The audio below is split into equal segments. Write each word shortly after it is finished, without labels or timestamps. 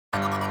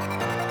Another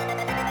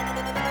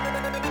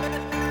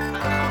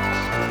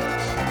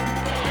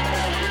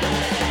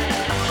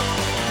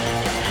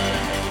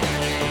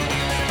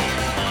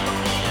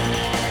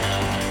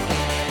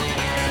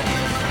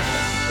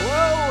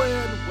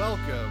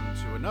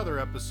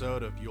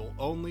episode of You'll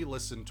Only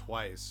Listen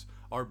Twice,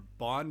 our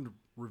Bond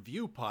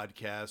review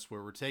podcast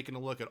where we're taking a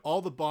look at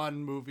all the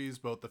Bond movies,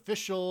 both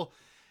official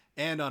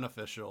and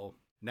unofficial.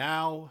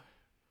 Now,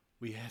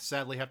 we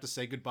sadly have to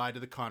say goodbye to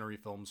the Connery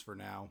films for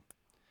now.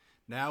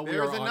 Now we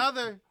There's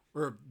another.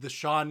 Or the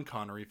Sean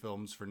Connery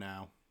films for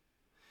now.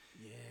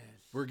 Yes.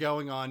 We're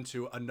going on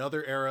to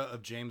another era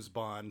of James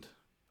Bond.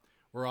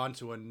 We're on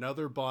to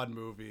another Bond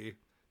movie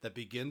that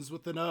begins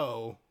with an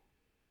O.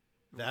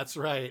 That's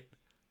right.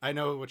 I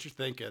know what you're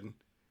thinking.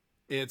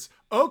 It's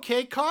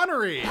OK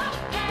Connery!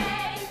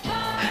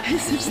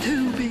 Is this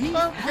Toby?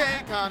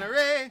 Okay,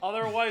 Connery!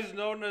 Otherwise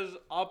known as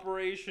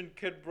Operation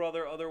Kid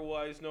Brother,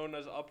 otherwise known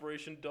as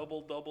Operation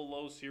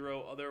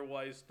 0000,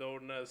 otherwise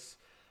known as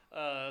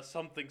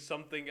something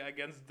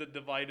against the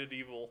divided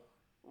evil,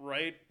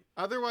 right?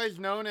 Otherwise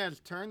known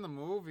as Turn the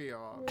Movie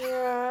Off.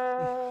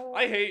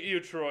 I hate you,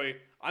 Troy.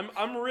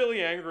 I'm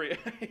really angry.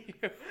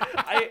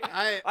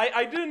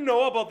 I didn't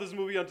know about this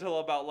movie until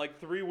about like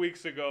 3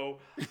 weeks ago.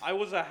 I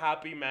was a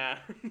happy man.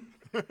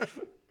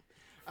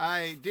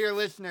 Dear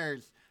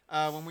listeners,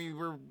 when we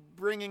were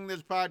bringing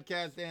this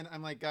podcast in,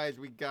 I'm like, guys,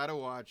 we gotta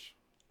watch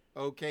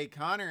OK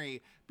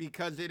Connery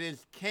because it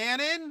is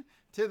canon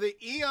to the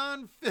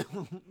Eon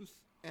films.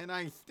 And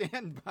I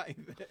stand by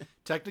this.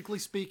 Technically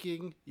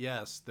speaking,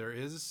 yes, there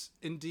is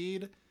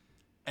indeed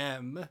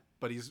M,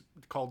 but he's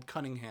called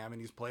Cunningham, and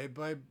he's played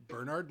by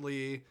Bernard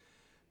Lee.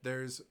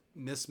 There's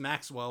Miss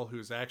Maxwell,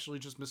 who's actually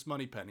just Miss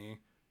Moneypenny,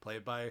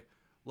 played by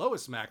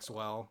Lois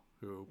Maxwell,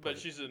 who... But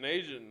she's an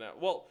agent now.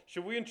 Well,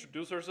 should we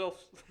introduce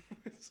ourselves?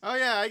 Oh,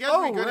 yeah, I guess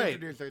we could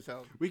introduce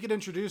ourselves. We could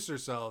introduce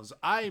ourselves.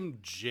 I'm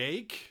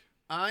Jake.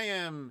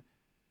 I'm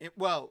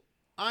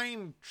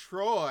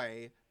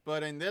Troy.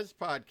 But in this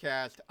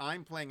podcast,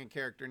 I'm playing a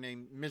character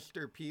named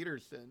Mr.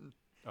 Peterson.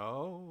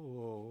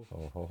 Oh.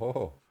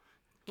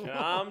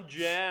 I'm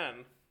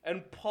Jan.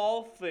 And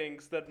Paul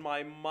thinks that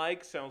my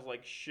mic sounds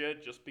like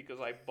shit just because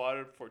I bought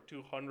it for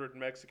 200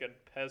 Mexican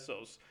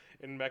pesos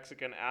in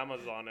Mexican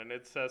Amazon and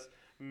it says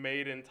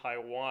made in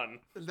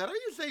Taiwan. Is that how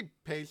you say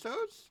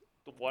pesos?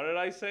 What did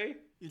I say?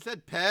 You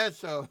said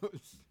pesos.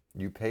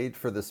 You paid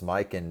for this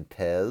mic in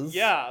Pez?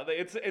 Yeah,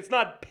 it's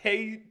not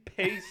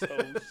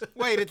pesos.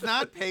 Wait, it's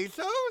not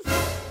pesos?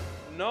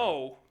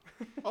 No.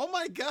 Oh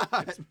my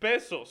god. It's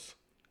pesos.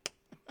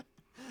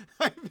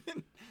 I've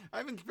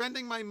been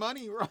spending my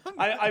money wrong.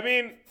 I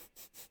mean,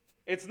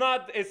 it's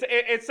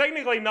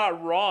technically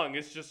not wrong.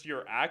 It's just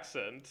your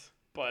accent,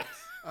 but.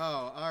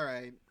 Oh, all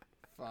right,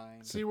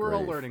 fine. See, we're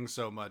all learning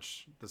so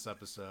much this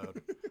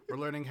episode. We're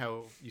learning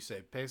how you say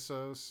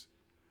pesos.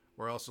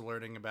 We're also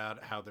learning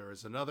about how there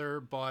is another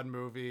Bond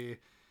movie,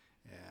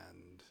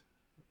 and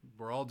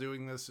we're all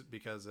doing this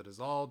because it is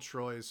all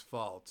Troy's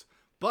fault.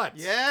 But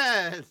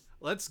yes,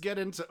 let's get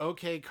into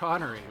OK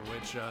Connery,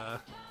 which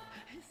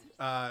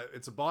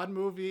it's a Bond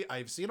movie.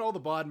 I've seen all the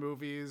Bond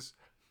movies.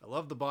 I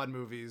love the Bond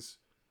movies.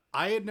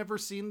 I had never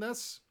seen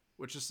this,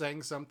 which is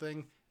saying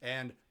something,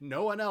 and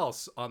no one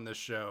else on this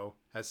show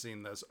has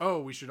seen this.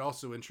 Oh, we should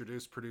also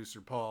introduce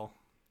producer Paul.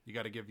 You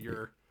got to give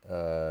your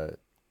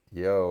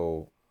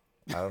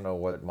I don't know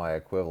what my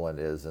equivalent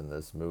is in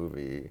this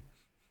movie.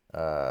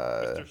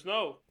 Mr.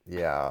 Snow.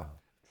 Yeah.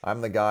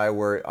 I'm the guy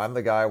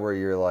where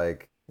you're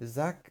like, is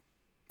that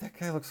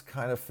guy looks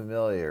kind of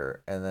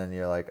familiar, and then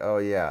you're like, oh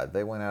yeah,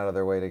 they went out of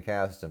their way to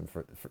cast him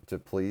to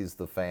please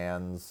the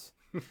fans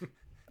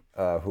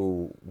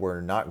who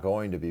were not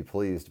going to be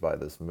pleased by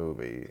this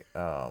movie.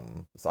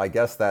 So I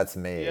guess that's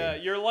me. Yeah,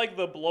 you're like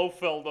the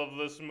Blofeld of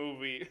this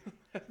movie.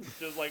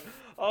 Just like,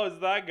 oh, it's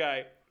that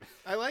guy.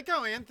 I like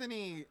how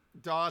Anthony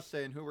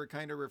Dawson, who we're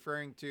kind of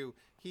referring to,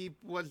 he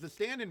was the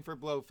stand-in for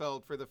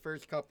Blofeld for the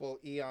first couple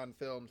Eon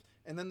films.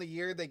 And then the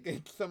year they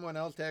get someone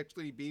else to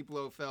actually be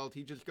Blofeld,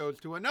 he just goes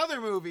to another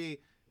movie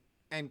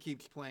and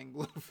keeps playing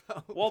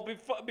Blofeld. Well,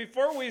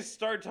 before we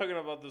start talking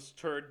about this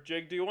turd,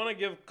 Jake, do you want to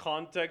give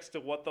context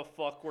to what the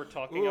fuck we're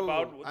talking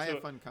about? I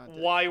have fun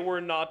context. Why we're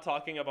not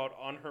talking about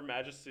On Her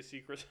Majesty's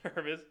Secret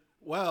Service?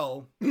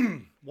 Well,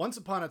 once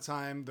upon a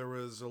time, there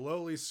was a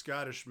lowly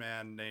Scottish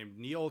man named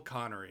Neil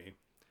Connery.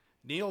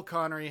 Neil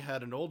Connery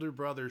had an older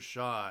brother,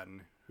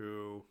 Sean,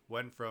 who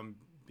went from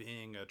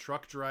being a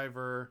truck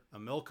driver, a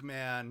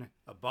milkman,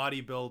 a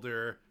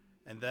bodybuilder,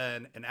 and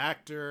then an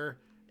actor,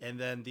 and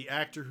then the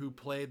actor who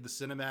played the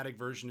cinematic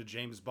version of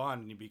James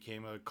Bond, and he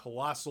became a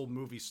colossal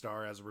movie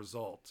star as a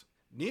result.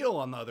 Neil,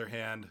 on the other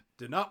hand,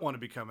 did not want to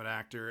become an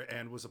actor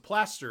and was a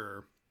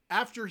plasterer.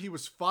 After he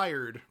was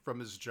fired from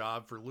his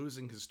job for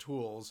losing his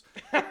tools,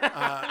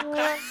 that's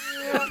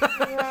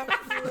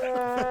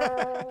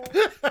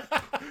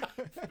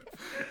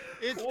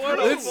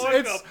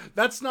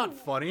not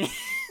funny.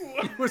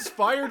 He was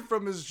fired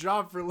from his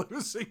job for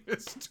losing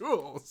his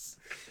tools.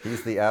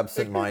 He's the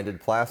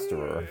absent-minded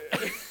plasterer.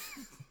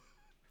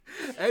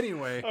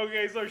 Anyway.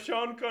 Okay, so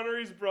Sean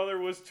Connery's brother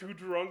was too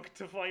drunk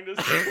to find his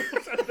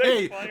tools, and they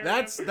Hey, fired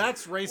that's him.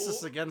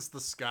 racist against the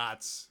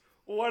Scots.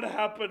 What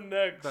happened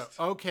next?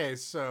 Okay,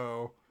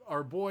 so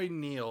our boy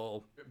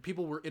Neil,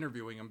 people were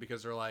interviewing him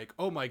because they're like,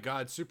 oh my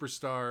god,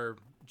 superstar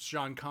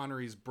Sean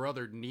Connery's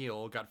brother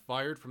Neil got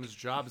fired from his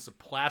job as a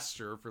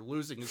plasterer for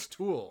losing his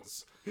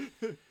tools.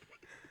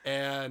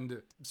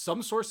 And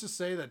some sources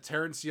say that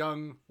Terrence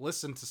Young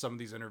listened to some of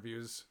these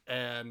interviews,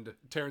 and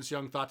Terrence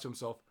Young thought to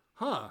himself,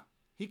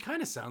 he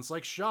kind of sounds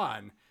like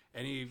Sean.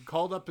 And he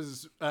called up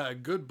his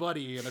good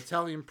buddy, an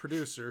Italian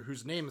producer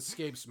whose name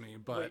escapes me,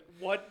 but... Wait,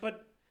 what?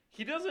 But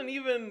he doesn't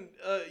even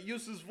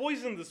use his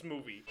voice in this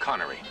movie.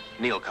 Connery.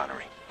 Neil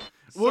Connery.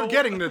 We're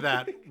getting to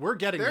that. We're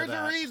getting to There's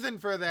that. a reason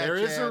for that, There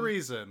is a Chad.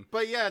 reason.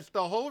 But yes,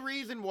 the whole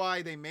reason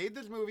why they made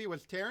this movie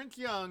was Terrence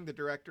Young, the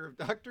director of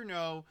Dr.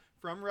 No,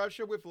 From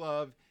Russia with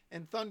Love,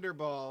 and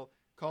Thunderball,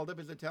 called up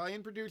his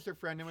Italian producer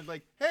friend and was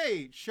like,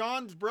 hey,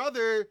 Sean's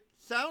brother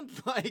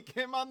sounds like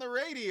him on the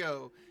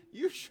radio.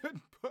 You should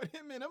put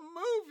him in a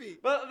movie.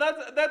 But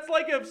that's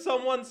like if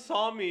someone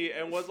saw me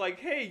and was like,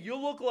 hey, you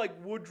look like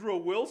Woodrow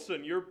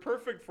Wilson. You're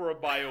perfect for a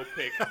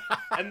biopic.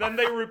 And then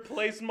they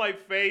replace my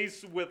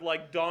face with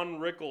like Don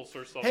Rickles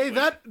or something. Hey,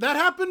 that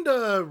happened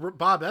to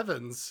Bob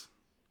Evans.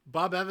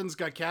 Bob Evans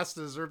got cast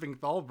as Irving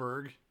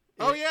Thalberg.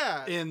 Oh,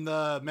 yeah. In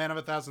the Man of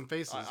a Thousand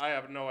Faces. I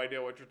have no idea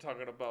what you're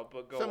talking about,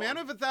 but go So on. Man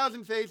of a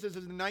Thousand Faces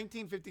is the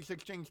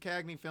 1956 James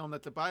Cagney film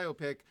that's a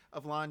biopic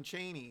of Lon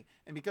Chaney.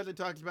 And because it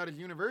talks about his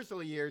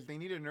Universal years, they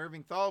needed an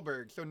Irving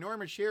Thalberg. So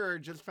Norma Shearer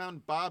just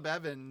found Bob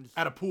Evans,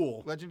 At a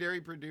pool.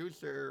 legendary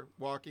producer,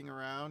 walking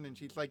around, and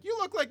she's like, you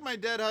look like my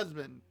dead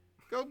husband.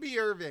 Go be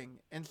Irving.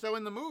 And so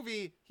in the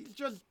movie, he's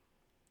just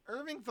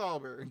Irving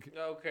Thalberg.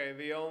 Okay,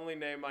 the only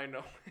name I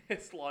know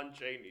is Lon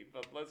Chaney,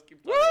 but let's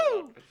keep Woo!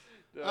 talking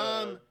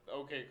about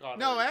okay, Connery.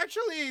 No,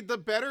 actually, the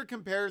better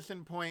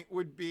comparison point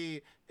would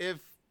be if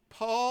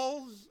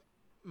Paul's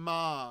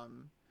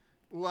mom,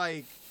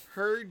 like,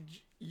 heard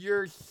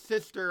your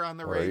sister on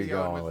the Where are you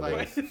radio and going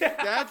was with like, this?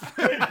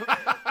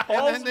 that's...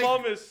 Paul's then they-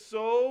 mom is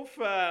so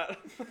fat.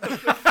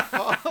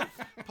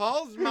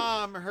 Paul's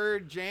mom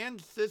heard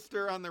Jan's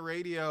sister on the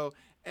radio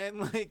and,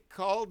 like,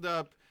 called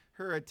up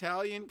her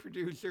Italian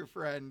producer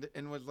friend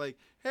and was like,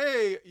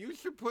 hey, you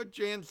should put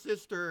Jan's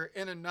sister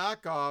in a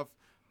knockoff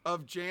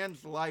of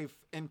Jan's life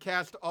and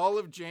cast all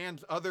of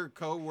Jan's other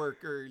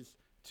co-workers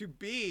to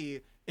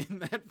be in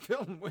that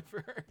film with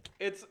her.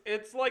 It's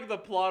like the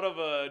plot of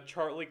a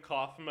Charlie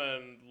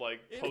Kaufman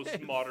like It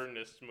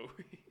postmodernist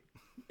movie.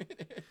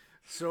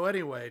 So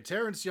anyway,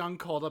 Terrence Young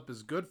called up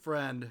his good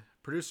friend,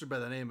 producer by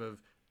the name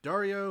of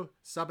Dario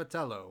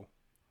Sabatello.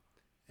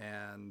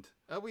 And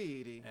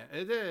Weedy.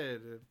 it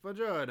did.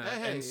 Buongiorno.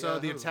 Hey, And so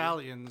the yahoo.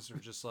 Italians were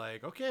just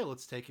like, okay,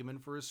 let's take him in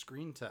for a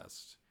screen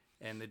test.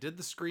 And they did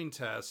the screen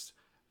test.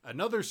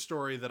 Another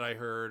story that I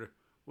heard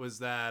was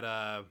that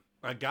a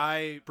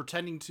guy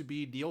pretending to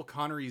be Neil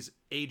Connery's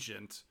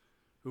agent,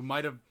 who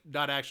might have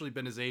not actually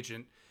been his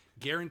agent,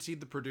 guaranteed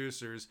the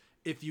producers,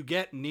 if you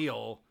get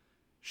Neil,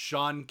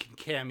 Sean can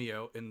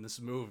cameo in this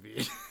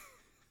movie.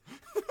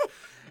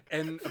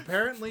 And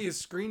apparently his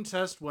screen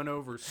test went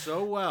over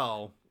so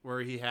well, where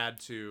he had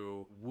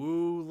to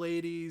woo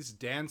ladies,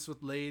 dance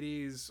with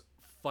ladies,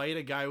 fight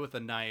a guy with a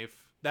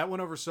knife. That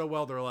went over so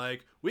well, they're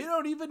like, we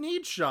don't even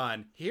need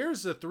Sean.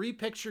 Here's a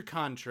 3-picture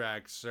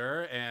contract,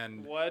 sir.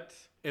 And What?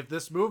 if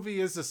this movie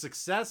is a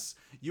success,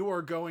 you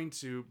are going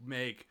to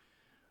make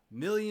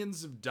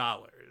millions of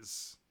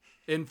dollars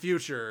in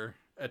future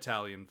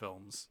Italian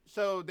films.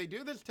 So they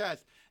do this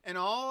test, and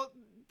all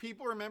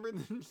people remember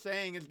them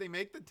saying is they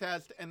make the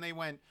test and they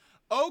went,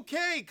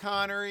 okay,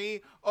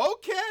 Connery,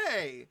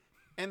 okay.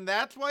 And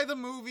that's why the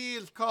movie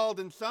is called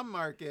in some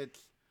markets,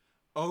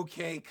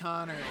 Okay,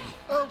 Connery.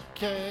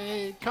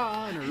 Okay,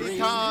 Connery.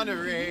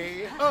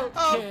 Connery.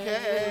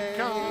 Okay,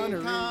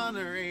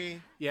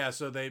 Connery. Yeah,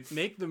 so they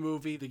make the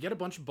movie. They get a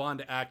bunch of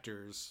Bond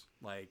actors,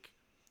 like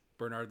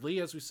Bernard Lee,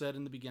 as we said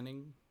in the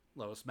beginning,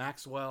 Lois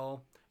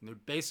Maxwell, and they're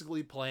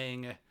basically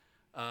playing,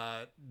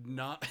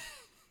 not...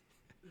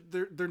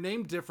 they're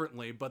named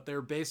differently, but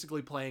they're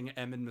basically playing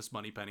M and Miss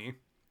Moneypenny.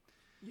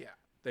 Yeah.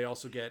 They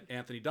also get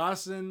Anthony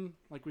Dawson,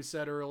 like we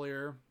said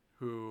earlier,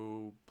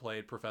 who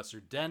played Professor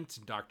Dent,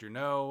 Dr.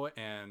 No,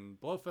 and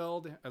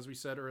Blofeld, as we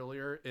said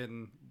earlier,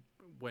 in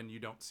When You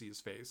Don't See His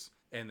Face.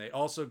 And they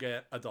also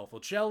get Adolfo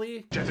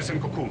Celli,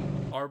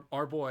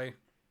 our boy,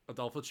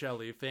 Adolfo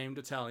Celli, famed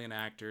Italian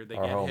actor. They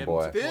Our get him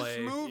homeboy. to This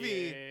play.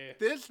 movie, Yeah.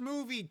 this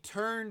movie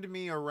turned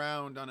me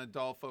around on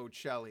Adolfo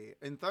Celli.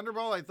 In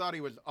Thunderball, I thought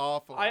he was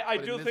awful. I but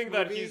in do this think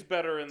that movie- he's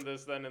better in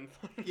this than in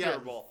Yeah.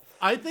 Thunderball.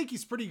 I think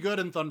he's pretty good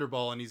in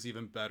Thunderball, and he's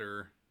even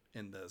better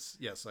in this.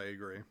 Yes, I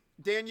agree.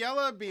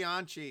 Daniela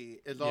Bianchi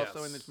is also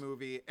in Yes. this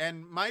movie.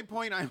 And my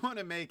point I want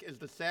to make is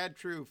the sad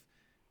truth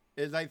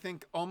is I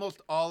think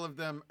almost all of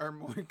them are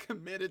more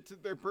committed to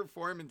their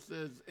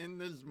performances in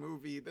this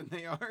movie than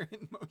they are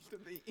in most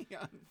of the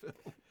Eon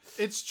films.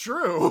 It's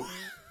true.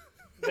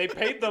 They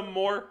paid them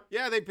more.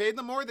 Yeah, they paid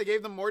them more. They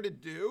gave them more to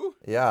do.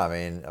 Yeah, I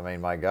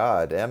mean, my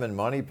God, M and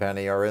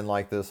Moneypenny are in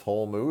like this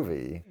whole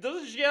movie.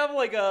 Doesn't she have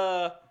like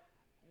a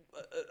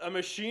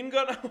machine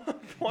gun at one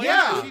point?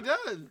 Yeah, she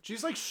does.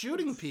 She's like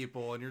shooting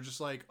people, and you're just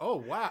like, oh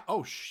wow,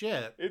 oh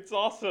shit. It's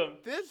awesome.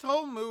 This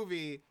whole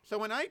movie, so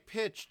when I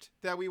pitched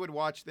that we would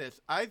watch this,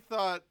 I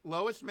thought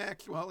Lois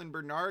Maxwell and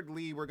Bernard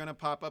Lee were going to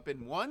pop up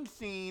in one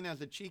scene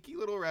as a cheeky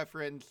little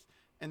reference,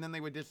 and then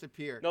they would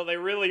disappear. No, they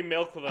really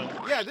milk them.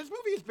 Yeah, this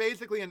movie is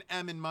basically an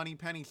M and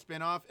Moneypenny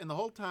spinoff, and the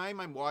whole time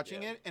I'm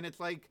watching it, and it's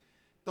like,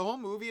 the whole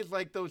movie is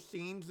like those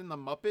scenes in the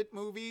Muppet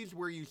movies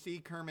where you see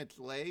Kermit's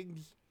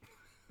legs.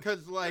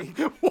 Because, like,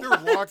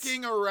 they're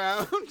walking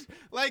around.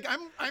 Like, I'm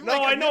No,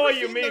 like, I I've know never what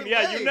you seen mean. their Yeah,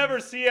 legs. you never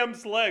see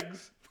M's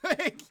legs.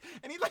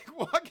 And he's like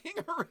walking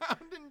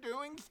around and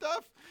doing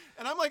stuff,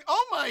 and I'm like,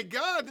 oh my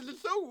god, this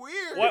is so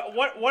weird.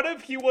 What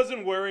if he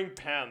wasn't wearing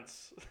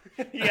pants?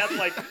 He had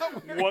like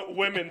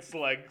women's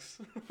legs.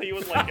 He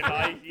was like an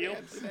high heel.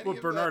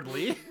 With Bernard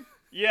Lee?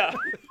 Yeah.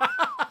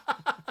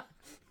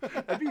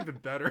 That'd be even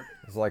better.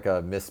 It's like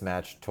a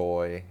mismatched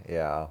toy.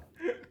 Yeah.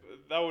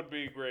 That would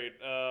be great.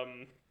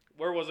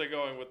 Where was I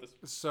going with this?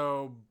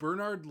 So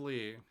Bernard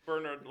Lee,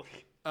 Bernard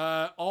Lee.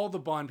 all the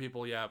Bond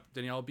people, yeah.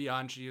 Danielle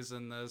Bianchi is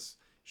in this.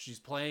 She's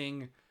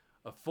playing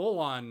a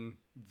full-on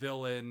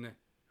villain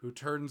who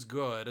turns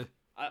good.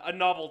 A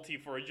novelty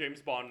for a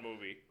James Bond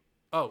movie.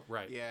 Oh,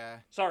 right. Yeah.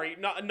 Sorry,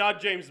 not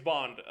James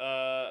Bond.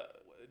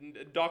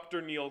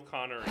 Dr. Neil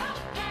Connery.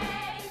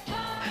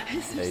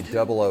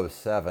 A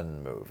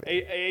 007 movie.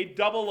 A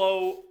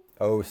 00.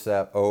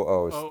 07.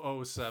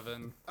 Oh,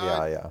 007.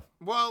 Yeah.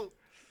 Well,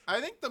 I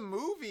think the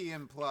movie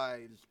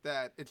implies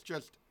that it's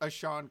just a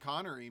Sean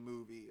Connery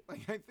movie.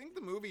 Like, I think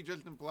the movie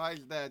just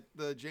implies that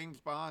the James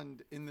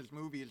Bond in this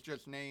movie is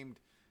just named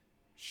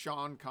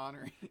Sean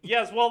Connery.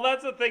 Yes, well,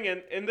 that's the thing.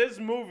 In this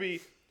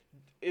movie,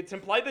 it's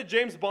implied that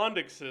James Bond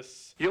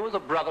exists. You're the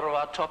brother of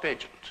our top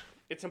agent.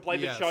 It's implied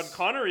Yes. that Sean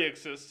Connery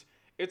exists.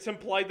 It's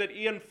implied that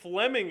Ian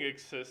Fleming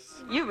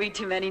exists. You read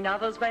too many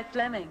novels by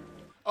Fleming.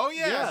 Oh,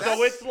 yeah. Yeah. that's-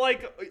 So it's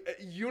like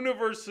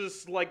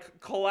universes like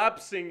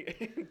collapsing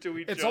into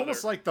each other. It's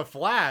almost like The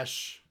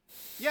Flash.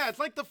 Yeah, it's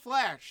like The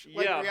Flash.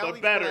 Like, Yeah, but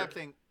reality's better.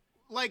 collapsing.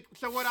 Like,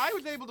 so what I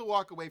was able to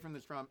walk away from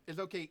this from is,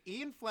 okay,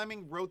 Ian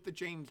Fleming wrote the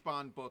James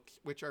Bond books,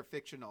 which are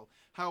fictional.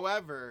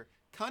 However,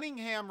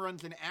 Cunningham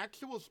runs an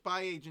actual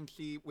spy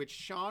agency which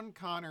Sean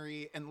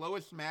Connery and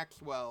Lois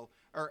Maxwell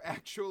are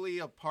actually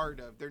a part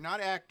of. They're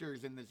not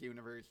actors in this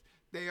universe.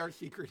 They are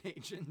secret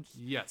agents.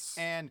 Yes.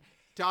 And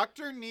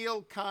Dr.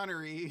 Neil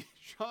Connery,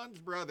 Sean's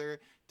brother,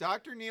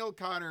 Dr. Neil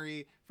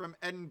Connery from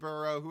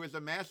Edinburgh, who is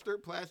a master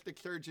plastic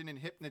surgeon and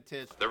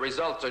hypnotist. The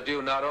results are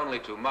due not only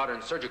to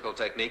modern surgical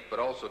technique, but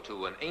also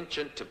to an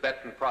ancient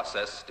Tibetan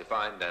process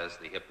defined as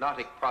the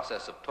hypnotic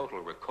process of total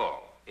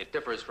recall. It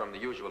differs from the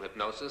usual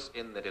hypnosis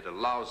in that it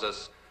allows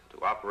us to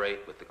operate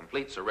with the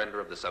complete surrender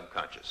of the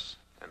subconscious,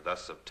 and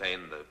thus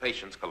obtain the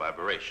patient's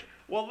collaboration.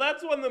 Well,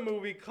 that's when the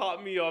movie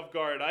caught me off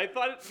guard. I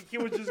thought he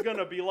was just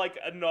gonna be like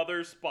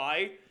another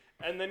spy,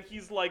 and then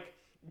he's like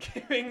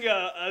giving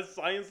a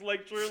science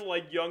lecture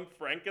like young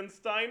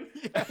Frankenstein.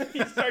 And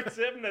he starts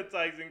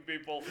hypnotizing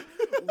people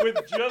with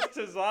just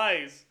his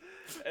eyes.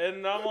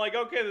 And I'm like,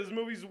 okay, this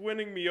movie's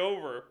winning me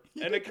over.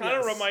 And it kind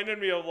of reminded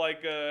me of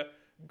like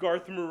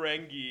Garth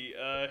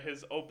Marenghi,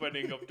 his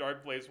opening of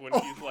Dark Place when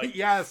he's like,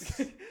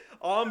 Yes.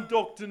 I'm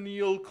Dr.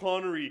 Neil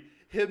Connery,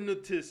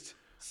 hypnotist,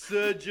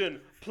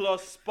 surgeon,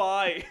 plus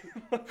spy.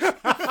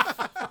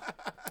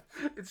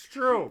 It's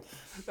true.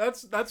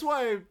 That's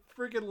why I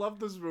freaking love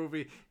this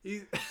movie.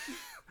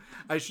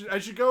 I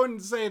should go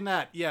and say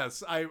that.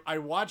 Yes, I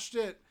watched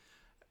it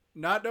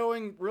not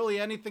knowing really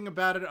anything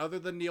about it other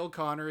than Neil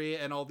Connery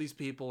and all these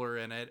people are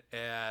in it,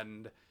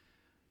 and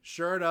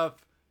sure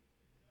enough,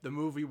 the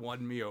movie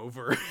won me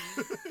over.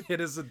 It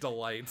is a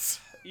delight.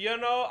 You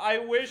know, I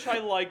wish I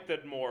liked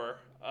it more.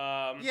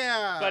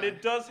 Yeah. But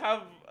it does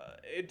have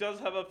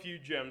a few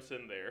gems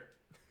in there.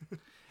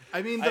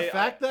 I mean, the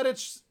fact that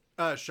it's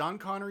Sean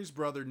Connery's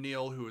brother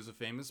Neil, who is a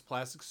famous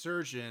plastic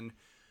surgeon,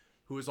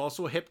 who is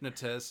also a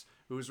hypnotist,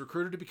 who is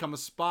recruited to become a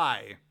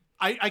spy.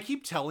 I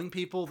keep telling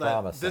people that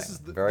Promising. this is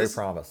Very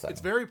promising.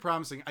 It's very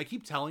promising. I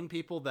keep telling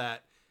people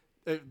that,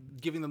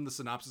 giving them the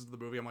synopsis of the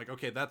movie, I'm like,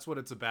 okay, that's what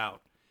it's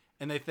about.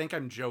 And they think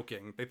I'm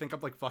joking. They think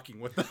I'm like fucking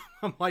with them.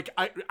 I'm like,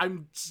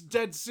 I'm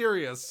dead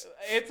serious.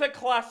 It's a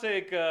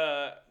classic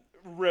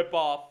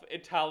rip-off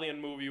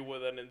Italian movie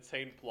with an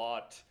insane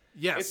plot.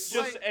 Yes. It's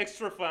just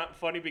extra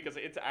funny because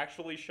it's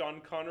actually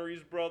Sean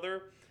Connery's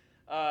brother.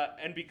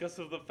 And because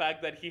of the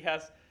fact that he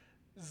has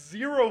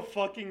zero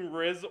fucking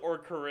riz or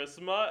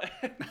charisma.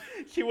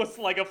 He was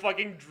like a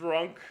fucking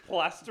drunk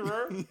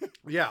plasterer.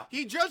 Yeah.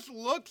 He just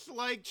looks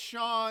like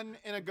Sean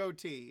in a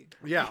goatee.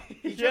 Yeah.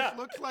 He just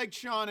looks like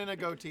Sean in a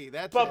goatee.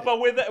 That's it.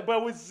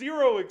 But with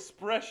zero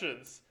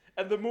expressions.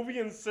 And the movie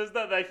insists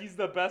that he's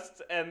the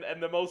best and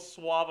the most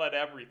suave at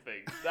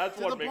everything. That's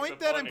to what the makes point it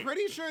that funny. I'm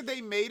pretty sure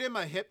they made him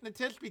a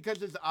hypnotist because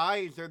his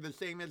eyes are the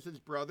same as his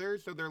brother.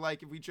 So they're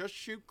like, if we just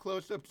shoot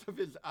close-ups of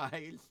his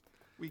eyes,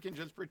 We can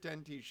just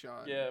pretend he's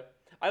Sean. Yeah.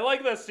 I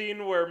like that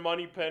scene where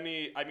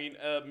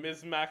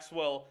Ms.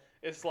 Maxwell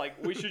is like,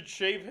 we should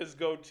shave his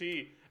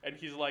goatee. And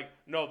he's like,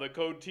 no, the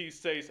goatee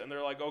stays. And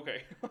they're like,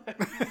 okay.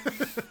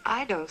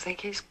 I don't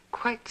think he's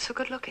quite so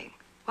good looking.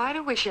 Why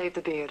don't we shave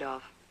the beard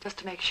off, just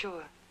to make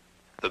sure?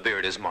 The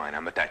beard is mine.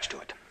 I'm attached to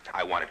it.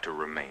 I want it to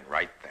remain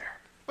right there.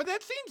 But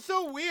that seems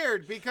so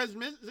weird because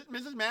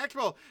Mrs.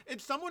 Maxwell,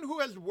 it's someone who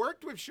has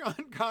worked with Sean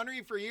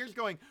Connery for years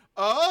going,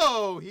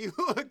 oh, he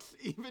looks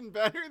even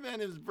better than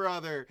his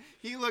brother.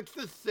 He looks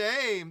the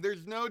same.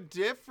 There's no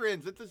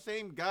difference. It's the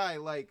same guy.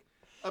 Like,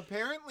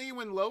 apparently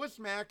when Lois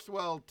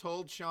Maxwell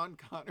told Sean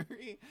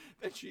Connery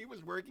that she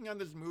was working on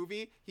this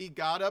movie, he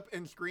got up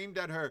and screamed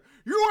at her,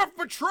 "You have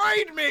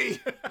betrayed me!"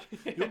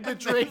 You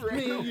betrayed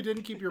me. You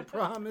didn't keep your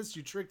promise.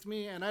 You tricked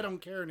me, and I don't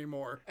care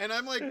anymore. And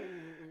I'm like,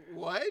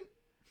 what?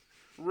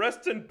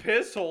 Rest in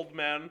piss, old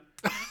man.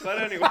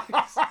 But anyways.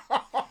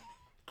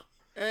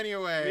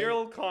 Anyway.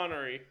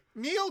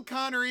 Neil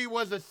Connery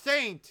was a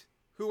saint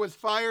who was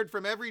fired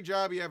from every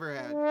job he ever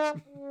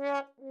had.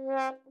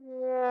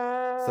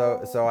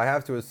 So I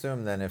have to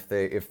assume then if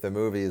the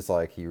movie is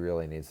like he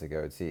really needs a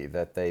goatee,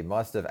 that they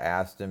must have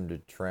asked him to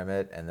trim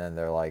it, and then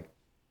they're like,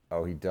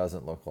 oh, he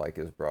doesn't look like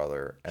his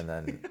brother, and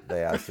then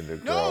they asked him to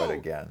grow it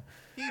again.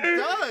 He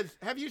does.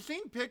 Have you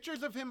seen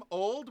pictures of him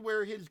old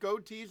where his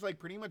goatee's like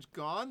pretty much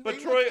gone? But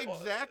they Troy, look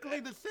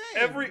exactly the same.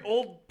 Every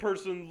old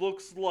person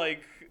looks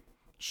like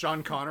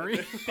Sean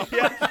Connery.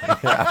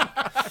 Yeah.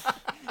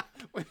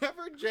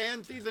 Whenever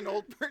Jan sees an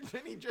old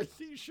person, he just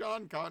sees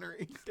Sean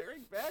Connery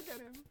staring back at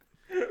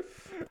him.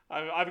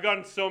 I've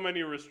gotten so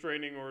many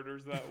restraining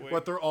orders that way.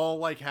 But they're all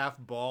like half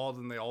bald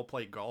and they all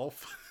play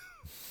golf.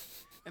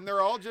 And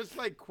they're all just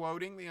like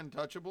quoting the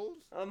Untouchables.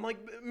 I'm like,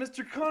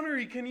 Mr.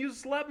 Connery, can you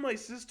slap my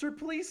sister,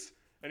 please?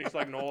 And he's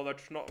like, no,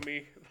 that's not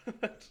me.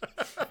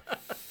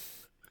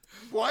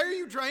 Why are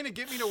you trying to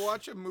get me to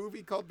watch a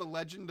movie called The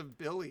Legend of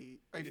Billy?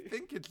 I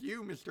think it's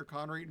you, Mr.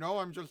 Connery. No,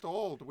 I'm just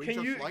old.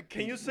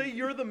 Can you say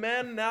you're the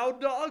man now,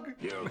 dog?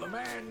 You're the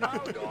man now,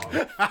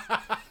 dog.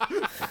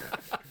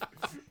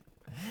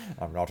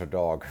 I'm not a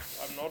dog.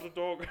 I'm not a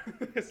dog.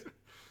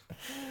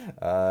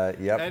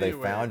 Yep, Anyway. They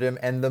found him,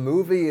 and the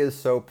movie is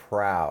so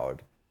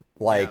proud.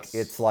 Like, Yes.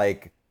 It's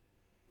like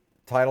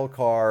title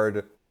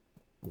card,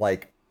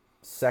 like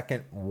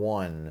second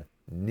one,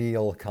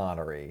 Neil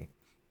Connery.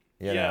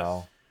 You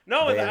know?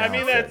 No, They I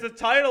mean, announced that's the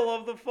title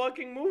of the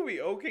fucking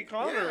movie. Okay,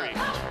 Connery.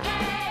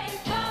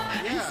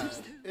 Yeah.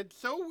 It's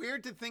so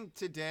weird to think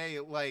today,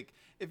 like,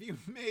 if you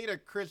made a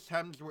Chris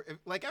Hemsworth,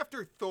 like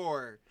after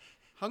Thor,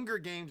 Hunger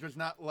Games was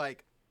not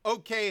like,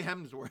 okay,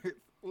 Hemsworth.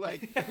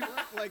 Like,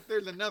 like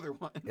there's another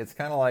one. It's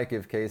kind of like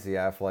if Casey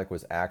Affleck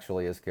was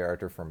actually his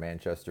character from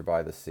Manchester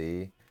by the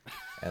Sea,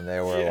 and they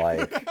were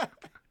like,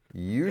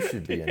 you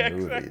should be in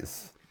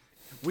movies.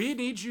 We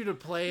need you to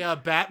play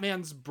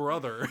Batman's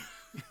brother.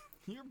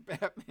 You're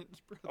Batman's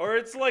brother. Or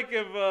it's like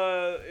if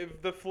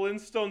the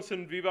Flintstones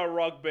in Viva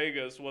Rock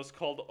Vegas was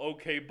called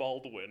OK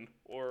Baldwin,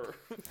 or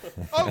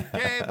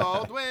Okay,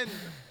 Baldwin.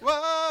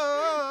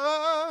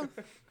 Whoa.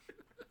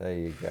 There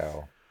you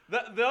go.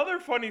 The other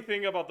funny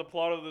thing about the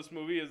plot of this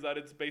movie is that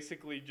it's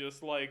basically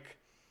just like,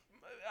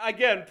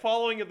 again,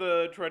 following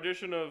the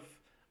tradition of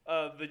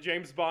the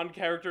James Bond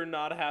character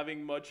not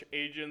having much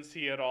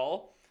agency at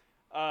all.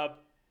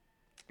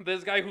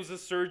 This guy who's a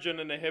surgeon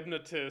and a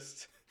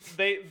hypnotist,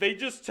 they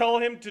just tell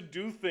him to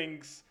do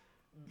things,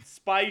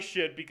 spy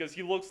shit, because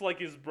he looks like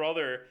his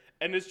brother,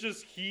 and it's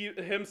just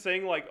him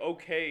saying like,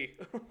 okay.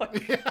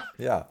 Like,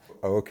 Yeah.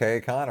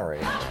 Okay, Connery.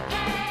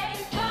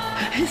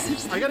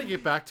 I gotta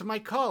get back to my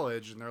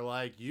college. And they're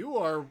like, you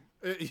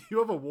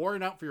have a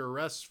warrant out for your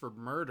arrest for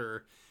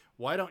murder.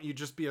 Why don't you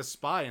just be a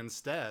spy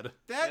instead?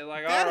 That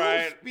like, whole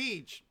alright.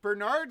 speech,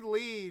 Bernard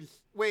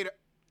Lee's. Wait,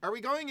 are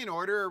we going in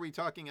order or are we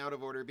talking out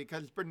of order?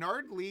 Because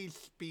Bernard Lee's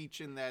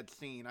speech in that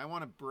scene, I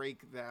want to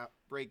break down.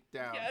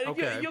 Yeah,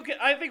 Okay. you can.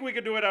 I think we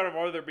could do it out of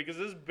order because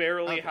this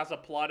barely has a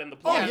plot in the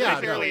plot. Oh, yeah,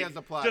 it barely no. has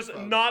a plot. Just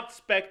folks. not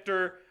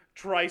Spectre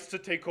tries to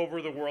take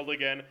over the world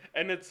again,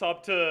 and it's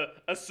up to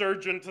a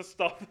surgeon to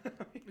stop.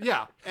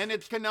 Yeah. And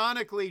it's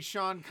canonically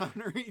Sean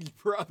Connery's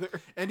brother.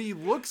 And he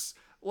looks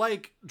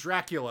like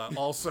Dracula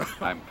also.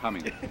 I'm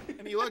coming.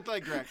 And he looked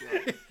like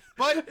Dracula.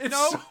 But It's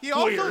no, so he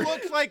also weird.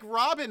 looks like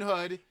Robin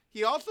Hood.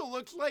 He also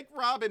looks like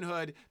Robin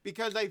Hood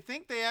because I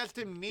think they asked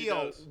him,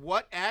 Neil, does.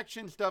 what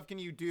action stuff can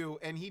you do?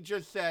 And he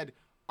just said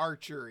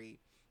archery.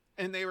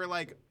 And they were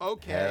like,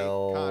 okay,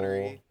 Hell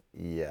Connery.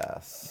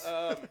 yes.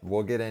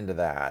 We'll get into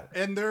that.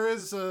 And there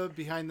is a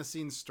behind the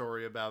scenes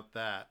story about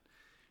that.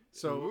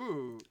 So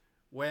Ooh.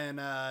 when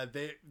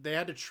they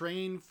had to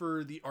train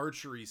for the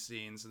archery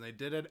scenes, and they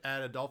did it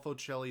at Adolfo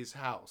Celli's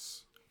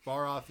house,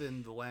 far off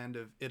in the land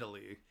of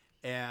Italy.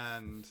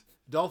 And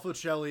Adolfo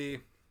Celli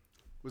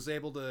was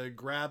able to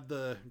grab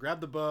the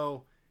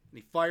bow, and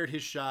he fired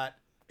his shot.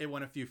 It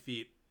went a few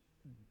feet.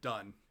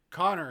 Done.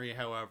 Connery,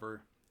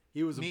 however,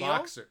 he was a Neil?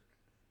 boxer.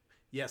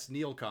 Yes,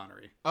 Neil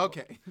Connery.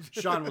 Okay.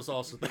 Sean was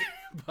also there,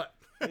 but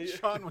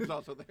Sean was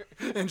also there.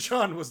 And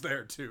Sean was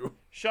there too.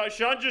 Sean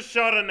just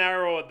shot an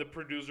arrow at the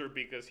producer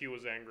because he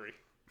was angry.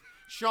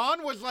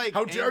 Sean was like,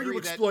 How dare you angry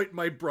that- exploit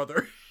my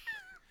brother?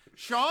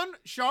 Sean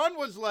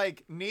was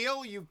like,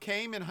 Neil, you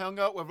came and hung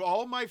out with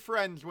all my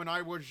friends when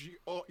I was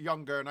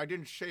younger, and I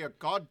didn't say a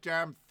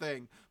goddamn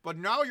thing. But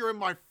now you're in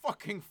my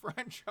fucking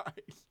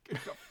franchise.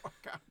 Get the fuck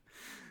out.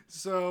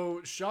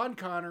 So Sean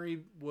Connery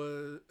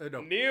was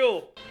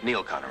Neil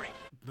Connery.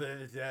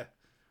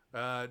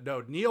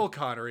 No, Neil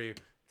Connery.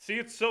 See,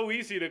 it's so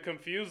easy to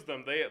confuse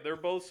them. They're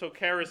both so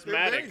They're very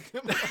charismatic.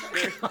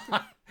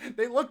 similar.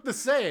 They look the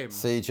same.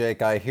 See,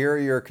 Jake, I hear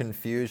your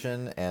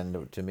confusion,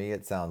 and to me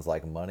it sounds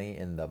like money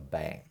in the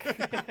bank.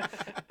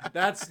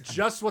 That's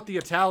just what the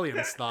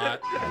Italians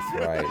thought.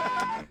 That's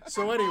right.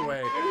 So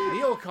anyway,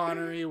 Neil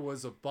Connery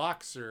was a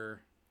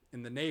boxer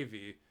in the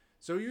Navy.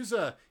 So he's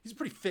a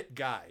pretty fit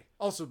guy.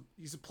 Also,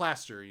 he's a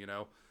plasterer,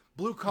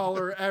 blue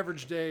collar,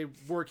 average day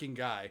working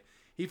guy.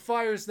 He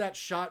fires that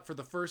shot for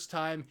the first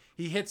time.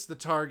 He hits the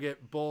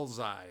target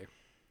bullseye.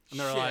 And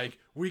they're like,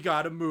 "We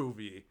got a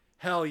movie.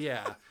 Hell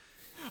yeah."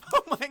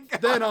 Oh my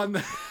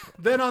god.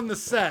 Then on the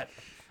set,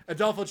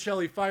 Adolfo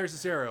Celli fires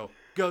his arrow,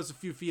 goes a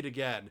few feet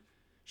again.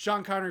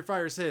 Sean Connery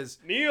fires his.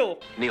 Neil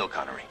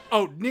Connery.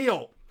 Oh,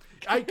 Neil.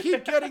 I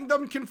keep getting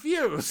them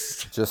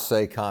confused. Just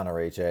say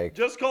Connery, Jake.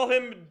 Just call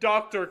him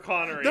Dr.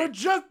 Connery.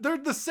 They're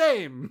the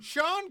same.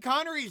 Sean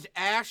Connery's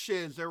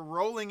ashes are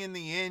rolling in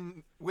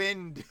the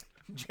wind,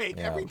 Jake,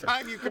 Yeah. every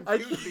time you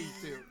confuse these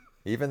two.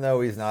 Even though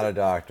he's not a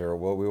doctor,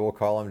 we will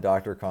call him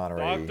Dr. Connery.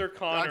 Dr.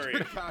 Connery.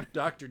 Dr. Connery.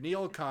 Dr.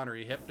 Neil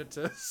Connery,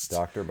 hypnotist.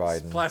 Dr.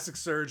 Biden. Plastic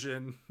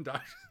surgeon.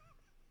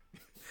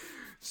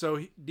 So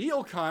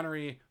Neil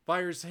Connery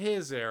fires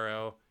his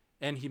arrow,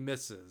 and he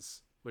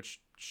misses,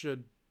 which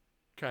should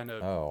kind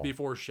of be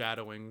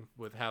foreshadowing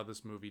with how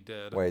this movie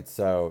did. Wait,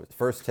 so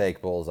first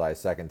take bullseye,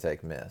 second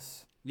take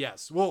miss.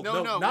 Yes. Well,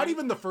 No, not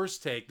even the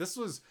first take. This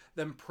was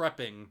them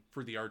prepping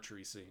for the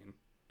archery scene.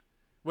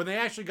 When they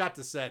actually got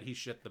to set, he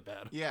shit the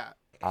bed. Yeah.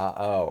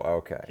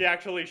 Okay. He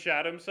actually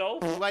shot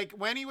himself? Like,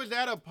 when he was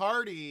at a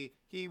party,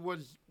 he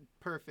was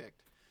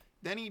perfect.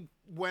 Then he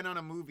went on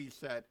a movie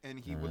set, and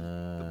he was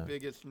the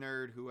biggest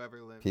nerd who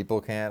ever lived. People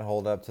can't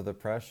hold up to the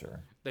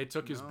pressure. They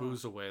took his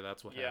booze away.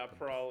 That's what Yeah, happened.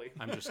 probably.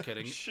 I'm just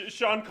kidding.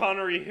 Sean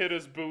Connery hit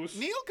his boost.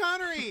 Neil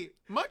Connery,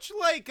 much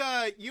like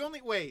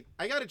wait,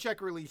 I gotta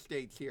check release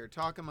dates here.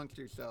 Talk amongst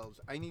yourselves.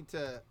 I need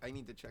to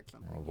check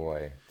something. Oh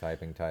boy,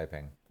 typing.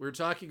 We're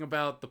talking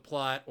about the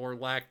plot or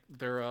lack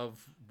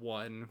thereof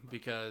one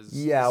because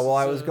Yeah, well,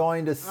 I was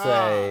going to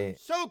say.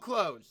 So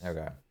close.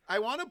 Okay. I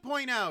want to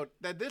point out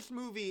that this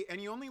movie,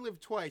 And You Only Live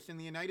Twice, in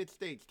the United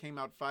States, came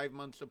out 5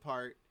 months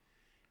apart.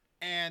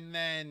 And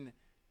then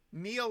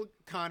Neil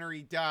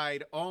Connery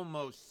died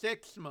almost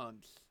 6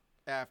 months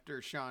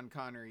after Sean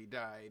Connery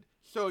died.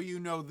 So you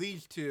know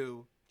these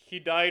two. He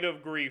died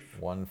of grief.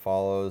 One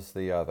follows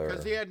the other.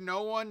 Because he had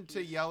no one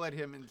to yell at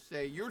him and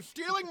say, "You're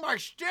stealing my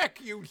shtick,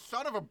 you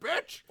son of a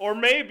bitch!" Or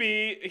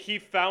maybe he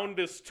found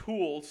his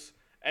tools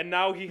and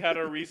now he had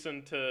a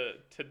reason to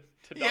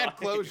He die. had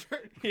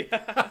closure.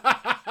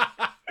 Yeah.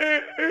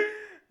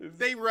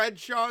 They read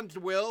Sean's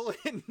will,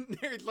 and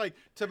there's like,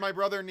 "To my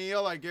brother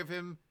Neil, I give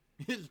him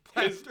his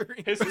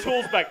plastering." His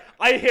tools back.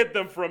 I hid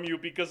them from you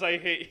because I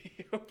hate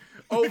you.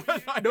 Oh,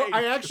 no,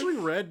 I actually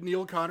read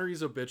Neil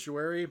Connery's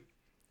obituary,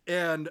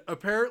 and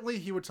apparently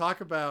he would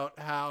talk about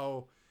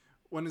how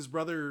when his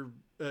brother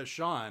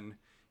Sean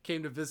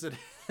came to visit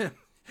him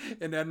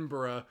in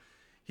Edinburgh,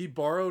 he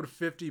borrowed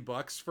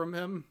 $50 from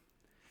him,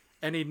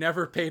 and he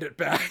never paid it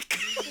back.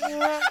 He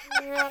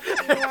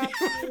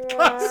would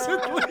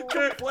constantly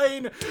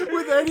complain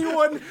with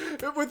anyone,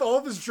 with all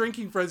of his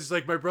drinking friends. He's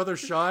like, "My brother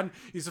Sean,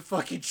 he's a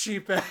fucking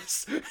cheap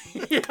ass.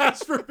 He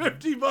asked for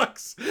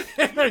 $50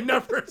 and I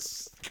never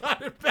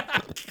got it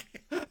back."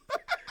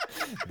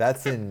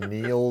 That's in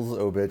Neil's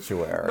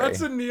obituary.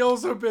 That's in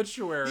Neil's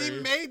obituary. He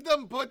made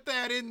them put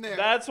that in there.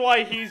 That's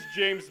why he's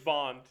James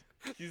Bond.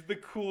 He's the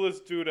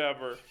coolest dude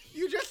ever.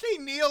 You just see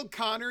Neil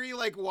Connery,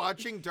 like,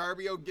 watching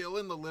Darby O'Gill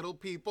and the Little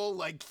People,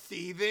 like,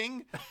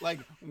 seething.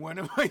 Like, when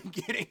am I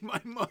getting my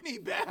money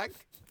back?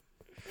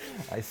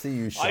 I see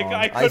you, Sean.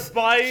 I could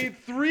buy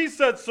 3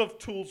 sets of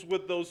tools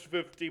with those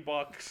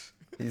 $50.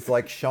 He's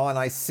like, "Sean,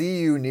 I see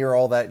you near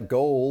all that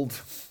gold,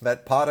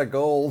 that pot of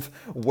gold.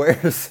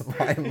 Where's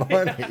my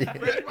money?"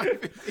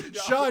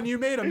 Sean, you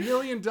made $1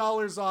 million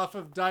off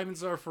of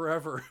Diamonds Are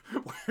Forever.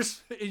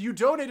 You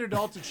donated it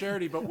all to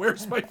charity, but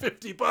where's my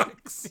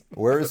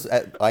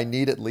 $50? I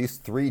need at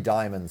least 3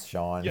 diamonds,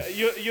 Sean. Yeah,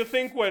 you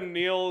think when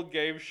Neil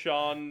gave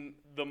Sean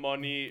the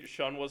money,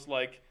 Sean was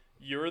like,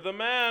 "You're the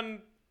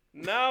man.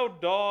 Now,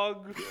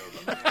 dog."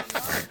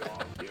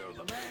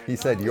 He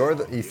said,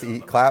 he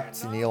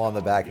clapped Neil on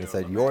the back and he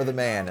said, "You're the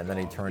man." And then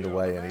he turned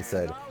away and he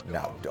said,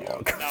 "Now,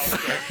 dog."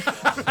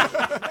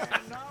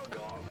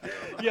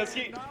 Yes,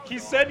 he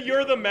said,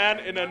 "You're the man,"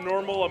 in a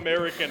normal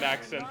American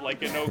accent,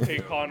 like in OK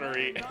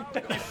Connery.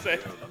 He said,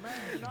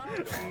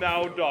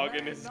 "Now, dog,"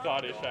 in his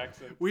Scottish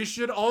accent. We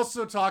should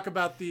also talk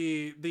about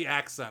the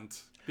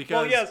accent.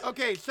 Because Well, yes.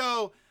 Okay,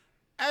 so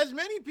as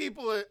many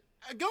people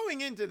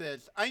going into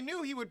this, I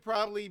knew he would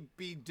probably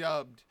be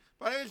dubbed,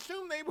 but I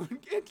assumed they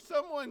would get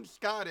someone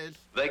Scottish.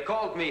 They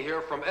called me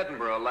here from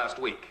Edinburgh last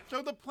week.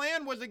 So the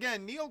plan was,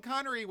 again, Neil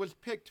Connery was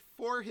picked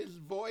for his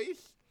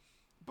voice,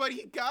 but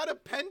he got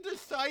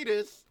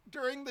appendicitis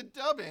during the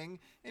dubbing,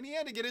 and he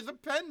had to get his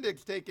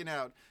appendix taken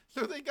out.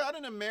 So they got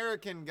an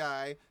American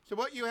guy. So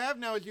what you have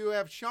now is you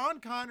have Sean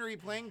Connery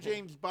playing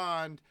James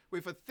Bond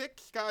with a thick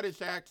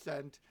Scottish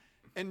accent,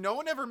 and no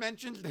one ever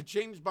mentions that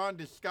James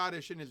Bond is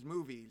Scottish in his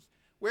movies.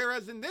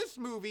 Whereas in this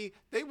movie,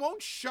 they won't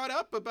shut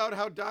up about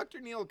how Dr.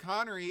 Neil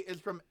Connery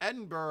is from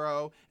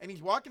Edinburgh and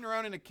he's walking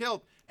around in a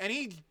kilt and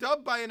he's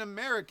dubbed by an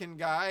American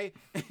guy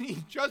and he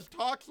just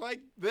talks like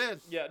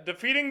this. Yeah,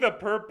 defeating the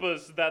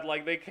purpose that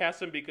like they cast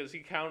him because he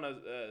kind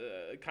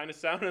of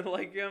sounded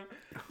like him.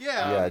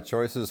 Yeah.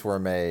 Choices were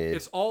made.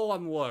 It's all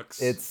on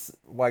looks. It's,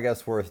 well, I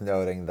guess, worth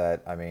noting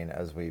that, I mean,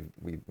 as we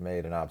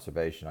made an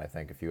observation, I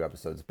think, a few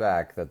episodes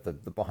back, that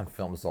the Bond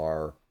films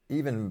are,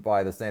 even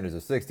by the standards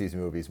of 60s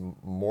movies,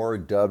 more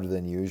dubbed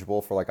than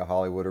usual for like a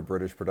Hollywood or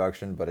British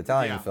production, but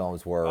Italian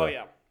films were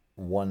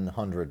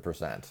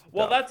 100%.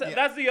 Well, dubbed.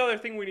 that's the other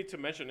thing we need to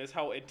mention is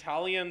how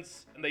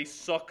Italians, they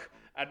suck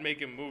at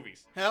making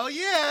movies. Hell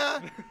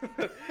yeah!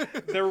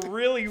 They're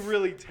really,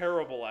 really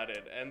terrible at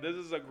it, and this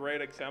is a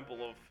great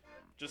example of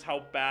just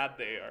how bad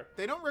they are.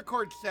 They don't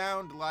record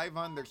sound live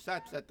on their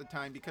sets at the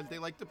time because they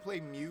like to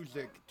play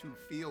music to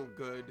feel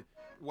good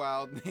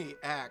while they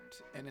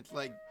act, and it's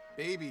like,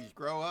 babies,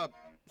 grow up.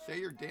 Say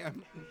your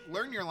damn...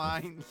 Learn your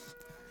lines.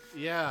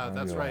 Yeah,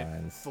 that's right.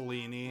 Lines.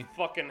 Fellini,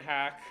 Fucking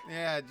hack.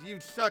 Yeah, you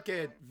suck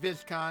it,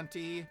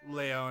 Visconti,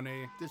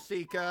 Leone. De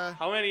Sica.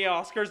 How many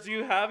Oscars do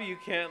you have? You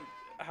can't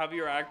have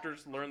your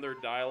actors learn their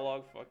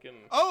dialogue. Fucking...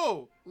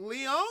 Oh,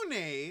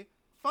 Leone.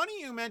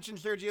 Funny you mentioned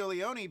Sergio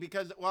Leone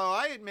because while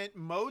I admit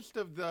most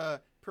of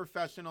the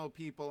professional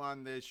people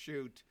on this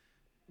shoot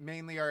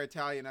mainly are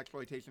Italian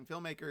exploitation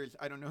filmmakers,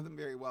 I don't know them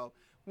very well.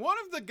 One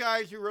of the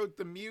guys who wrote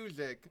the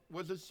music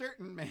was a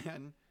certain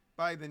man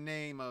by the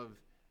name of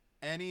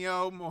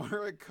Ennio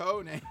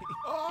Morricone.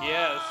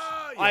 Yes.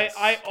 yes.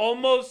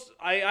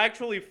 I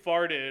actually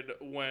farted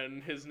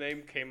when his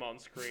name came on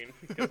screen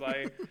because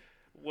I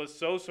was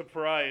so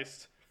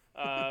surprised.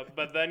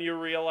 But then you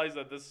realize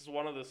that this is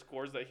one of the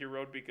scores that he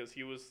wrote because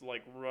he was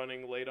like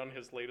running late on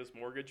his latest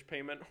mortgage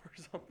payment or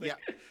something. Yeah.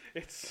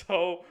 It's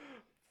so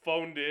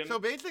phoned in. So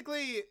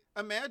basically,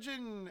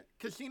 imagine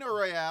Casino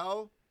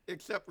Royale,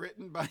 except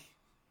written by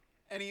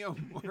Ennio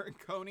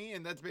Morricone,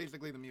 and that's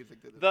basically the music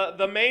to this.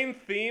 The main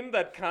theme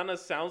that kind of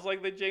sounds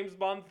like the James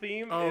Bond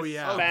theme is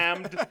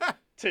spammed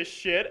to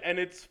shit, and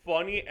it's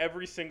funny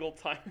every single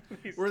time.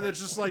 Where they're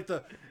just like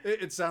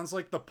it sounds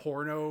like the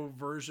porno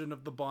version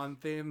of the Bond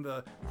theme.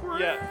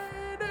 Yeah.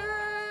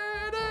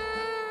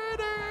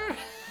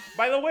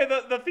 By the way,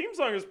 the theme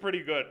song is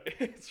pretty good.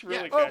 It's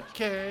really catchy.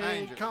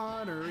 Okay,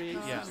 Connery.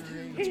 Yeah,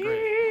 that's He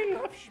great.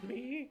 loves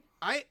me.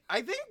 I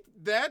think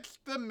that's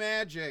the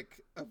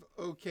magic of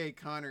OK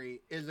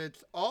Connery, is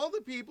it's all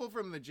the people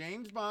from the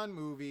James Bond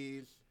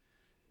movies.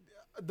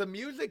 The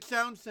music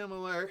sounds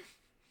similar.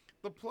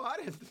 The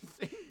plot has the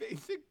same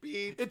basic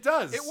beats. It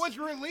does. It was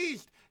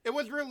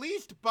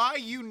released by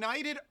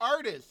United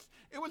Artists.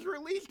 It was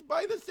released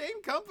by the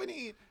same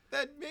company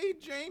that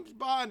made James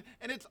Bond,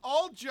 and it's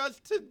all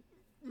just to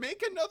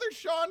make another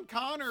Sean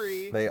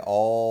Connery. They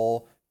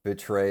all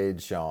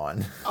betrayed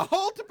Sean.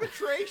 All to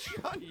betray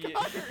Sean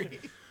Connery.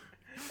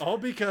 All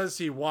because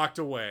he walked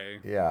away.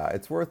 Yeah,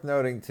 it's worth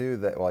noting too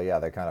that, well, yeah,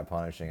 they're kind of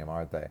punishing him,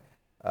 aren't they?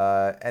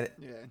 I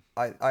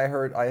had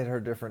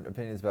heard different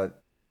opinions about,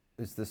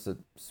 is this a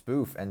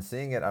spoof? And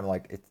seeing it, I'm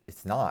like,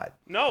 it's not.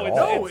 No,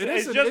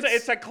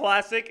 it's a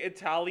classic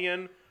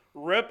Italian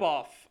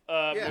ripoff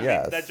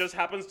movie that just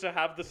happens to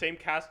have the same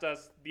cast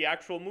as the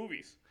actual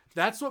movies.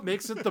 That's what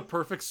makes it the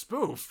perfect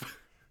spoof.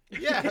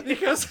 Yeah,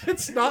 because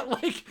it's not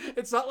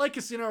like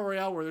Casino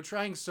Royale where they're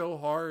trying so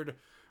hard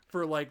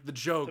for like the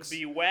jokes to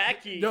be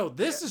wacky. No,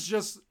 this is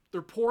just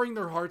they're pouring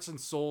their hearts and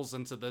souls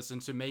into this,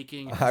 into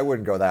making I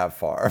wouldn't go that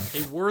far.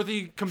 a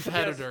worthy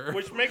competitor, yes,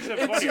 which makes it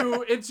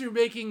funny. into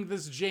making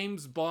this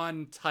James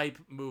Bond type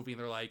movie.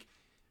 And they're like,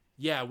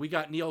 yeah, we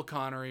got Neil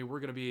Connery.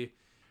 We're gonna be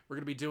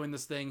doing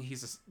this thing.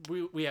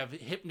 We have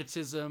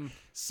hypnotism,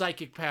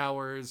 psychic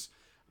powers.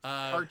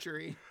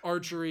 Archery.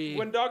 Archery.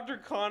 When Dr.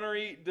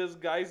 Connery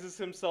disguises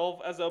himself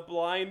as a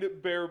blind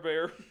bear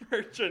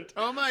merchant,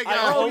 Oh my I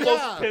God.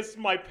 almost pissed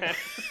my pants.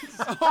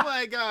 Oh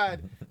my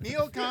God.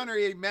 Neil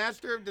Connery,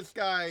 master of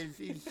disguise.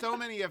 He's so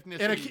many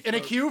ethnicities. And a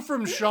cue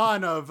from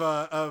Sean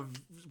of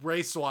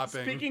race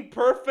swapping. Speaking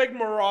perfect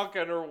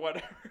Moroccan or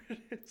whatever it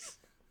is.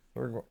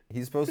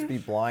 He's supposed to be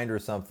blind or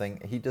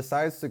something. He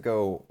decides to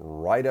go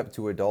right up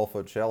to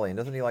Adolfo Celli, and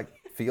doesn't he like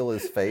feel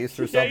his face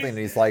or something? And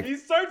he's like, he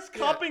starts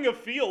copying a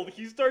field.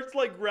 He starts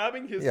like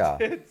grabbing his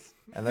tits.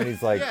 And then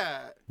he's like,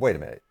 wait a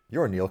minute,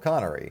 you're Neil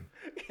Connery.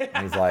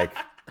 And he's like,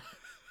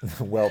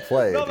 well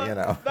played, you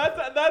know.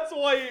 That's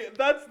why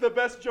that's the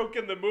best joke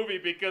in the movie,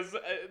 because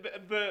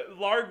the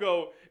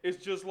Largo is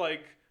just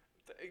like,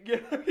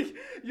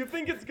 you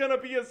think it's gonna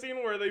be a scene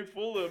where they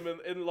fool him,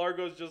 and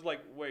Largo's just like,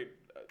 wait,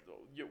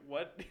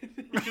 what?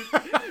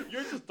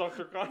 You're just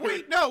Dr. Connery.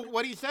 Wait, no.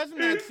 What he says in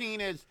that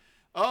scene is,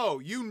 "Oh,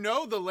 you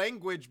know the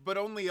language, but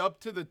only up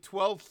to the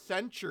 12th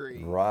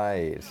century."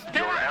 Right.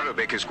 Your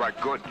Arabic is quite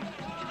good.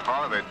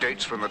 However, it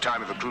dates from the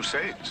time of the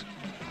Crusades.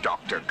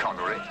 Dr.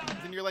 Connery.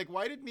 And you're like,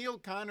 why did Neil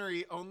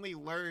Connery only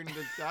learn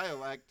this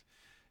dialect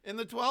in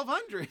the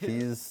 1200s?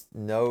 He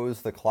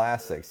knows the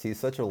classics. He's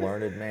such a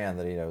learned man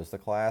that he knows the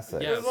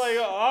classics. Yes. It's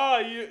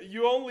like,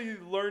 you only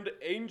learned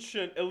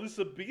ancient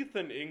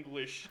Elizabethan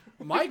English.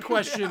 My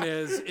question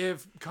is,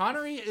 if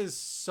Connery is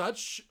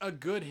such a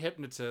good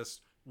hypnotist,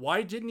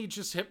 why didn't he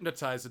just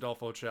hypnotize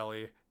Adolfo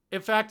Celli?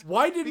 In fact,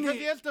 why didn't Because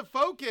he has to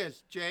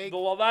focus, Jake.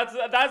 Well, that's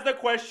the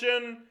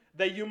question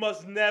that you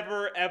must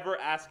never ever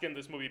ask in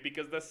this movie,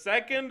 because the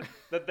second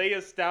that they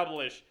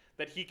establish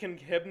that he can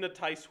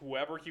hypnotize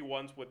whoever he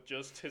wants with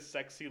just his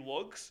sexy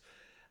looks,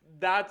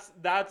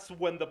 that's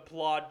when the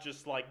plot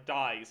just like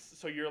dies.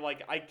 So you're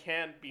like, I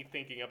can't be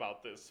thinking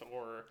about this,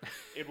 or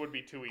it would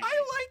be too easy.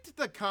 I liked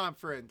the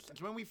conference.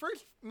 When we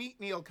first meet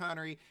Neil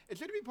Connery, it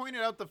should be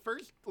pointed out the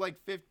first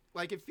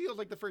it feels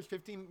like the first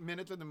 15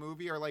 minutes of the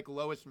movie are like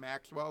Lois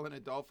Maxwell and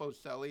Adolfo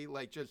Celli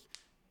like just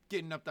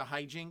getting up the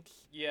hijinks.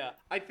 Yeah,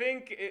 I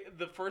think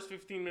the first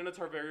 15 minutes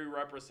are very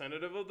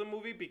representative of the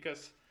movie,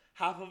 because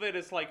half of it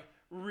is like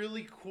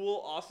really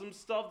cool, awesome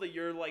stuff that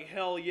you're like,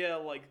 hell yeah,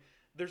 like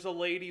there's a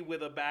lady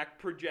with a back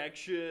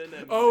projection.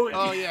 And,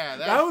 Oh yeah,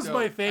 that was dope.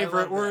 my I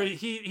favorite, love where that.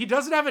 he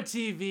doesn't have a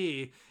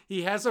TV.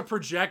 He has a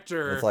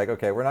projector. It's like,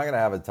 okay, we're not going to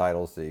have a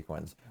title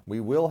sequence. We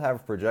will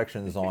have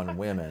projections on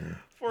women.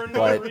 for no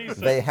But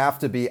reason. they have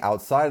to be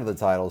outside of the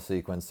title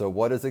sequence. So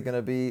what is it going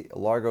to be?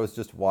 Largo's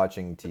just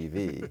watching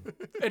TV.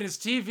 And his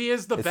TV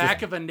is the It's back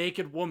just- of a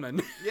naked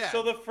woman. Yeah.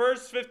 So the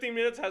first 15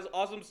 minutes has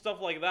awesome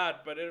stuff like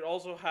that, but it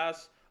also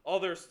has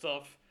other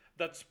stuff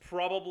that's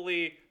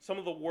probably some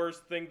of the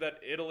worst thing that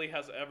Italy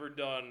has ever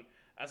done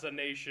as a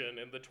nation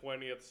in the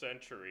 20th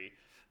century.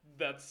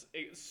 That's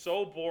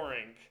so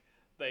boring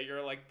that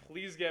you're like,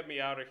 please get me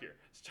out of here.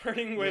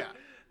 Starting with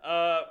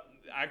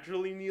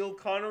actually Neil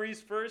Connery's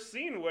first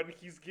scene when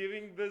he's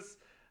giving this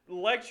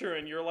lecture,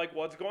 and you're like,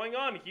 what's going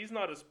on? He's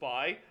not a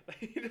spy.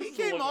 He doesn't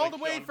came look all like the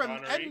way Sean from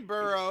Connery.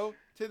 Edinburgh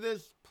to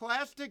this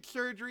plastic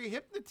surgery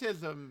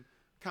hypnotism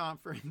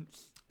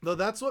conference. Though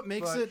that's what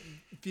makes But- it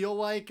feel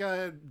like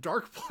a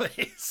dark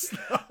place.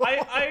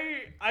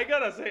 I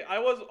gotta say, I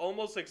was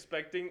almost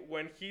expecting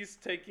when he's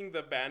taking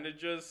the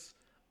bandages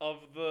of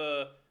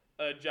the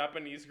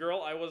Japanese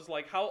girl, I was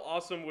like, how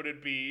awesome would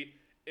it be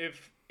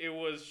if it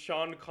was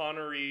Sean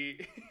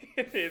Connery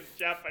in his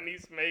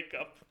Japanese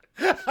makeup?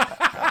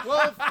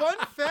 Well, fun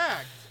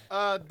fact: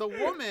 the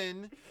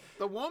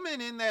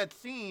woman in that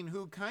scene,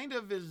 who kind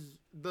of is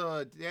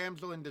the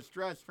damsel in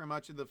distress for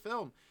much of the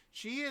film,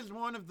 she is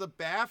one of the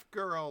Bath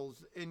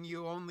girls in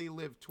You Only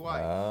Live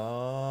Twice.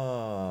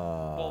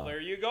 Oh. Well,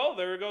 there you go.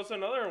 There goes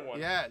another one.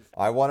 Yes.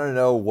 I want to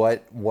know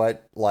what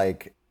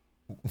like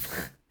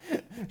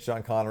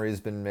Sean Connery's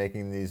been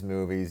making these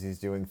movies. He's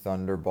doing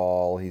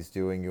Thunderball. He's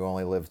doing You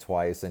Only Live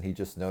Twice, and he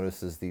just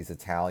notices these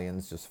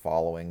Italians just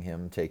following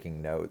him,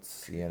 taking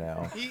notes. You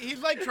know.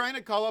 He's like trying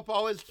to call up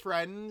all his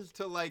friends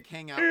to like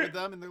hang out with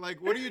them, and they're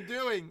like, "What are you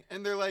doing?"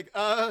 And they're like,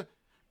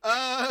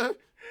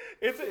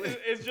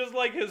 It's just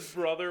like his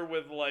brother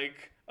with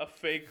like a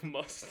fake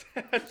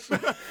mustache.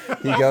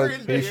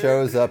 He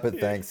shows up at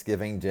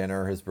Thanksgiving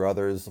dinner. His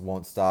brothers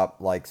won't stop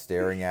like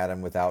staring at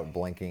him without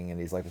blinking, and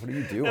he's like, "What are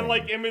you doing?" And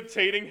like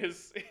imitating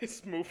his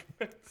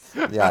movements.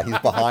 Yeah, he's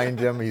behind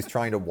him. He's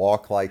trying to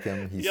walk like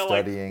him. He's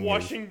studying.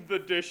 Like washing the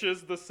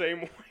dishes the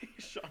same way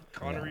Sean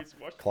Connery's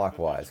washing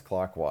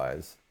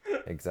Clockwise.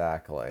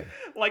 Exactly.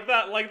 Like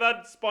that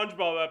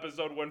SpongeBob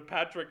episode when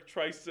Patrick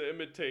tries to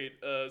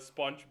imitate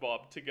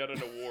SpongeBob to get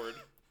an award.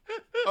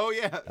 "Oh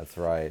yeah." That's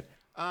right.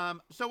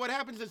 So what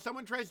happens is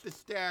someone tries to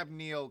stab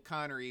Neil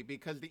Connery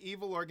because the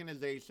evil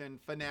organization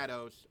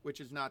Thanatos, which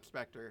is not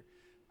Spectre,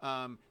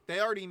 they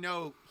already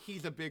know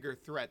he's a bigger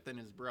threat than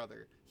his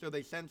brother. So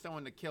they send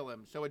someone to kill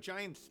him. So a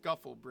giant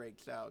scuffle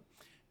breaks out.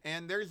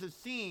 And there's a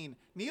scene.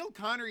 Neil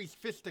Connery's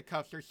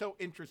fisticuffs are so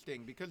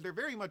interesting because they're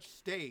very much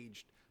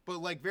staged, but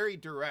like very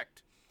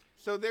direct.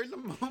 So there's a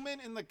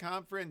moment in the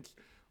conference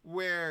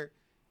where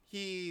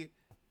he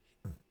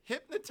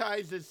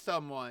hypnotizes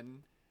someone,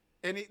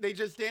 and they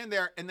just stand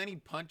there, and then he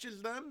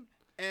punches them.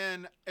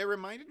 And it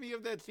reminded me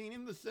of that scene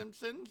in The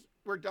Simpsons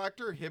where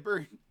Dr.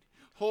 Hibbert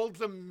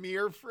holds a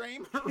mirror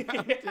frame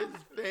around his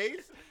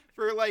face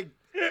for like,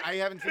 I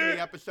haven't seen the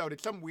episode.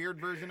 It's some weird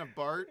version of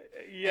Bart.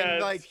 Yeah, and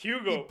it's like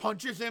Hugo. he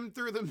punches him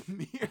through the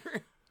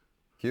mirror.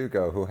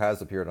 Hugo, who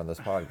has appeared on this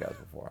podcast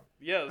before.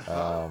 Yes.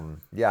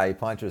 Yeah, he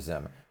punches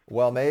him.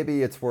 Well,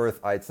 maybe it's worth.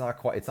 It's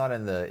not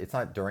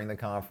during the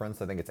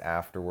conference. I think it's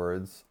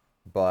afterwards.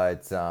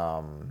 But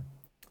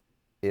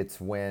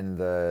it's when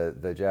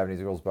the Japanese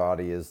girl's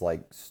body is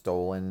like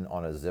stolen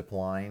on a zip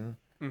line.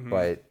 Mm-hmm.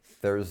 But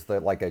there's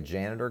like a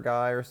janitor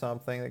guy or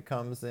something that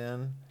comes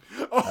in.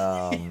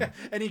 Yeah.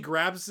 And he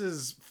grabs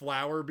his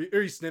flower,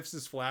 or he sniffs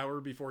his flower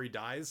before he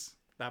dies.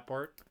 That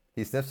part.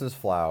 He sniffs his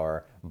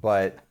flower,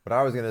 but what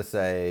I was gonna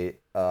say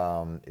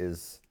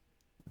is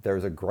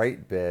there's a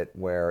great bit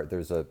where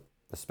there's a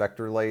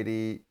Spectre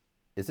lady.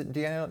 Is it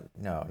Danielle?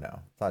 No,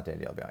 it's not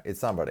Danielle Bianchi. It's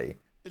somebody.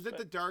 Is it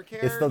the dark hair?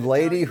 It's the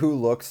lady who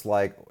looks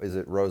like, is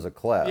it Rosa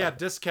Klebb? Yeah,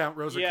 discount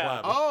Rosa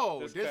Klebb.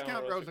 Oh,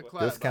 discount Rosa Klebb.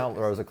 Discount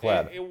Rosa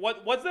Klebb.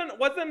 What's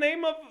the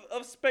name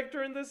of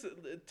Spectre in this?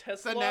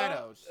 Tesla?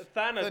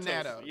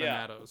 Thanatos.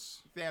 Yeah.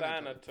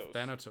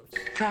 Thanatos.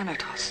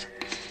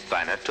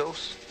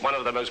 Thanatos? One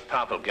of the most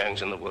powerful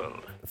gangs in the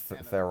world.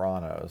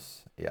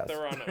 Theranos. Yes.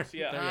 Theranos,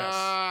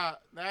 yeah.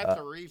 That's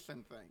a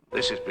recent thing.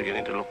 This is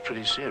beginning to look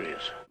pretty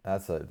serious.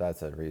 That's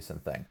a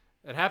recent thing.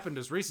 It happened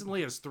as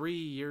recently as 3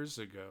 years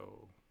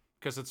ago,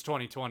 because it's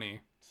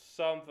 2020.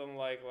 Something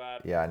like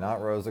that. Yeah,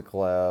 not Rosa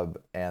Klebb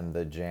and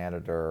the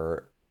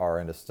janitor are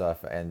into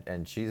stuff,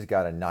 and she's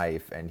got a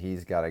knife, and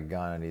he's got a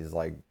gun, and he's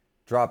like,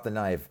 drop the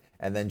knife,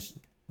 and then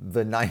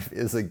the knife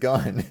is a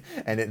gun,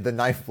 and the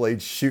knife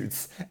blade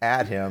shoots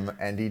at him,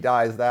 and he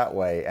dies that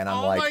way, and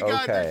I'm like, okay. Oh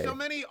my God, there's so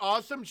many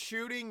awesome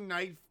shooting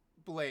knife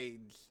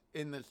blades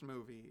in this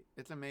movie.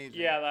 It's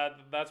amazing. Yeah,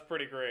 that's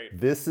pretty great.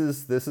 This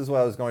is what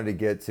I was going to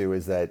get to,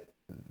 is that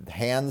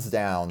hands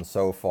down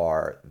so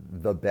far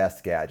the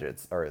best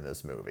gadgets are in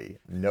this movie,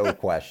 no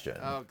question.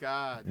 Oh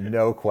God,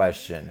 no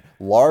question.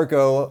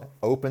 Largo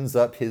opens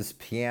up his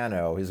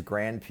piano, his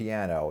grand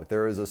piano.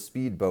 There is a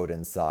speedboat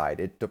inside.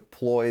 It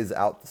deploys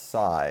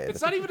outside.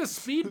 It's not even a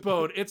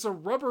speedboat, it's a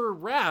rubber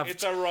raft.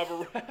 It's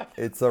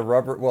a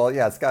rubber Well,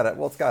 yeah, it's got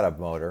a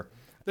motor.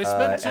 They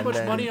spent too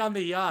much money on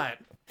the yacht.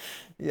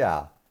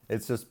 Yeah,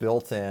 it's just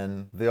built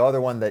in. The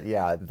other one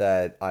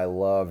that I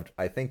loved,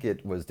 I think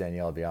it was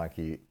Danielle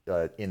Bianchi,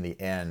 in the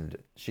end,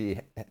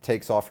 she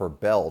takes off her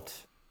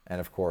belt.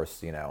 And of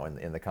course,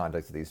 in the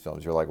context of these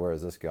films, you're like, where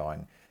is this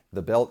going?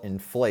 The belt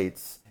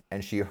inflates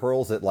and she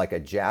hurls it like a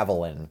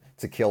javelin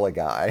to kill a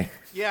guy.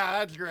 Yeah,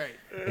 that's great.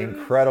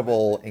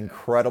 Incredible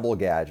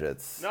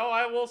gadgets. No,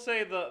 I will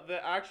say the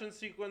action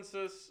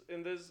sequences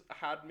in this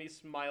had me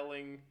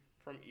smiling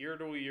from ear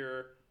to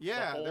ear the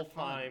whole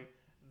time.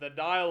 The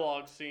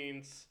dialogue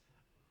scenes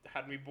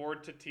had me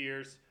bored to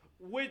tears,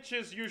 which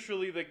is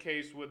usually the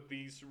case with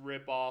these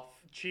rip-off,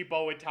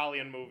 cheapo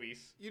Italian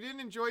movies. You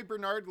didn't enjoy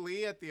Bernard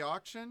Lee at the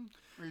auction?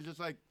 Or you're just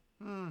like,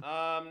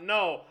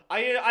 No.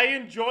 I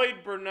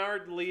enjoyed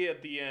Bernard Lee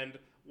at the end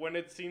when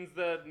it seems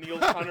that Neil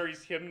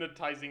Connery's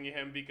hypnotizing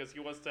him because he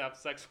wants to have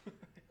sex with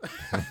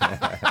him.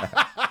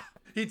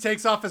 He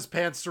takes off his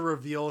pants to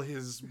reveal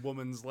his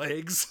woman's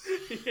legs.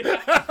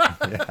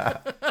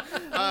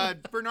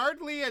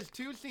 Bernard Lee has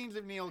two scenes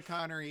of Neil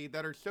Connery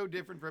that are so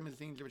different from his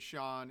scenes of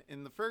Sean.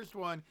 In the first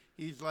one,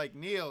 he's like,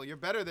 Neil, you're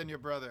better than your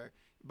brother,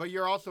 but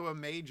you're also a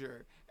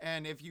major.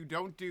 And if you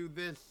don't do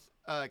this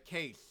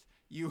case,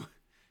 you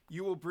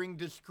will bring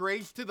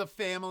disgrace to the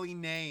family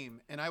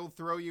name, and I will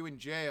throw you in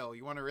jail.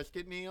 You want to risk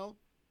it, Neil?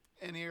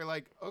 And you're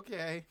like,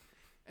 okay.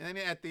 And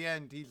then at the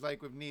end, he's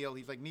like with Neil.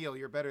 He's like, Neil,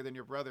 you're better than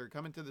your brother.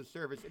 Come into the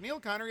service. And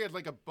Neil Connery has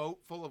like a boat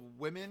full of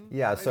women.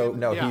 Yeah. So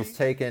no, he's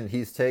taken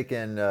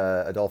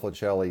Adolfo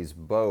Celli's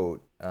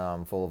boat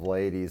full of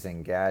ladies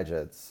and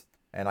gadgets.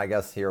 And I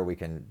guess here we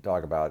can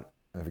talk about.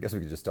 I guess we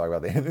could just talk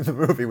about the end of the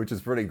movie, which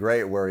is pretty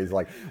great, where he's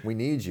like, we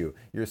need you.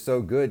 You're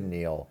so good,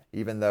 Neil,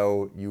 even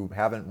though you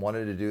haven't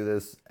wanted to do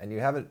this and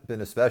you haven't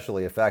been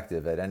especially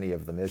effective at any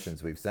of the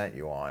missions we've sent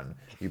you on.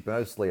 You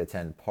mostly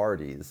attend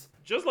parties.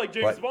 Just like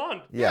James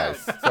Bond.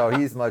 Yes. So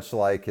he's much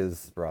like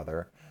his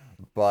brother.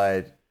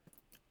 But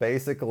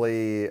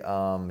basically,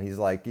 he's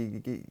like,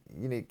 you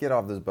need to get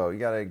off this boat. You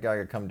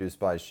gotta come do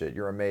spy shit.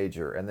 You're a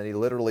major. And then he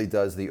literally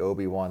does the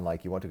Obi-Wan,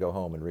 like, you want to go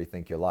home and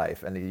rethink your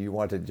life. And you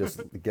want to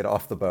just get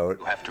off the boat.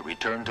 You have to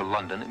return to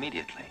London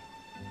immediately.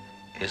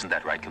 Isn't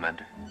that right,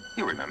 Commander?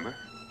 You remember?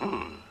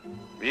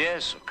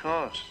 Yes, of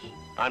course.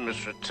 I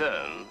must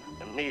return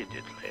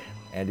immediately.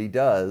 And he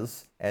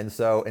does. And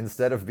so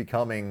instead of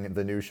becoming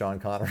the new Sean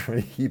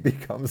Connery, he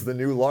becomes the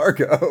new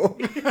Largo.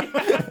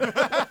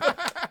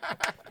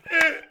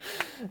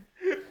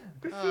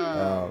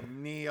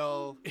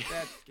 Neil,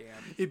 that's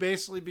scam. He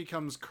basically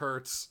becomes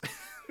Kurtz,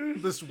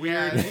 this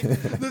weird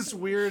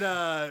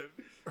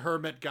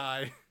hermit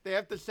guy. They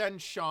have to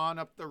send Sean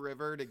up the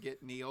river to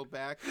get Neil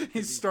back.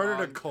 He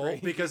started a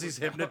cult because he's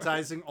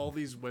hypnotizing all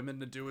these women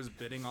to do his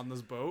bidding on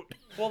this boat.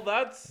 Well,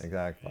 that's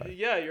exactly.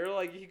 Yeah, you're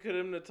like, he could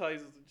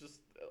hypnotize just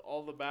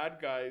all the bad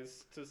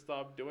guys to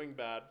stop doing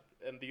bad,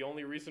 and the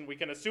only reason we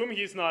can assume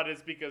he's not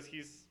is because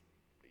he's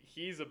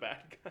a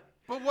bad guy.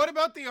 But what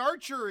about the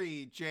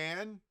archery,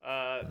 Jan?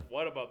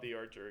 What about the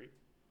archery?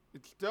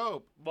 It's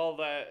dope. Well,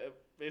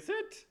 is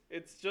it?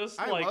 It's just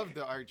I like, love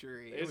the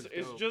archery.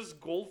 It's just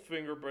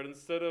Goldfinger, but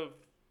instead of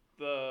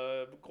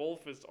the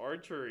golf is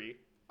archery.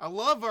 I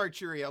love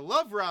archery. I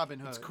love Robin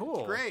Hood. It's cool.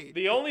 It's great.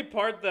 The only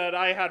part that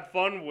I had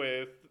fun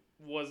with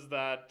was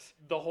that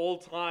the whole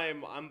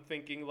time I'm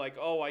thinking like,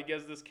 oh, I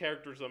guess this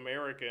character's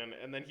American,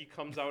 and then he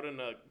comes out in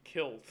a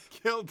kilt.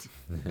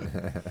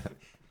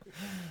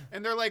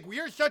 And they're like,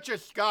 "We're such a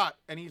Scot,"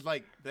 and he's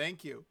like,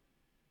 "Thank you."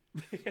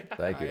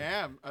 Thank you. I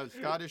am a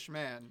Scottish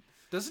man.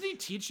 Doesn't he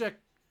teach at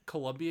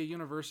Columbia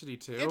University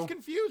too? It's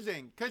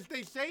confusing because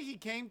they say he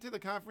came to the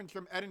conference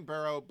from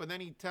Edinburgh, but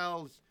then he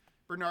tells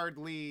Bernard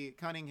Lee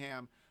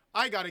Cunningham,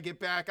 I got to get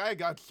back. I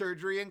got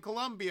surgery in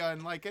Columbia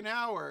in like an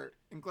hour,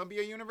 in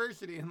Columbia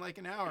University in like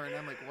an hour. And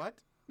I'm like, what?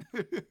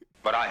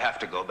 But I have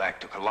to go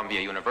back to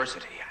Columbia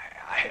University.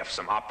 I have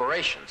some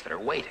operations that are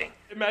waiting.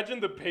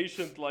 Imagine the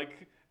patient,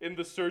 like, in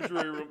the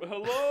surgery room.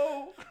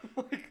 Hello?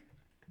 Like,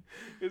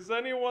 is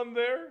anyone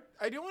there?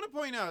 I do want to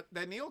point out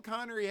that Neil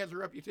Connery has a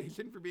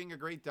reputation for being a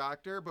great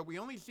doctor, but we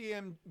only see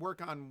him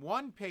work on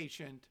one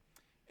patient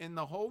in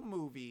the whole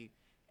movie,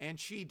 and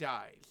she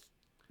dies.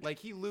 Like,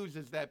 he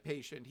loses that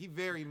patient. He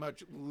very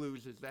much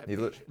loses that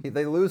patient.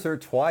 They lose her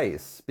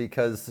twice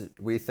because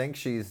we think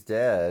she's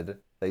dead.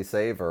 They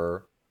save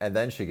her, and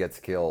then she gets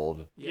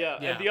killed. Yeah,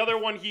 and the other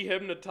one he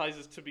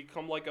hypnotizes to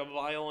become like a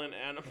violent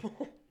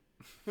animal.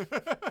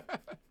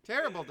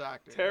 Terrible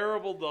doctor.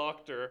 Terrible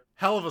doctor.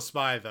 Hell of a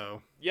spy,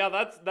 though.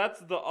 Yeah, that's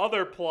the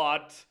other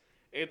plot.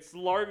 It's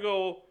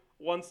Largo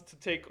wants to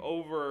take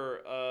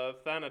over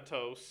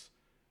Thanatos,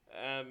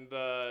 and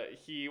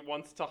he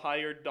wants to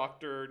hire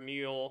Dr.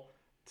 Neil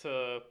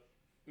to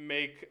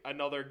make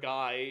another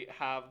guy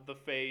have the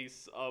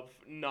face of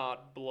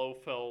not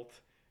Blofeld.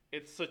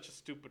 It's such a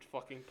stupid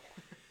fucking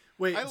plan.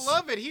 Wait, I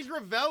love it. He's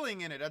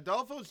reveling in it.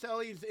 Adolfo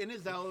Celi's in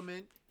his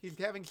element. He's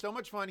having so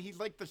much fun. He's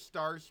like the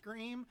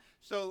Starscream.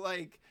 So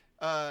like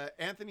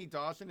Anthony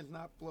Dawson is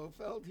not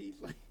Blofeld.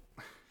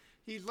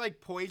 He's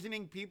like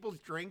poisoning people's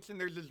drinks, and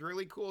there's this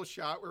really cool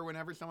shot where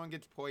whenever someone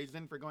gets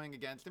poisoned for going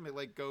against him, it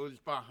like goes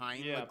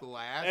behind the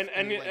glass.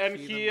 And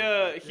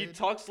he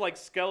talks like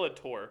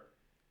Skeletor.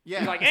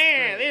 Yeah. He's like,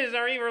 this is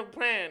our evil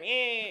plan.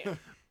 Yeah.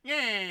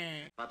 Yeah.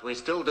 But we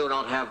still do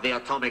not have the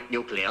atomic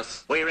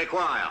nucleus we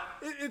require.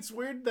 It's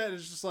weird that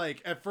it's just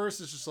like, at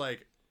first it's just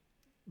like,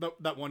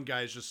 that one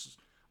guy is just,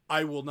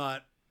 I will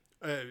not,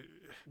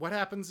 what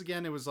happens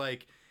again? It was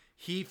like,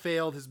 he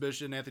failed his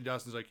mission, Anthony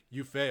Dawson's like,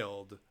 you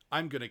failed,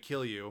 I'm gonna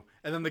kill you.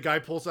 And then the guy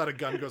pulls out a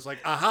gun and goes like,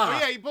 aha! Oh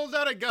yeah, he pulls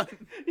out a gun.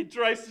 He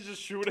tries to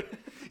just shoot him.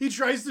 He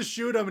tries to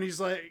shoot him, and he's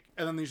like,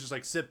 and then he's just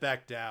like, sit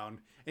back down.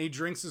 And he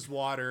drinks his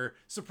water.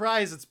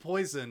 Surprise, it's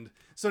poisoned.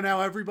 So now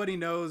everybody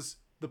knows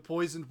the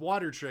poisoned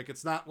water trick.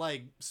 It's not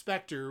like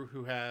Spectre,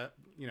 who have,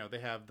 they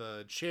have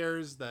the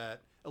chairs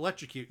that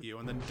electrocute you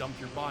and then dump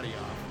your body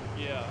off.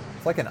 Yeah.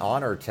 It's like an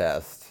honor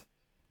test,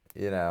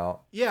 Yeah,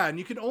 and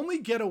you can only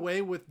get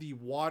away with the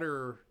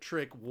water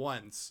trick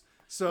once.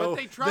 So but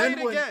they try it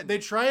again. They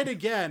try it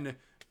again,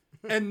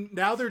 and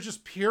now they're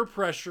just peer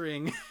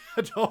pressuring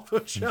Adolfo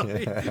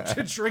Celli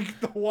to drink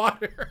the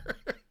water.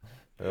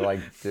 They're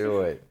like,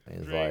 do it.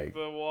 He's Drink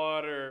the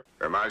water.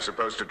 Am I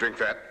supposed to drink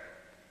that?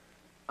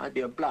 I'd be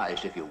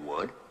obliged if you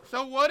would.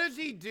 So what does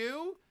he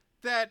do?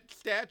 That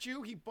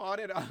statue he bought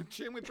at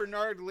auction with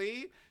Bernard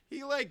Lee,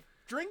 he like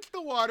drinks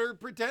the water,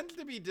 pretends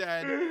to be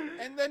dead,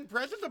 and then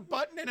presses a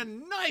button and a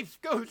knife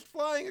goes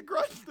flying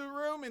across the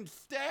room and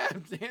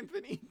stabs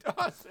Anthony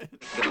Dawson.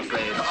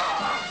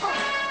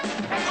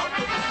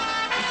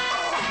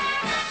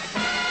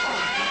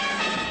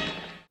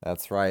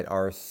 That's right,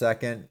 our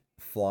second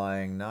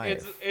flying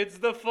knife. It's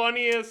the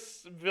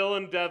funniest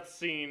villain death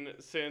scene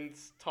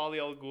since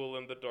Talia al Ghul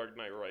in The Dark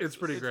Knight Rises. It's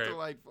pretty great.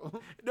 Delightful.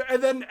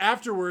 And then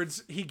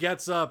afterwards, he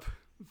gets up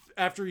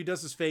after he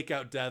does his fake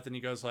out death, and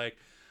he goes like,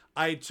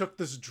 I took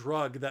this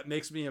drug that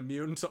makes me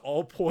immune to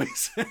all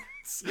poisons.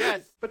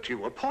 Yes. But you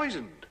were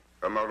poisoned.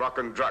 A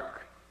Moroccan drug.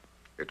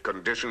 It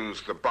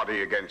conditions the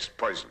body against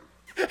poison.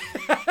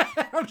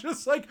 I'm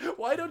just like,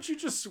 why don't you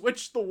just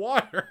switch the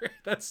water?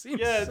 That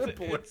seems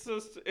simple. It's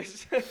just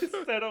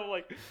instead of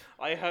like,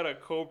 I had a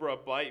cobra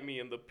bite me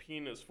in the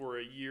penis for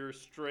a year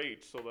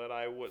straight so that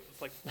I would.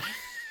 It's like,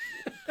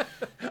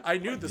 I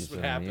knew this He's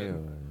would happen.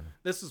 immune.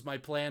 This is my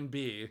plan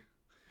B.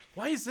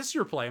 Why is this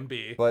your plan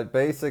B? But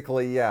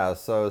basically, yeah,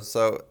 so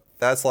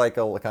that's like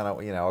a kind of,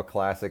 a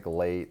classic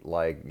late,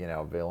 like,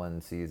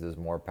 villain seizes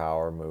more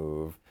power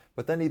move.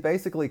 But then he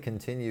basically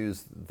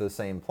continues the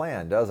same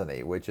plan, doesn't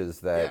he? Which is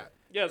that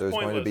Yeah, it's there's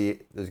pointless. going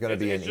to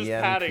be an It's just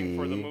EMP. padding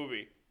for the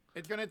movie.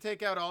 It's going to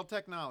take out all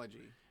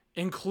technology.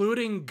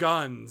 Including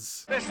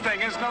guns, This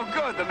thing is no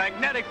good. The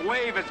magnetic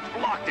wave has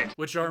blocked it.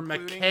 which are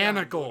Including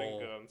mechanical.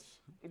 Guns.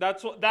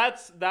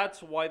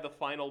 That's why the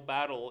final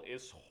battle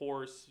is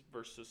horse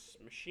versus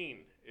machine.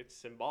 It's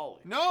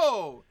symbolic.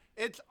 No,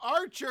 it's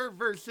Archer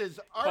versus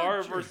Archer.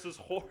 Car versus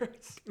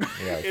horse.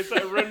 Yes. It's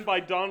written by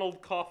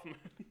Donald Kaufman.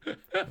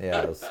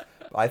 Yes.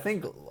 I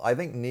think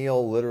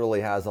Neil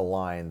literally has a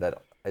line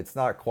that it's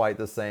not quite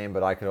the same,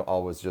 but I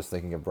was just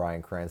thinking of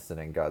Bryan Cranston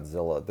in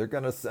Godzilla. They're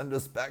going to send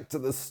us back to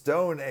the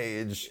Stone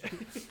Age.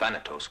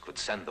 Thanatos could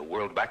send the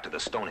world back to the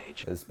Stone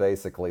Age. Is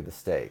basically the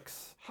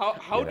stakes.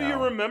 How do you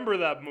remember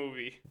that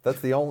movie? That's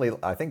the only,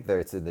 I think that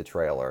it's in the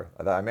trailer.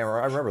 I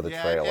remember the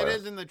trailer. Yeah, it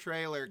is in the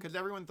trailer because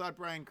everyone thought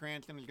Bryan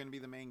Cranston was going to be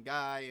the main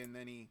guy, and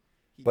then he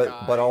But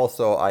died.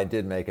 also, I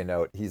did make a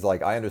note. He's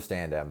like, I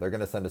understand him. They're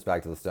going to send us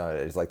back to the Stone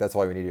Age. He's like, that's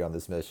why we need you on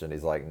this mission.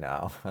 He's like,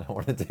 no, I don't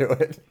want to do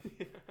it.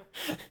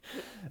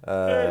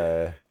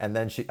 And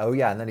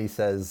then he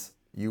says,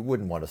 you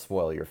wouldn't want to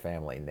spoil your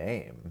family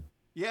name.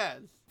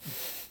 Yes.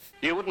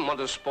 You wouldn't want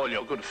to spoil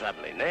your good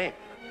family name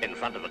in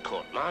front of the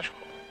court-martial.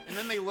 And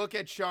then they look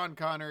at Sean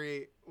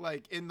Connery,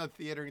 like, in the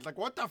theater. He's like,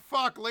 what the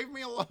fuck? Leave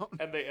me alone.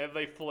 And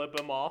they flip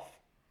him off.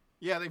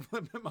 Yeah, they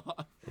flip him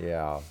off.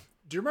 Yeah.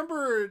 Do you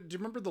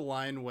remember the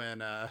line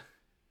when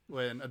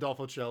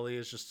Adolfo Celli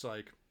is just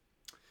like,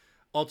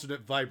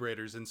 alternate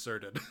vibrators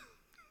inserted?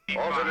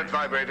 Alternate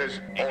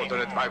vibrators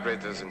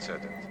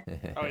inserted.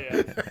 Oh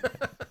yeah,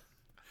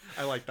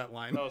 I like that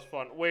line. that was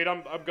fun. Wait,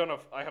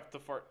 I have to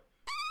fart.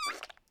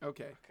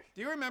 Okay.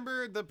 Do you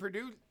remember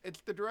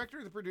it's the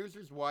director, the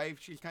producer's wife.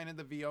 She's kind of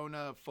the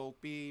Fiona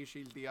Folkby.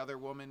 She's the other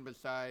woman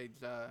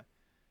besides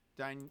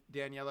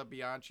Daniela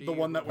Bianchi. The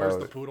one that wears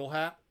the poodle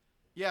hat?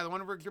 Yeah, the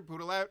one who works her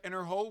poodle out. And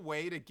her whole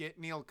way to get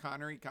Neil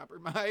Connery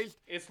compromised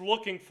It's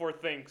looking for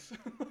things.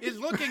 is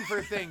looking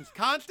for things.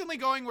 Constantly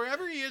going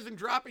wherever he is and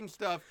dropping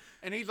stuff.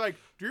 And he's like,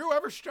 do you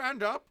ever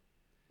stand up?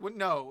 Well,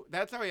 no,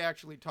 that's how he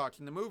actually talks.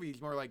 In the movie,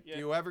 he's more like, do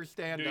you ever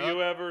stand up? Do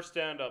you ever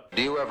stand up?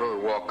 Do you ever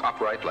walk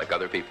upright like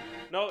other people?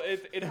 No,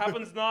 it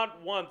happens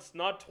not once,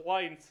 not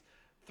twice.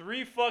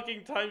 3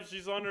 fucking times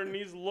she's on her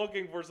knees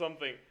looking for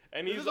something.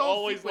 And This he's is all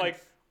always sequence.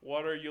 like,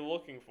 what are you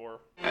looking for?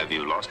 Have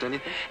you lost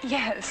anything?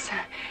 Yes,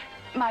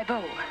 my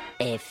bow,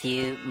 A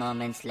few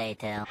moments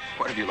later.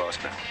 What have you lost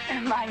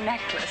now? my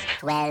necklace.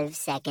 12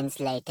 seconds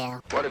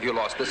later. What have you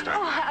lost this time?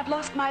 Oh, I've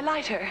lost my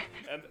lighter.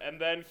 And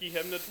then he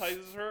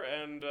hypnotizes her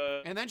and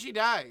then she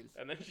dies.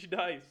 she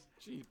dies.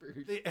 Jeepers.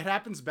 It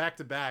happens back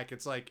to back.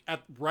 It's like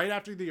right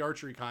after the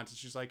archery contest,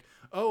 she's like,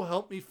 "Oh,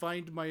 help me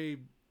find my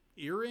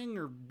earring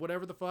or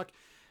whatever the fuck,"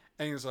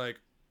 and he's like,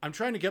 "I'm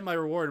trying to get my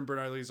reward." And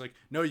Bernard Lee's like,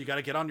 "No, you got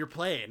to get on your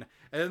plane."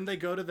 And then they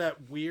go to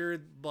that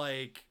weird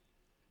like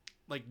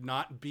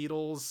not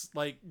Beatles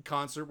like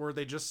concert where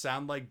they just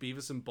sound like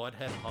Beavis and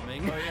Butthead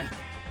humming. Oh, yeah.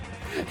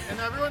 And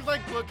everyone's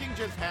like looking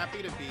just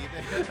happy to be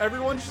there.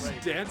 Everyone's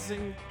just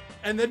dancing.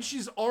 And then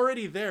she's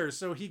already there,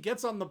 so he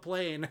gets on the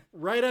plane.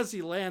 Right as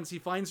he lands, he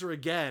finds her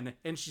again,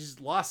 and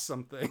she's lost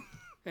something.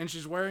 And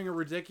she's wearing a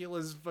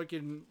ridiculous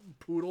fucking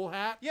poodle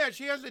hat. Yeah,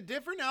 she has a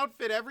different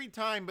outfit every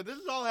time, but this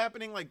is all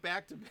happening like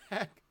back to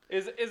back.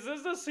 Is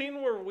this the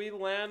scene where we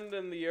land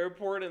in the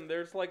airport and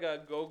there's like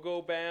a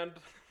go-go band?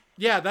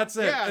 Yeah, that's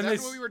it. Yeah, and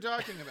that's what we were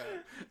talking about.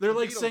 They're The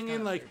like Beatles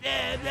singing concert. like.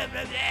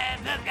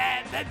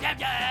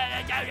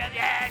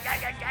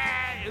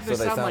 So they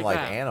sound like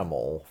that.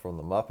 Animal from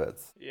the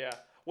Muppets. Yeah.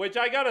 Which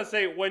I gotta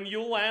say, when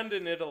you land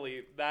in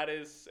Italy, that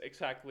is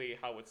exactly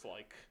how it's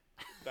like.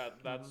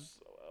 That's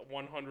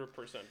 100%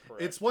 correct.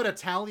 It's what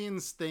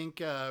Italians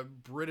think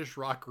British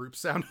rock groups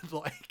sounded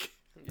like.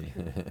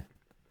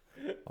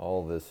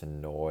 All this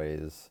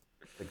noise.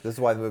 Like, this is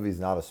why the movie's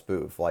not a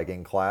spoof. Like,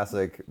 in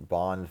classic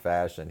Bond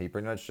fashion, he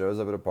pretty much shows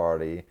up at a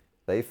party,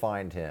 they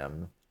find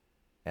him,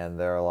 and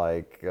they're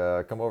like,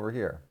 come over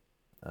here.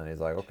 And he's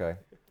like, okay.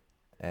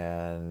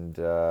 And,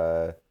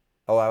 I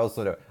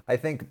also know, I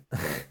think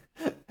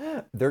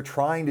they're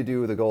trying to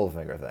do the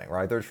Goldfinger thing,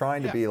 right? They're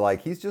trying to be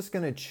like, he's just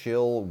going to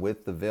chill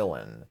with the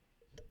villain,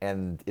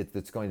 and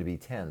it's going to be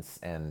tense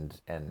and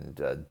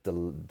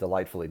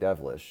delightfully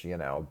devilish, you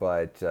know,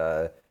 but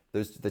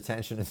the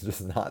tension is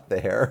just not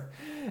there,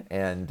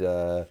 and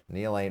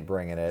Neil ain't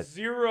bringing it.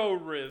 Zero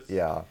risk.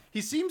 Yeah.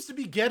 He seems to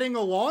be getting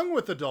along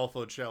with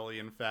Adolfo Celli,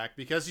 in fact,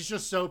 because he's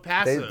just so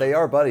passive. They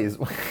are buddies,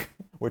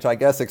 which I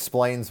guess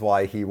explains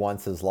why he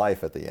wants his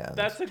life at the end.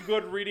 That's a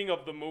good reading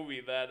of the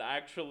movie, that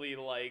actually,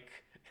 like,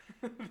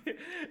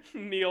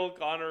 Neil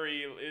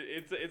Connery,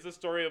 it's a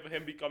story of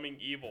him becoming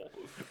evil.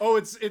 Oh,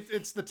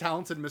 it's the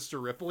talented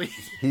Mr. Ripley.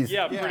 He's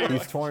pretty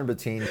much. torn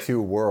between two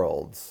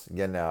worlds,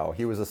 you know.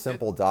 He was a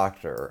simple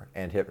doctor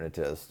and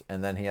hypnotist,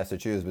 and then he has to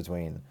choose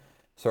between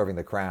serving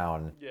the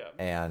crown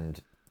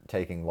and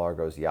taking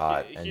Largo's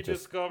yacht. He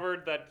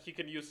discovered that he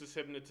can use his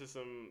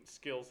hypnotism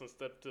skills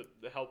instead to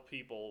help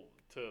people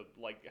to,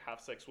 like, have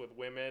sex with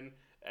women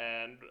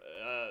and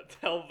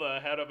tell the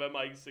head of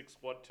MI6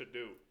 what to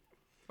do.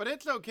 But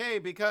it's okay,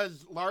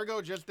 because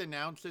Largo just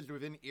announces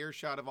within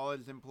earshot of all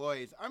his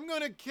employees, I'm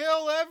going to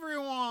kill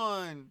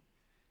everyone.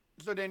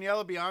 So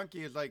Daniela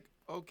Bianchi is like,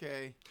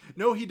 okay.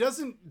 No, he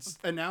doesn't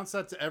announce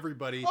that to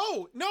everybody.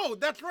 Oh, no,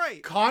 that's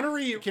right.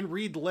 Connery can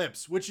read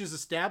lips, which is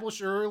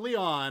established early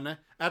on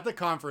at the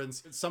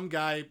conference. Some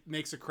guy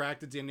makes a crack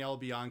to Daniela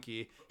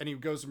Bianchi, and he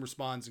goes and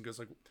responds and goes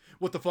like,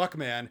 what the fuck,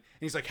 man? And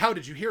he's like, how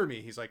did you hear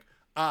me? He's like,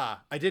 I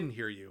didn't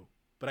hear you,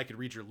 but I could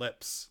read your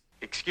lips.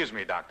 Excuse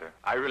me, Doctor.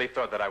 I really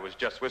thought that I was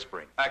just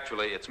whispering.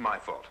 Actually, it's my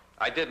fault.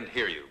 I didn't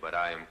hear you, but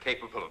I am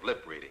capable of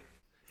lip reading.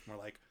 We're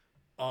like,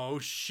 oh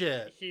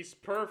shit. He's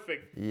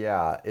perfect.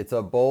 Yeah, it's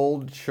a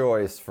bold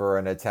choice for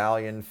an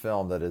Italian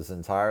film that is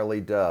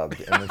entirely dubbed,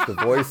 in which the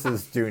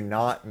voices do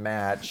not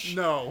match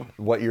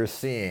what you're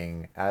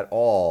seeing at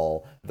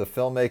all. The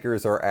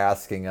filmmakers are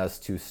asking us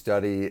to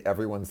study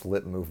everyone's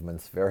lip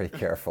movements very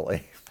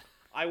carefully.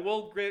 I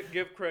will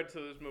give credit to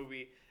this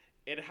movie.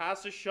 It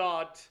has a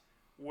shot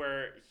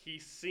where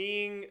he's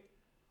seeing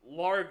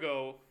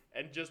Largo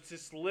and just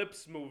his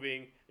lips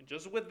moving. And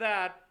just with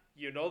that,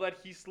 you know that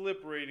he's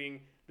lip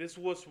reading. This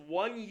was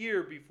 1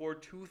 year before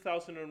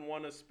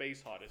 2001: A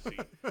Space Odyssey.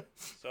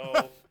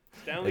 So,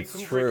 Stanley It's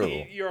Kubrick, true.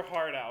 eat your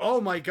heart out.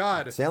 Oh my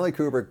God. Stanley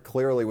Kubrick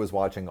clearly was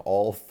watching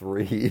all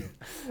 3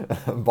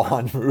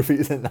 Bond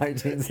movies in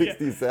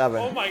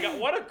 1967. Oh my God,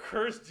 what a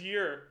cursed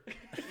year.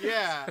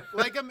 Yeah,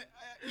 like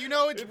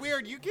it's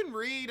weird. You can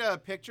read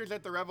Pictures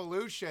at the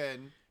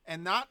Revolution,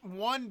 and not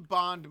one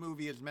Bond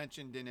movie is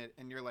mentioned in it,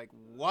 and you're like,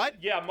 what?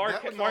 Yeah, That was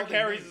all Mark they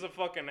Harris made. is a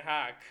fucking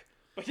hack.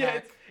 But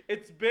yeah,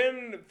 it's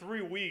been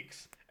 3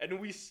 weeks, and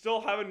we still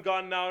haven't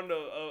gotten down to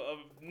of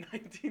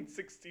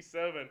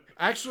 1967.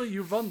 Actually,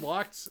 you've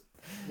unlocked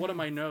one of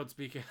my notes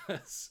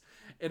because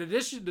in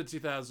addition to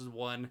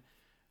 2001,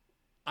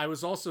 I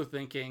was also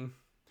thinking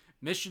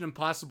Mission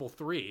Impossible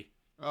 3.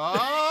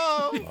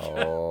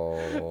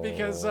 Oh!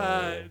 Because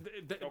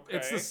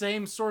it's the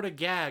same sort of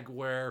gag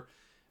where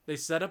they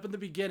set up in the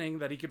beginning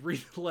that he could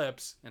read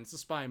lips, and it's a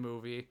spy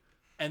movie.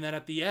 And then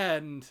at the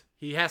end,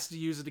 he has to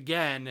use it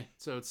again.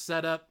 So it's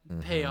set up,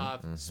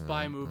 payoff,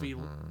 spy movie,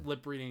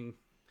 lip reading.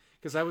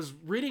 Because I was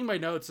reading my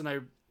notes and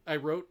I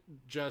wrote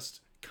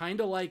just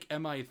kind of like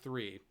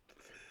MI3.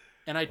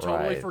 And I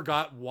totally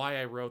forgot why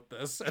I wrote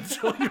this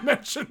until you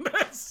mentioned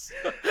this.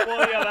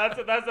 Well, yeah,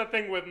 that's the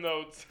thing with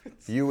notes.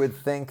 You would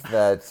think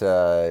that,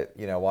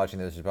 watching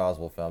those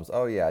Impossible films,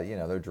 oh yeah,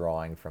 they're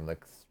drawing from the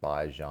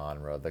spy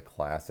genre, the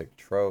classic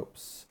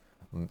tropes.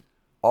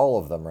 All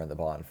of them are in the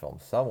Bond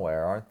films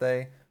somewhere, aren't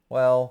they?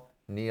 Well,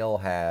 Neil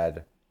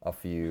had a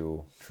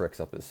few tricks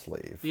up his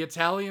sleeve. The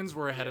Italians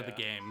were ahead of the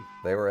game.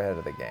 They were ahead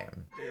of the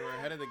game. They were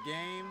ahead of the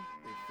game.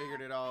 They figured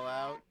it all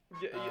out.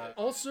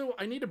 Also,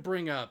 I need to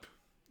bring up,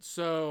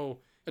 so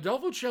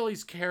Adolfo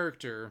Celli's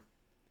character,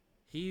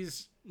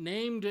 he's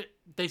named,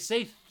 they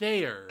say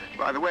Thayer.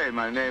 By the way,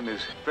 my name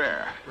is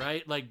Fair.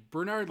 Right? Like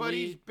Bernard But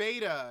Lee. he's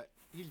beta.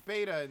 He's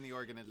beta in the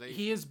organization.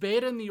 He is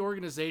beta in the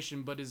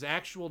organization, but his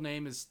actual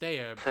name is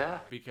Thayer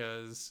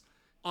because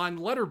on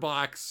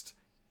Letterboxd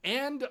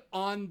and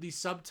on the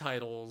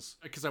subtitles,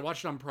 because I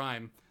watched it on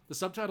Prime, the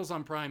subtitles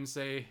on Prime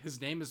say his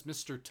name is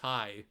Mr.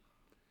 Ty.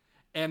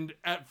 And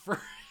at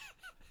first,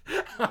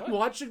 I'm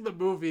watching the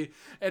movie,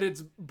 and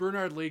it's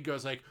Bernard Lee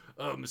goes like,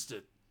 "Oh,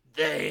 Mr.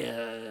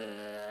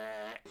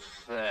 Thayer."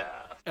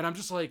 And I'm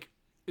just like,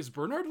 is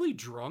Bernard Lee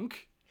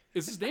drunk?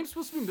 Is his name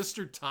supposed to be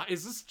Mr. Ty?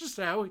 Is this just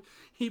how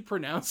he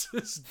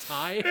pronounces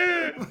Ty?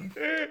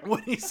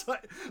 When he's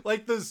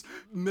like this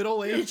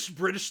middle-aged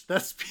British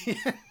thespian.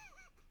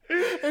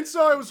 And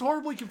so I was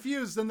horribly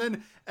confused, and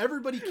then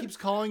everybody keeps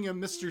calling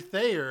him Mr.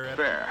 Thayer.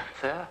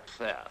 Fair.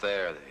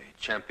 They're the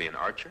champion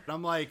archer. And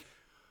I'm like,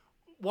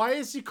 why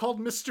is he called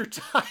Mr.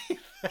 Ty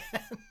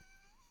then?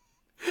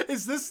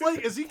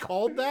 Is he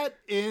called that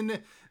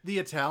in the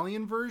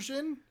Italian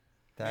version?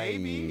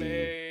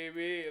 Maybe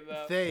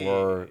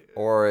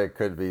Or it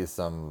could be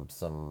some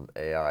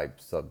AI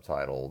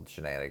subtitled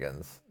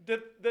shenanigans.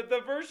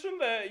 the version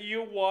that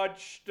you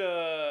watched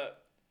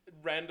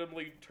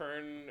randomly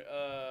turn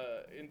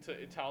into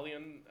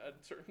Italian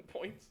at certain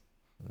points.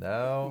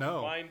 No.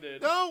 Mine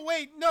did. No,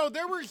 wait, no,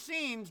 there were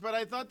scenes, but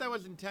I thought that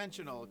was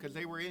intentional because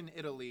they were in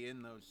Italy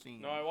in those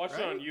scenes. No, I watched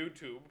it on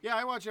YouTube. Yeah,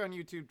 I watched it on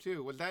YouTube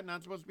too. Was that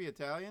not supposed to be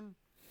Italian?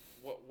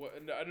 What?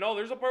 No,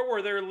 there's a part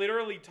where they're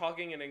literally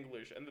talking in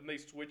English, and then they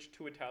switch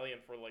to Italian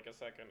for like a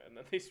second, and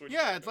then they switch.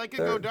 Yeah, back it's like a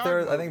There- Godard there-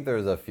 movie. I think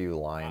there's a few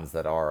lines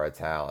that are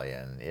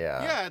Italian.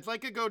 Yeah. Yeah, it's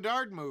like a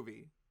Godard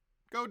movie.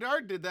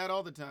 Godard did that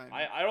all the time.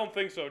 I don't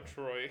think so,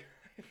 Troy.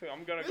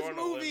 I'm gonna go This on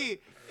a limb.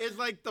 movie is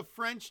like the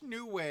French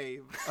New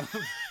Wave.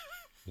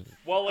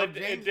 Well, of it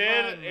James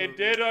did Bond it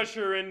did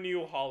usher in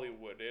New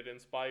Hollywood. It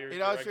inspired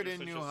It ushered directors in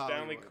such New as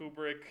Stanley Hollywood.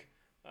 Kubrick,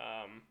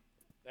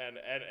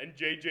 and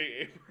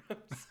J.J.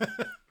 Abrams.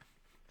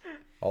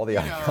 All the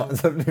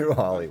icons of New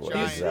Hollywood.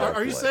 giant.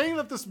 Are you Exactly. saying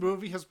that this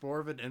movie has more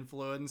of an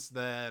influence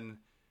than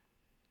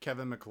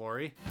Kevin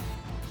McClory?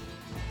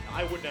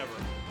 I would never.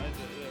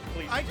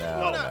 Please. I just No,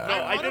 wanna, no. No,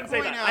 I wanna didn't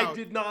say point that. I out-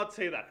 did not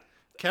say that.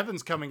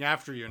 Kevin's coming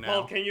after you now.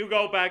 Paul, can you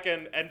go back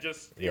and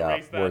just Yeah,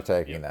 erase that? we're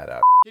taking that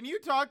out. Can you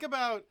talk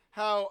about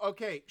how,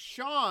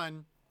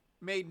 Sean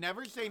made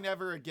Never Say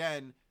Never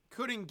Again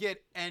couldn't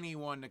get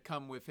anyone to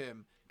come with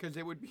him because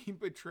it would be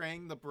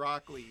betraying the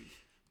Broccoli's.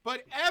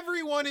 But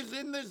everyone is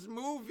in this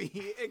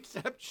movie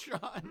except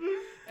Sean.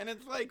 And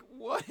it's like,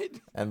 what?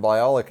 And by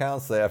all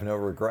accounts, they have no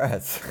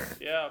regrets.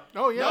 Yeah.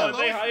 Oh, yeah. No, No,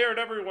 they Lois- hired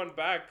everyone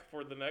back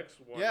for the next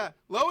one. Yeah,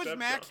 Lois except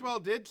Maxwell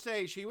did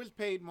say she was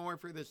paid more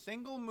for the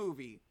single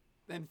movie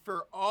than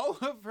for all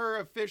of her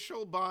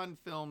official Bond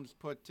films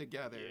put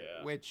together.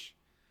 Yeah. Which,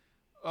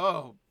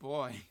 oh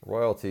boy.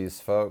 Royalties,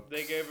 folks.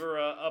 They gave her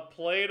a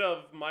plate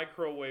of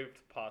microwaved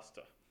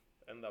pasta,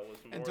 and that was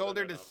more And told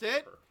than her to enough for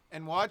sit her.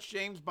 and watch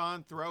James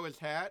Bond throw his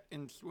hat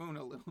and swoon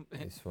a little He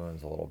bit.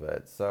 swoons a little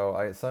bit. So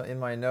in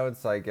my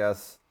notes, I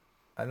guess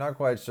I'm not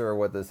quite sure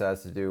what this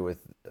has to do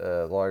with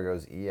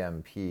Largo's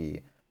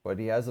EMP, but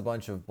he has a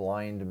bunch of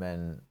blind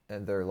men,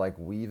 and they're like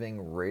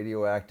weaving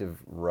radioactive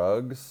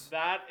rugs.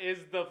 That is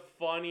the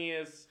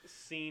funniest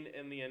scene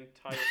in the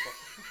entire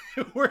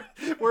film.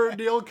 where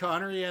Neil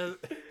Connery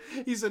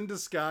he's in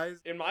disguise.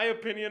 In my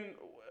opinion,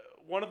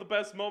 one of the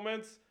best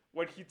moments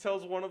when he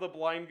tells one of the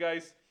blind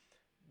guys,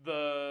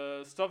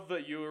 the stuff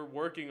that you're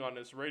working on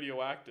is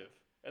radioactive.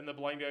 And the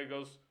blind guy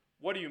goes,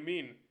 what do you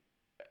mean?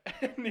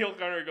 And Neil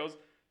Connery goes,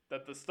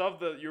 that the stuff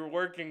that you're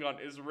working on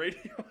is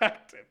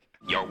radioactive.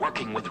 You're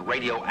working with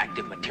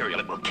radioactive material.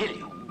 It will kill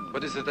you.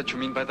 What is it that you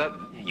mean by that?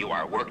 You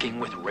are working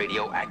with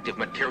radioactive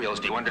materials.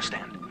 Do you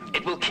understand?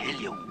 It will kill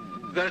you.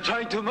 They're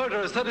trying to murder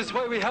us. That is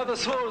why we have the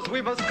swords.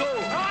 We must go.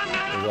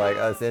 He's like,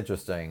 that's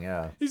interesting,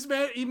 yeah.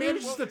 He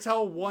manages to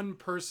tell one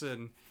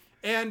person.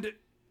 And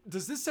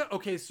does this sound...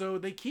 Okay, so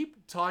they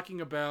keep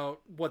talking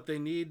about what they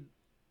need,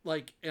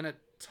 like, an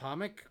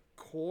atomic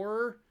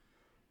core.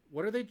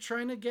 What are they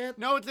trying to get?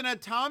 No, it's an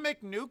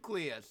atomic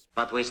nucleus.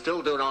 But we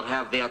still do not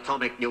have the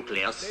atomic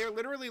nucleus. They are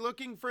literally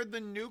looking for the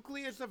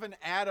nucleus of an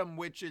atom,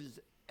 which is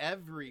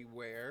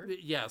everywhere.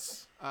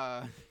 Yes.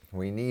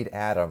 We need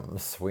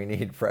atoms. We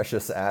need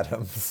precious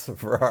atoms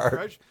for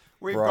our.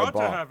 We've for our got to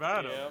bomb. have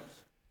atoms.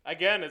 Yeah.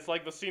 Again, it's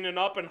like the scene in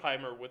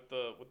Oppenheimer with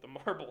the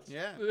marbles.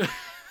 Yeah.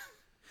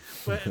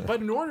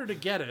 but in order to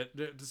get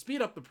it, to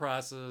speed up the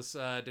process,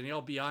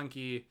 Danielle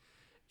Bianchi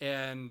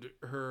and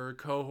her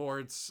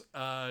cohorts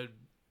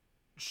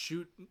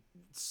shoot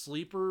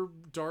sleeper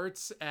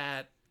darts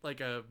at like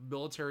a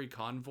military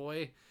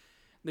convoy.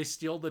 They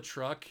steal the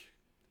truck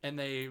and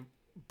they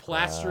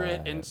plaster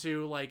it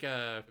into like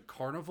a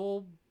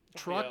carnival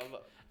truck. Yeah,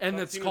 and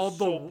that it's scene called is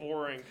the so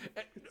boring.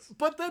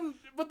 But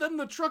then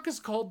the truck is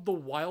called the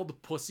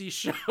Wild Pussy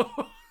Show.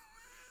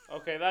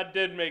 Okay, that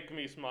did make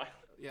me smile.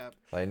 Yeah.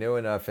 I knew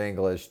enough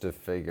English to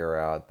figure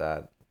out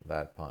that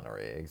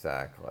punnery,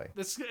 exactly.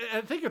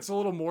 I think it's a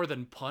little more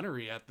than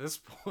punnery at this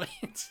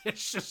point.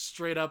 It's just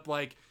straight up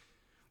like,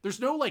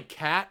 there's no like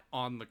cat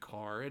on the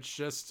car. It's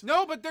just...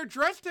 No, but they're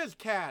dressed as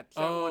cats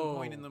at one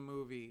point in the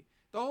movie.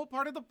 The whole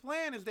part of the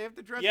plan is they have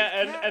to dress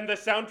as cats. and the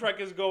soundtrack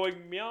is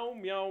going meow,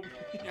 meow,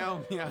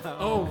 meow, meow.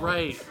 Oh,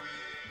 right.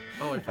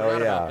 Oh, I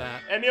forgot about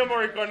that. Ennio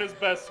Morricone's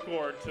best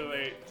score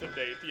to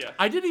date, yeah.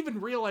 I didn't even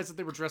realize that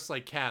they were dressed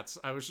like cats.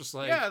 I was just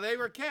like... Yeah, they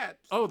were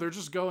cats. Oh, they're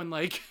just going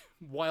like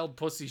Wild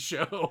Pussy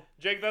Show.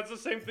 Jake, that's the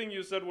same thing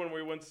you said when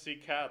we went to see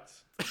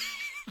Cats.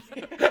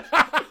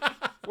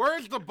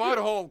 Where's the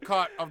butthole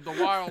cut of the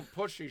Wild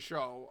Pussy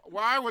Show?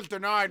 Well, I was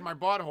denied my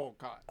butthole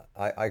cut.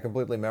 I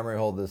completely memory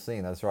hold this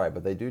scene, that's right.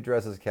 But they do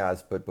dress as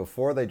cats, but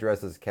before they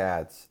dress as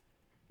cats,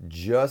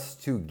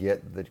 just to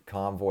get the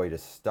convoy to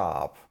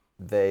stop,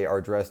 they are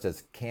dressed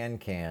as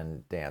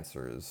can-can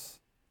dancers.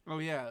 Oh,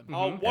 yeah.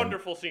 Oh,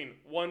 wonderful scene.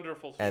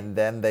 Wonderful scene. And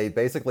then they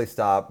basically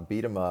stop,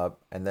 beat them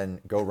up, and then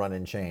go run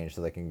and change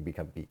so they can be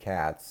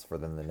cats for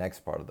then the next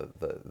part of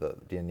the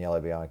Daniele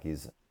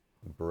Bianchi's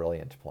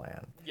brilliant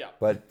plan. Yeah.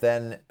 But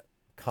then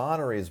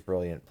Connery's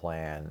brilliant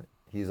plan,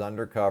 he's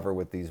undercover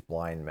with these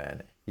blind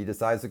men. He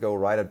decides to go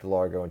right up to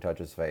Largo and touch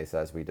his face,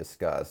 as we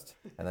discussed.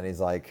 And then he's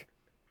like,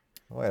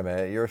 wait a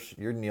minute,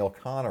 you're Neil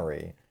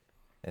Connery.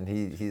 And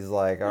he's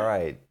like, all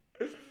right,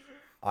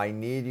 I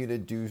need you to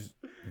do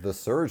the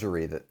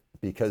surgery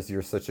because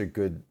you're such a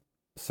good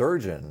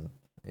surgeon.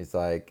 He's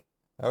like,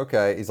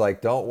 okay. He's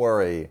like, don't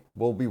worry.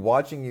 We'll be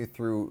watching you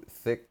through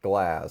thick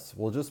glass.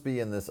 We'll just be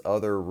in this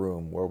other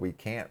room where we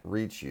can't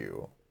reach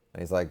you.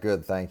 And he's like,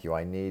 good, thank you.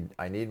 I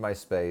need my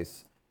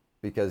space,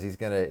 because he's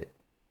gonna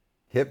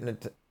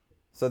hypnotize.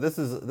 So this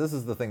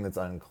is the thing that's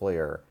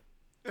unclear.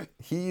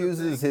 He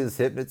uses his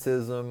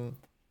hypnotism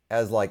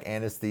as like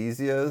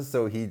anesthesia,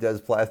 so he does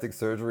plastic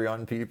surgery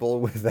on people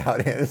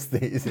without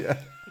anesthesia.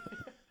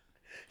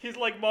 He's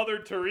like Mother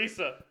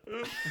Teresa.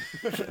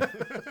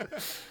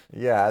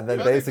 Yeah, and then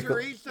Mother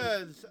basically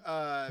Teresa's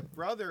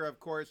brother, of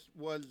course,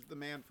 was the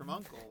man from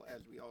U.N.C.L.E.,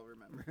 as we all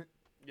remember.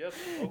 Yes,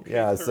 okay,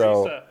 yeah, Teresa,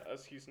 so,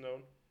 as he's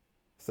known.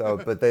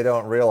 So, but they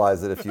don't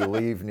realize that if you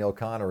leave Neil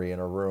Connery in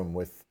a room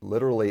with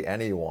literally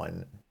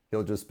anyone,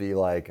 he'll just be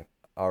like,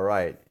 all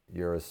right,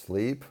 you're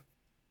asleep.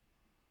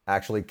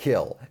 Actually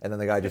kill. And then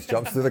the guy just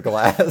jumps through the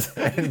glass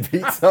and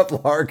beats up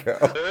Largo.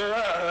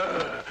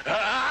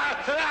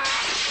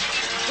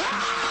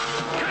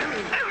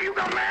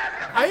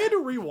 I had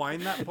to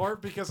rewind that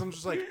part because I'm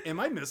just like, am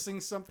I missing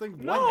something?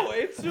 No,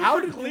 it's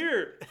super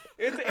clear.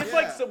 It's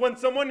like when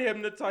someone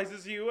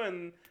hypnotizes you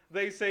and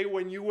they say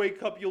when you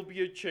wake up you'll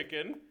be a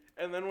chicken,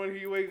 and then when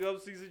he wakes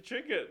up he's a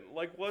chicken.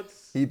 Like,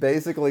 what's... He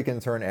basically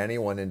can turn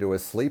anyone into a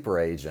sleeper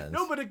agent.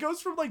 No, but it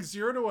goes from like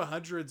 0 to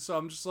 100, so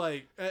I'm just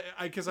like,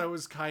 because I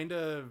was kind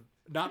of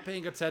not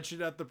paying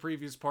attention at the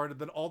previous part, and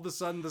then all of a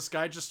sudden this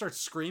guy just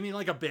starts screaming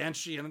like a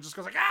banshee, and it just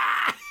goes like,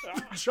 ah!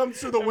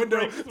 Jumps through the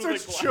window,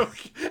 starts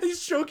choking.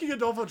 He's choking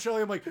Adolfo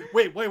Celli. I'm like,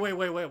 wait.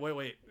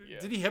 Yeah.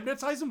 Did he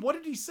hypnotize him? What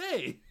did he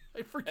say?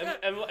 I forget.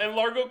 And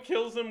Largo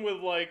kills him with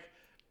like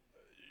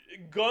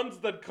guns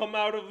that come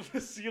out of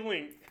the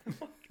ceiling.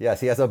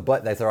 Yes, he has a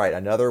button. That's all right.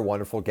 Another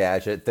wonderful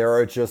gadget. There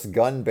are just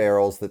gun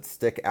barrels that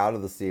stick out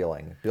of the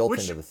ceiling, built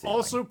into the ceiling.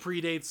 Which also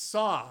predates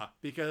Saw,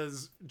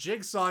 because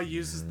Jigsaw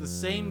uses the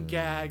same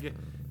gag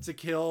to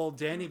kill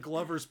Danny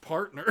Glover's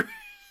partner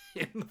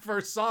in the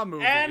first Saw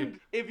movie. And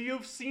if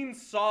you've seen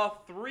Saw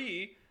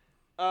 3,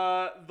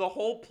 the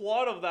whole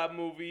plot of that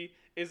movie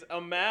is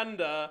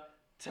Amanda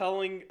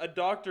telling a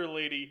doctor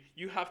lady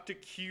you have to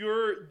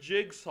cure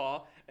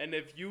Jigsaw, and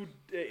if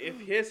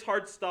his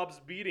heart stops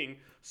beating,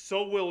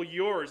 so will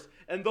yours.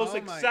 And those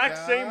exact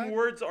same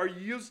words are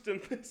used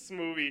in this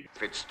movie.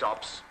 If it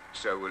stops,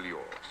 so will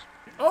yours.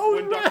 Oh,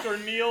 when Dr.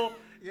 Neil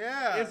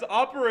Yeah. is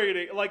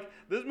operating. Like,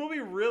 this movie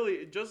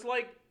really, just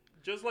like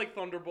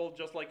Thunderbolt,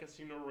 just like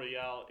Casino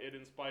Royale, it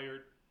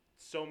inspired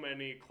so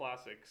many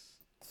classics.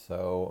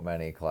 So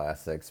many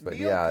classics, but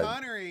Neil yeah.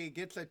 Connery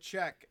gets a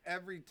check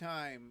every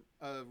time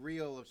a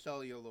reel of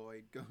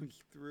celluloid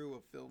goes through a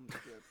film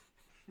strip.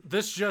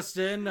 This just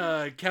in,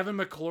 Kevin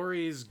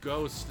McClory's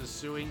ghost is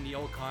suing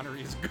Neil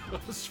Connery's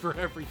ghost for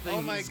everything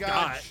Oh my he's God,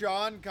 got.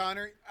 Sean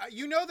Connery.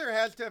 You know there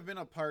has to have been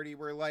a party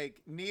where,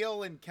 like,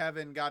 Neil and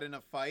Kevin got in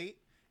a fight,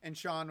 and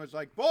Sean was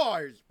like,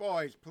 boys,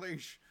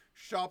 please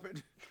stop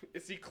it.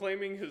 Is he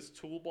claiming his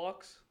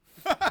toolbox?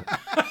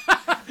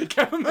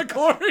 Kevin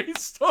McClory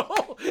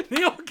stole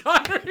Neil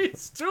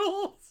Connery's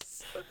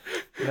tools.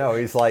 No,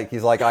 he's like,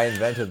 I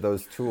invented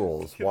those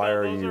tools. Why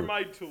are you? Those are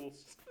my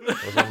tools.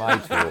 Those are my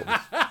tools.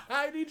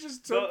 And he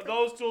just took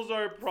those tools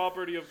are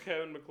property of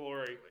Kevin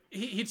McClory.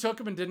 He took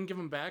them and didn't give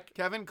them back.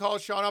 Kevin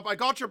calls Sean up. I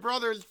got your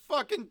brother's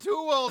fucking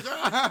tools.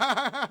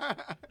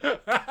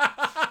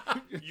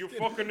 You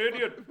fucking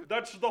idiot.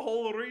 That's the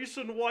whole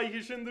reason why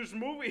he's in this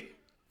movie.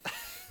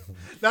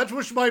 That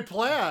was my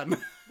plan.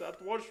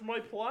 That was my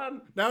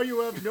plan. Now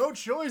you have no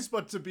choice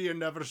but to be a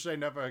never say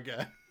never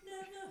again.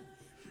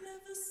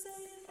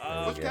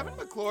 Was Kevin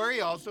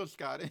McClory also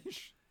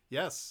Scottish?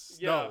 Yes.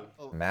 Yeah.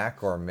 No.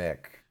 Mac or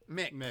Mick?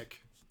 Mick.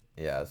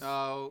 Yes.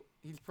 Oh,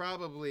 he's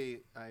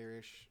probably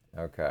Irish.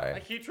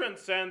 Okay. He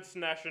transcends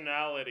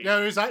nationality.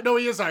 Yeah, he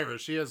is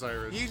Irish. He is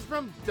Irish. He's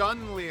from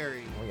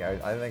Dunleary. Well, yeah,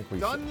 I think we.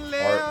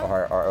 Dunleary.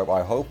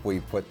 I hope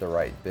we put the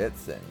right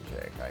bits in,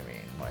 Jake. I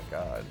mean, my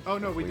God. Oh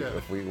no, we did.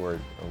 If we were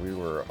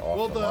off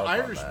well, the the mark on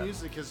Irish that.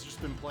 music has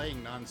just been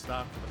playing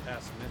nonstop for the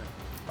past minute.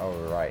 Oh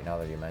right, now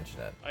that you mention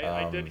it.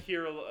 I did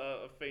hear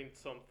a faint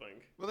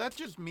something. Well, that's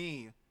just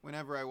me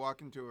whenever I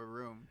walk into a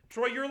room.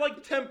 Troy, you're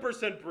like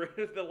 10%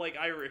 British, like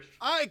Irish.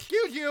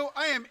 Excuse you,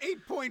 I am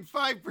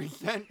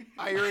 8.5%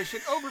 Irish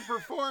and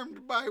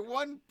overperformed by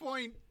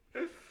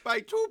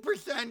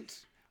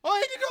 2%.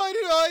 Oi.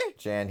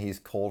 Jan, he's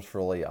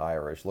culturally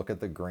Irish. Look at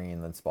the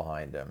green that's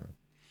behind him.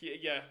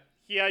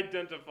 He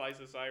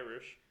identifies as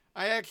Irish.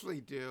 I actually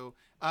do.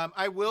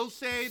 I will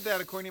say that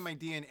according to my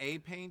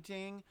DNA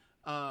painting,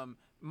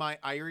 my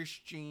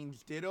Irish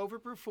genes did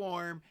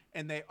overperform,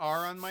 and they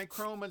are on my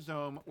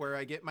chromosome where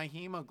I get my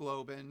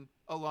hemoglobin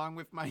along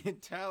with my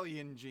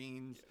Italian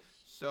genes. Yes.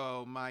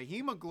 So my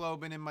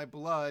hemoglobin in my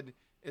blood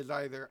is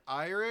either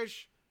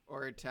Irish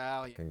or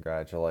Italian.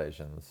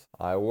 Congratulations.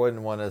 I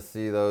wouldn't want to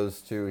see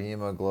those two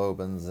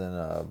hemoglobins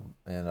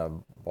in a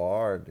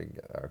bar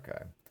together.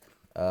 Okay.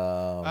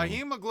 A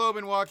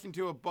hemoglobin walks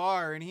into a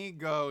bar and he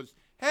goes,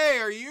 "Hey,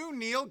 are you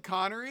Neil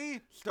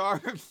Connery,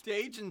 star of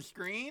stage and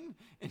screen?"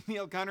 And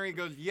Neil Connery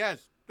goes,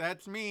 "Yes,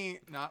 that's me,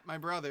 not my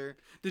brother."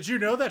 Did you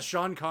know that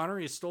Sean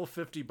Connery stole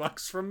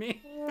 $50 from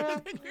me?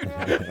 Did you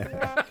know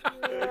that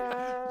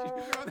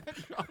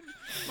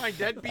my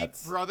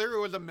deadbeat brother,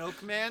 who was a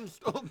milkman,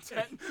 stole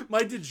 10?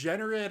 My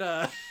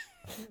degenerate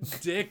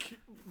dick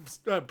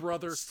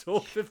brother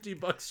stole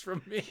 $50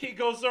 from me. He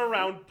goes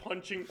around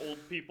punching old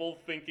people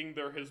thinking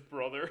they're his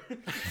brother.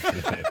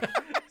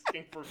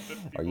 Asking for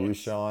 $50. Are you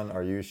Sean?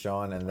 Are you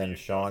Sean? And then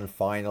Sean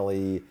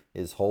finally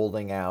is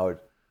holding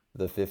out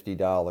the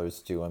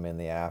 $50 to him in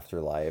the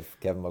afterlife.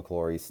 Kevin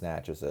McClory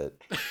snatches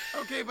it.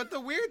 Okay, but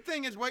the weird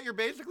thing is what you're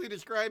basically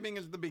describing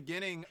is the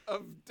beginning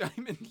of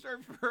Diamonds Are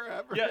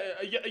Forever.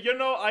 Yeah, you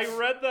know, I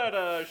read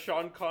that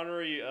Sean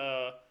Connery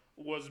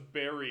was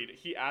buried.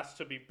 He asked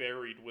to be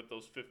buried with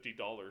those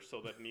 $50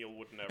 so that Neil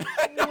would never.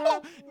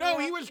 No,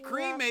 he was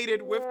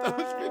cremated with those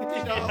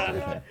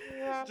 $50.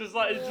 Yeah. Just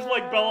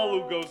like Bela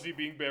Lugosi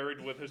being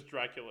buried with his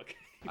Dracula.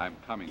 I'm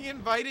coming. He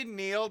invited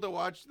Neil to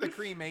watch the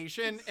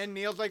cremation, and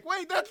Neil's like,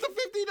 "Wait, that's the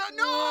 $50.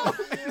 No!"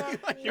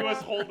 He was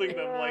holding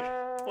them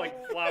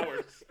like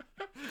flowers.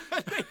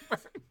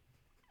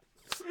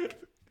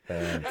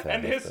 Fantastic.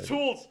 And his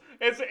tools.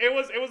 It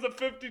was the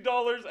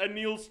 $50 and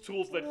Neil's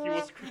tools that he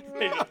was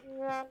cremated.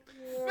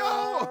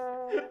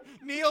 No!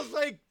 Neil's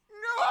like,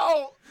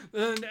 "No!"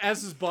 And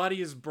as his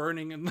body is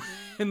burning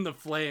in the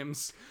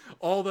flames,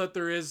 all that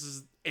there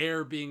is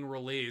air being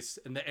released,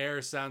 and the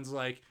air sounds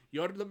like,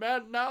 "You're the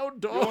man now,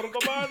 dog. You're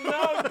the man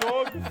now,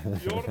 dog.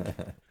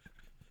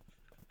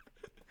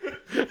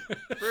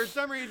 For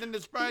some reason,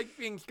 despite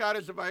being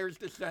Scottish of Irish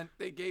descent,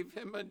 they gave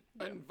him a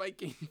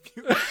Viking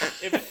feud.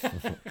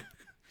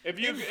 If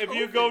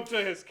you go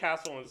to his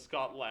castle in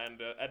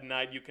Scotland at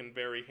night, you can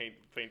very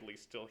faintly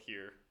still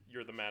hear,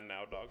 "You're the man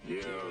now, dog."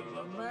 You're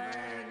the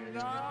man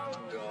now,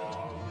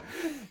 dog.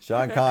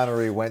 Sean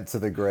Connery went to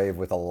the grave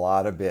with a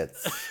lot of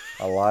bits.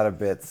 A lot of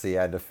bits he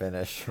had to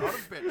finish. A lot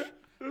of bits.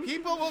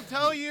 People will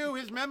tell you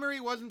his memory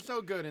wasn't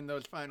so good in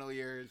those final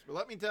years, but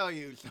let me tell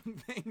you, some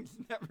things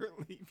never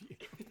leave you.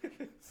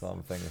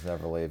 Some things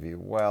never leave you.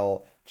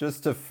 Well,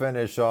 just to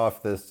finish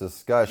off this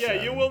discussion.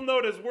 Yeah, you will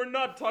notice we're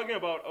not talking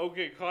about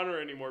OK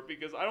Connery anymore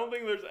because I don't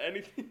think there's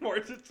anything more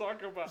to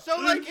talk about. So,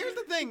 like, here's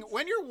the thing.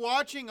 When you're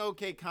watching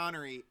OK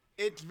Connery,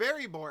 it's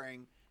very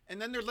boring. And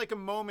then there's, like, a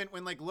moment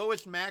when, like,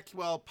 Lois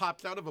Maxwell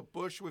pops out of a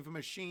bush with a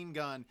machine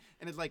gun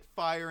and is, like,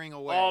 firing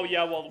away. Oh,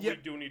 yeah, well, we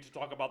do need to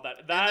talk about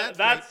that.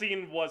 That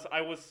scene was,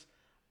 I was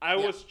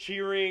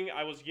cheering,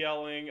 I was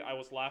yelling, I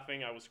was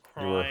laughing, I was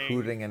crying. You were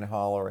hooting and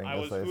hollering, I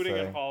was hooting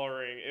and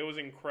hollering. It was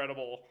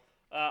incredible.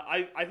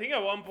 I think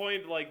at one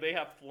point, like, they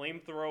have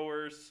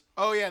flamethrowers.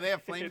 Oh, yeah, they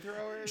have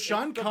flamethrowers?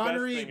 Sean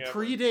Connery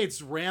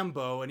predates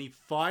Rambo, and he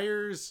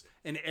fires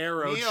an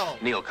arrow.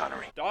 Neil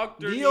Connery.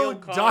 Dr. Neil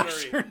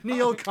Connery. Dr.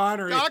 Neil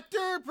Connery.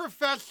 Doctor,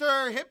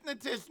 Professor,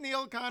 Hypnotist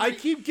Neil Connery. I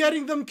keep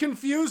getting them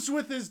confused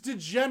with his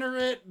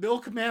degenerate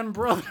milkman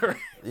brother.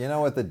 You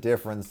know what the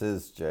difference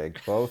is,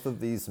 Jake? Both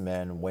of these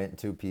men went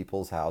to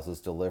people's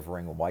houses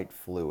delivering white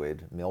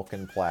fluid, milk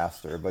and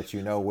plaster, but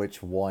you know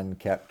which one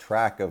kept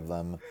track of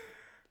them?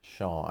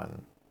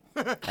 Sean.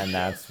 And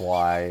that's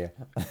why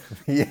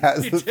he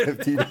has the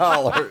 $50.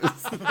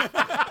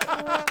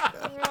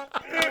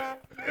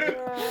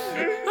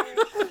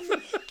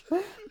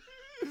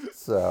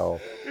 So,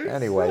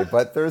 anyway,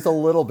 but there's a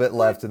little bit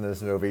left in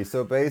this movie.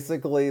 So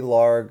basically,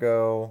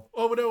 Largo...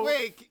 Oh, no,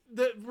 wait.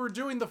 We're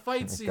doing the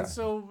fight scene. Okay.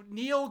 So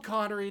Neil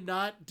Connery,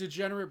 not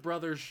degenerate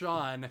brother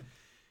Sean,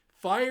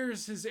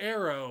 fires his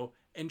arrow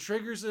and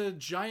triggers a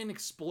giant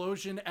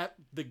explosion at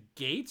the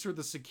gates or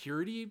the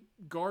security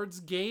guard's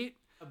gate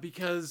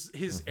because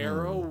his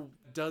arrow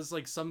does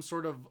like some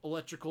sort of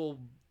electrical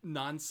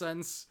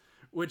nonsense,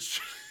 which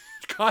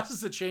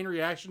causes a chain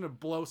reaction to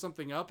blow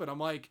something up. And I'm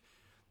like,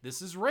 this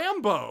is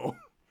Rambo,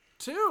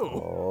 too.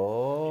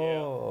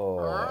 Oh,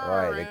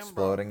 right. Rambo.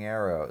 Exploding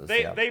arrows.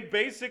 They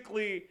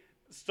basically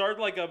start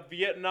like a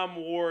Vietnam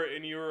War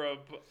in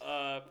Europe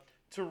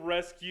to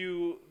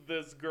rescue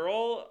this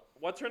girl.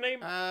 What's her name?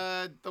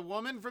 The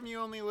woman from You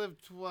Only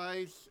Live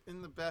Twice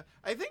in the back.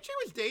 I think she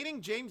was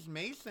dating James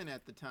Mason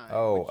at the time.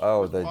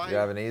 The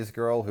Japanese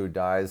girl who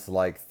dies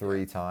like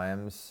 3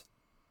 times.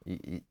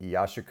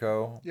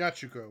 Yashiko.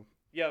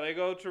 Yeah, they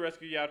go to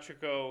rescue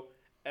Yachiko,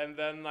 and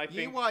then I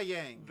think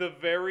Yang. The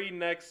very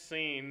next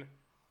scene,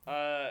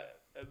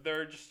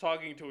 they're just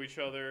talking to each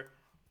other.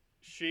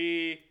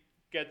 She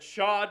gets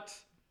shot.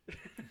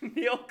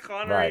 Neil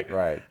Connery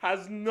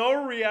has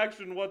no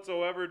reaction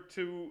whatsoever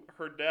to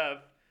her death.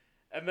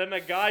 And then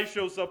a guy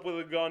shows up with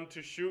a gun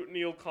to shoot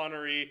Neil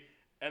Connery,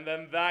 and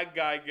then that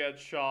guy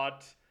gets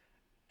shot.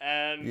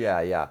 And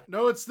yeah.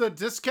 No, it's the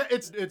discount.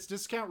 It's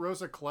discount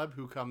Rosa Klebb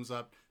who comes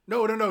up.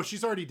 No,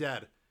 she's already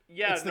dead.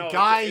 Yeah, it's the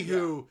guy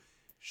who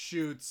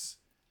shoots.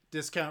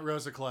 Discount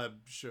Rosa Klebb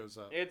shows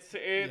up. It's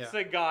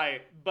a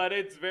guy, but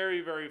it's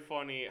very, very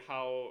funny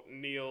how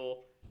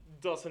Neil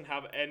doesn't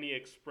have any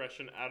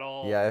expression at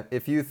all. Yeah,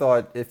 if you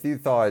thought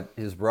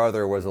his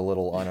brother was a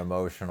little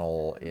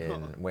unemotional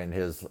when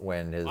his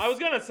I was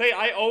gonna say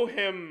I owe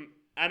him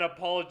an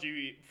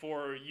apology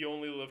for You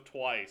Only Live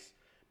Twice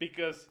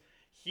because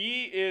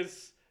he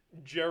is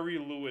Jerry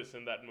Lewis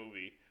in that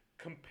movie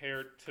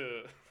compared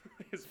to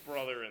his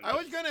brother in this. I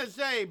was gonna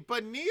say,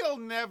 but Neil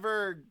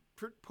never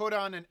put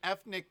on an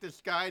ethnic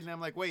disguise, and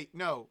I'm like, wait,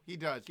 no, he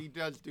does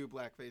do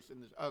blackface in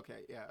this.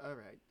 Okay, yeah, all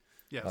right.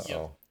 Yes.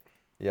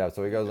 Yeah,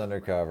 so he goes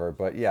undercover,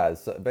 but yeah,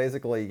 so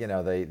basically, you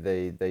know, they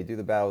do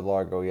the battle with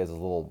Largo. He has his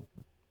little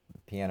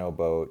piano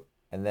boat,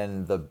 and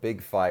then the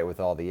big fight with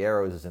all the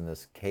arrows is in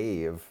this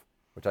cave,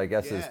 which I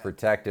guess is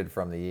protected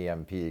from the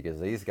EMP because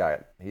he's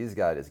got his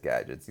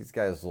gadgets, he's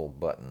got his little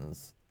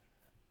buttons,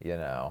 you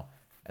know,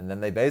 and then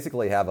they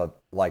basically have a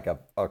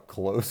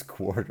close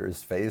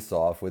quarters face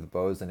off with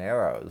bows and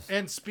arrows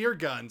and spear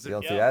guns. You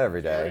don't see that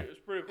every day. It's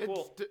pretty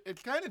cool.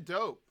 It's kind of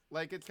dope.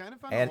 Like it's kind of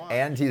fun to watch.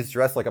 And he's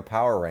dressed like a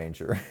Power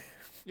Ranger.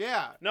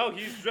 Yeah. No,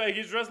 he's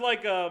dressed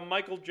like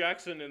Michael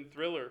Jackson in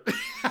Thriller.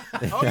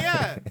 Oh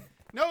yeah.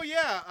 No,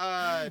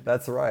 yeah.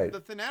 That's right.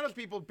 The Thanatos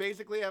people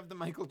basically have the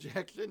Michael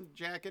Jackson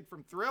jacket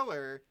from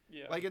Thriller.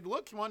 Yeah. Like it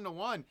looks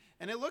 1-to-1,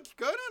 and it looks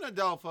good on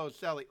Adolfo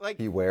Celli. Like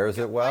he wears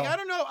it well. Like I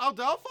don't know,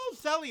 Adolfo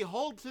Celli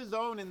holds his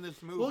own in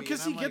this movie. Well,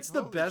 because he gets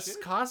the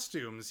best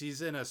costumes.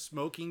 He's in a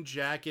smoking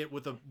jacket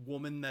with a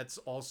woman that's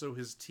also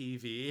his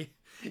TV.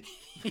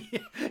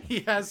 He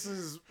has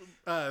his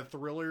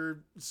Thriller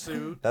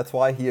suit. That's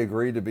why he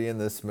agreed to be in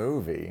this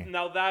movie.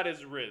 Now that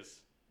is Riz.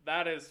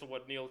 That is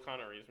what Neil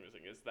Connery is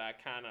missing, is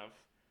that kind of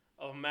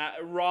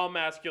raw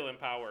masculine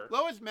power.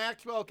 Lois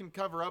Maxwell can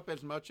cover up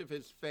as much of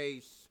his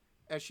face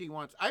as she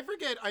wants. I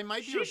forget, I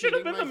might be She should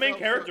have been the main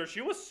character.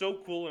 She was so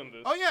cool in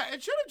this. Oh yeah,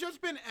 it should have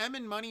just been M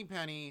and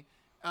Moneypenny.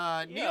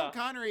 Neil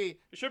Connery.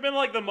 It should have been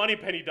like the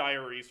Moneypenny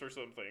Diaries or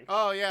something.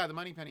 Oh yeah, the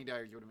Moneypenny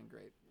Diaries would have been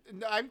great.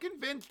 I'm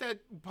convinced that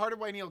part of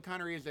why Neil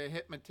Connery is a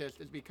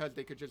hypnotist is because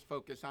they could just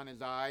focus on his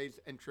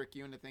eyes and trick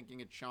you into thinking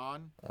it's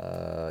Sean.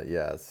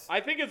 Yes. I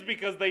think it's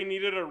because they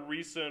needed a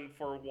reason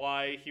for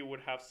why he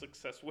would have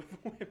success with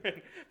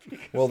women.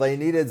 Well, they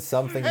needed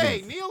something.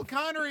 Hey, Neil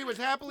Connery was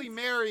happily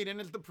married and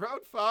is the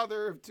proud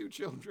father of 2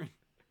 children.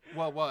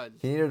 What was?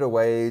 He needed a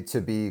way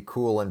to be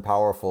cool and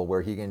powerful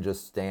where he can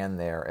just stand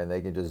there and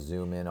they can just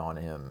zoom in on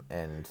him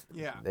and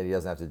that he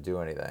doesn't have to do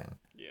anything.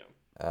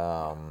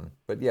 Yeah.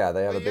 But yeah,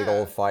 they have a big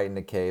old fight in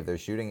the cave. They're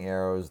shooting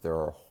arrows. There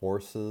are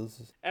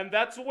horses. And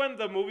that's when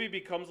the movie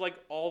becomes like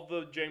all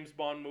the James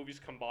Bond movies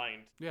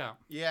combined. Yeah.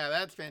 Yeah,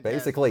 that's fantastic.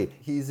 Basically,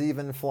 he's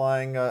even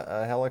flying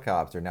a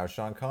helicopter. Now,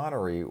 Sean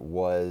Connery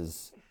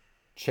was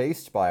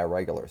chased by a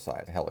regular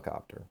size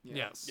helicopter.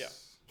 Yes. Yeah.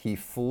 He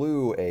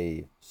flew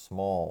a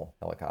small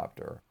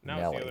helicopter, Now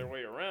Nellie. it's the other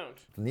way around.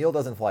 Neil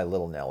doesn't fly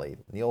little Nellie.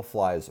 Neil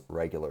flies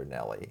regular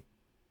Nellie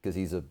because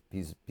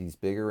he's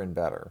bigger and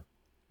better,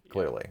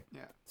 clearly.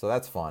 Yeah. So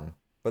that's fun.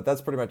 But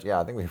that's pretty much,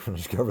 I think we pretty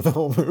much covered the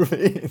whole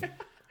movie.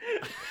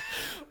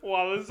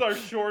 Wow, this is our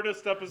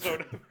shortest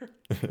episode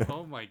ever.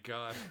 Oh my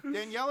God.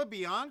 Daniela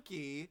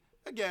Bianchi,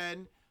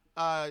 again,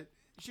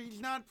 she's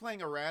not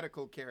playing a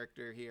radical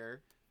character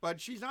here. But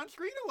she's on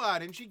screen a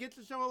lot, and she gets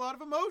to show a lot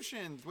of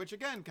emotions, which,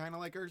 again, kind of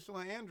like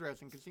Ursula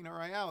Andress in Casino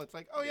Royale. It's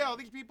like, oh, yeah, all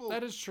these people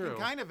that is true. can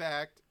kind of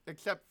act,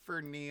 except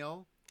for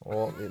Neil.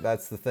 Well,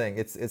 that's the thing.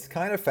 It's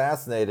kind of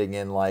fascinating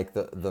in, like,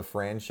 the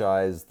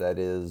franchise that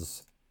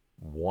is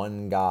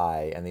one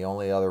guy, and the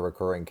only other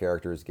recurring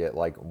characters get,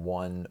 like,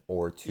 1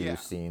 or 2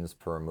 scenes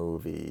per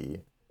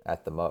movie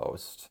at the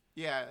most.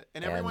 Yeah,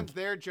 and everyone's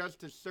there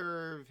just to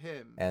serve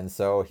him. And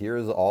so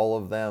here's all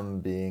of them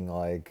being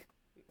like,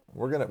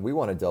 we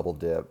want to double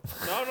dip.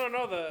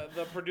 No.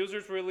 The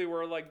producers really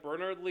were like,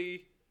 Bernard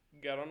Lee,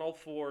 get on all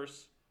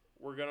fours.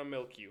 We're gonna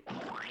milk you.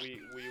 We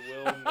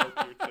will milk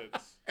your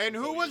tits. And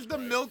who was the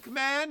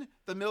milkman?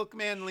 The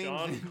milkman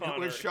leans in. It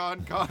was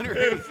Sean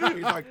Connery.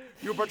 He's like,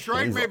 you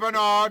betrayed me,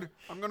 Bernard.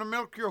 I'm gonna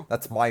milk you.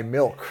 That's my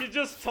milk. He's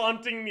just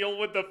taunting Neil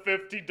with the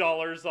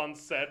 $50 on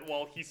set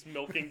while he's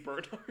milking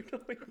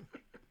Bernard.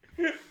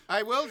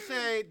 I will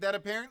say that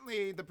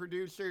apparently the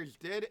producers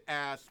did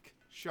ask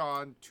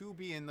Sean to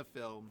be in the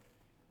film,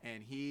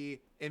 and he,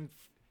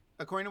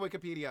 according to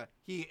Wikipedia,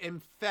 he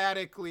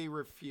emphatically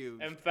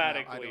refused.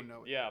 Emphatically, I don't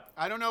know. Yeah.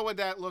 I don't know what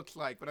that looks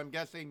like, but I'm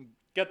guessing.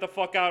 Get the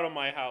fuck out of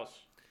my house.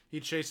 He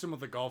chased him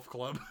with a golf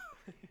club.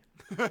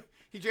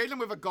 He chased him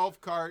with a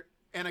golf cart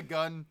and a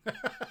gun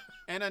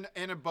and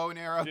a bow and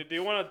arrow. Do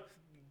you want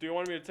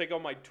me to take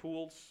out my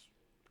tools?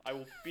 I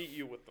will beat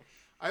you with them.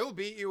 I will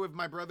beat you with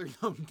my brother's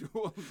own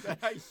tools that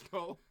I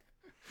stole.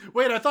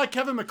 Wait, I thought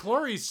Kevin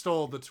McClory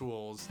stole the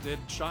tools. Did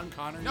Sean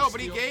Connery No, but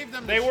steal? he gave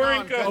them to They Sean. were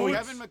in cahoots.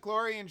 Kevin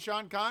McClory and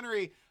Sean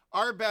Connery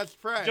are best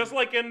friends. Just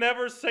like in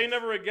Never Say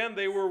Never Again,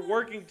 they were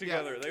working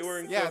together. They were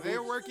in cahoots. they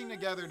were working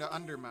together to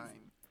undermine.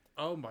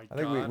 Oh my God.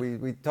 I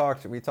think we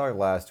talked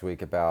last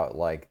week about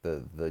like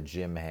the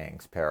Jim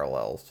Hanks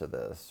parallels to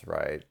this,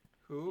 right?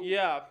 Who?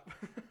 Yeah.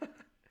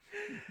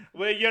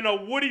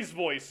 Well, Woody's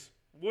voice.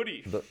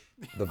 Woody.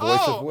 The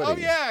voice of Woody. Oh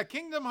yeah,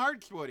 Kingdom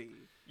Hearts Woody.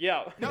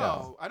 Yeah.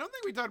 No, I don't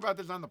think we talked about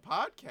this on the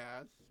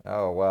podcast.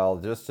 Oh, well,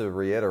 just to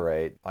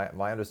reiterate,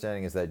 my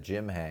understanding is that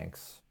Jim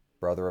Hanks,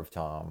 brother of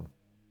Tom,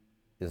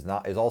 is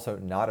also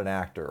not an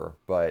actor,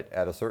 but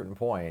at a certain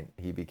point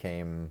he'd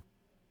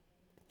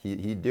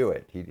do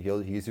it.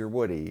 He's your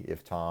Woody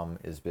if Tom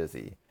is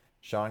busy.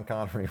 Sean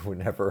Connery would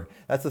never.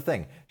 That's the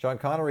thing. Sean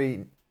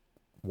Connery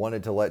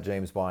wanted to let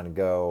James Bond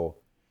go,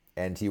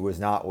 and he was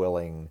not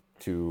willing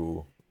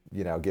to,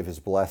 give his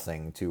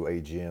blessing to a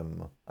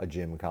Jim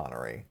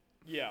Connery.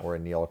 Yeah. Or a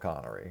Neil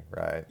Connery,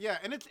 right? Yeah,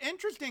 and it's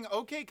interesting.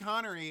 OK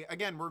Connery,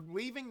 again, we're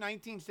leaving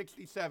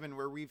 1967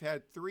 where we've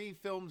had 3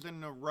 films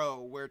in a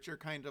row which are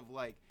kind of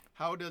like,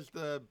 how does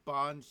the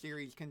Bond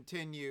series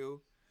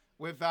continue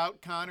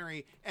without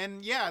Connery?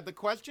 And yeah, the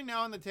question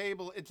now on the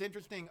table, it's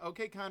interesting.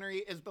 OK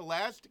Connery is the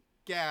last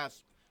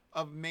gasp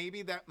of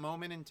maybe that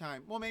moment in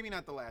time. Well, maybe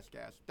not the last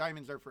gasp.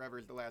 Diamonds Are Forever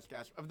is the last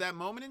gasp. Of that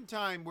moment in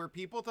time where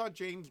people thought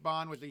James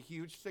Bond was a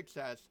huge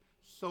success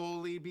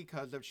solely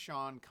because of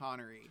Sean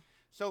Connery.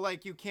 So,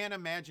 like, you can't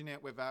imagine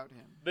it without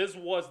him. This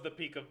was the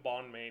peak of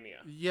Bond mania.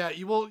 Yeah,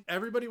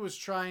 everybody was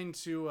trying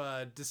to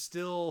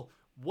distill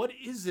what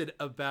is it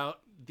about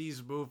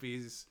these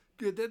movies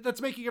that's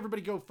making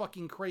everybody go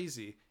fucking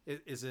crazy.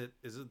 Is it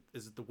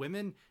the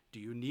women? Do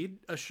you need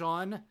a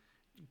Sean?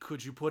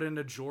 Could you put in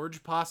a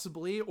George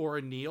possibly, or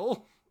a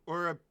Neil,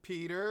 or a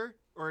Peter,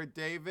 or a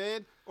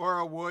David, or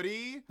a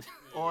Woody,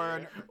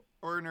 or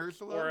an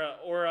Ursula,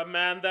 or a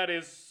man that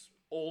is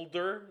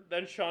older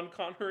than Sean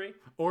Connery,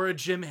 or a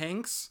Jim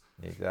Hanks?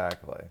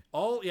 Exactly.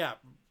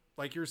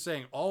 Like you're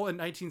saying, all in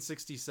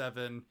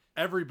 1967,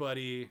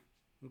 everybody,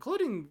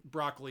 including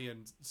Broccoli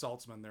and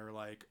Saltzman, they're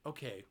like,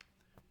 okay,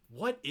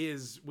 what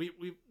is we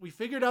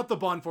figured out the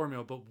Bond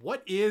formula, but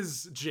what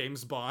is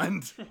James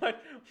Bond?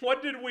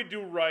 What did we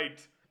do right?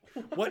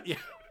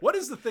 What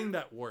is the thing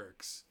that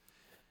works?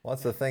 Well,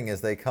 that's the thing,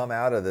 is they come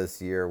out of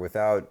this year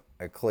without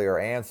a clear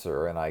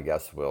answer, and I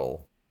guess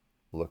we'll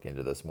look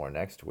into this more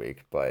next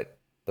week, but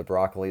the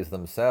Broccolis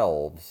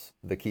themselves,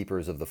 the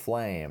keepers of the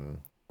flame,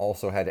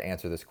 also had to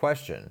answer this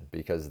question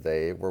because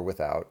they were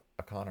without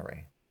a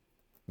Connery.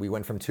 We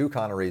went from 2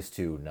 Connerys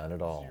to none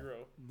at all. 0.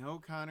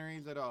 No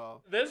Connerys at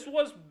all. This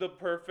was the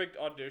perfect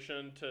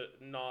audition to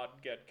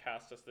not get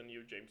cast as the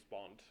new James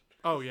Bond.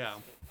 Oh, yeah.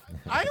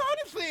 I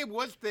honestly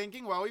was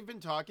thinking while we've been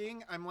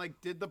talking, I'm like,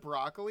 did the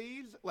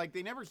Broccolis, like,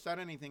 they never said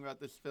anything about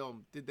this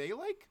film. Did they,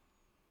 like,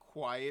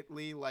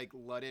 quietly, like,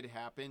 let it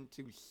happen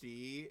to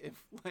see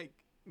if, like,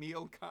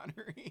 Neil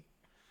Connery...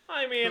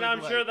 I mean, could,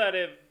 I'm like... sure that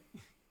if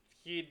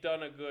he'd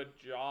done a good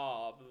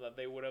job, that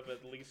they would have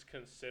at least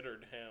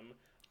considered him.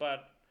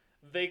 But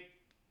they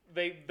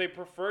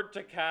preferred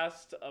to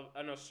cast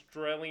an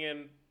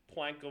Australian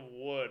plank of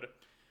wood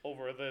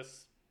over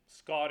this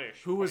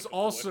Scottish who was plank of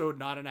also wood.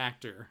 not an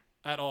actor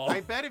at all.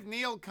 I bet if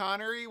Neil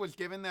Connery was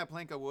given that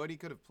plank of wood, he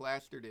could have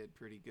plastered it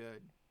pretty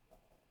good.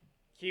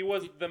 He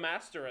was the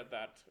master at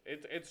that.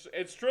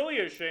 It's truly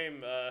a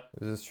shame. It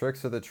was his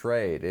tricks of the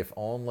trade. If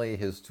only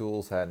his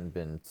tools hadn't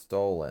been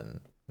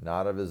stolen,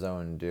 not of his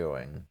own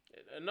doing.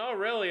 No,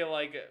 really,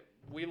 like,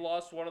 we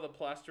lost one of the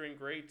plastering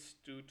greats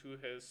due to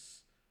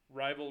his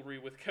rivalry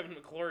with Kevin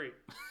McClory.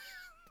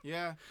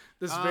 Yeah.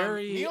 This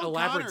very Neil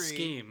elaborate Connery,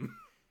 scheme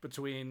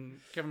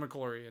between Kevin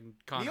McClory and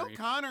Connery. Neil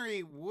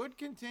Connery would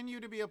continue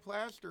to be a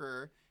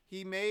plasterer.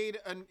 He did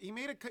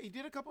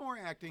a couple more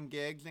acting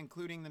gigs,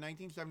 including the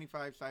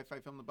 1975 sci-fi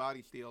film The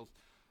Body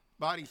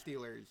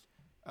Stealers,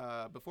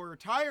 before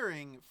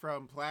retiring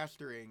from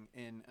plastering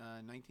in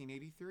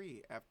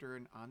 1983 after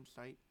an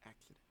on-site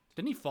accident.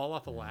 Didn't he fall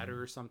off a ladder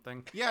or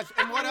something? Yes,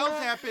 and what else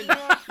happened?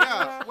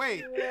 Yeah,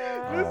 wait.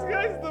 This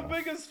guy's the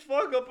biggest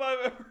fuck up I've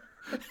ever...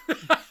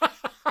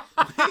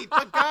 Wait,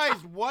 but guys,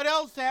 what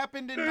else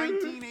happened in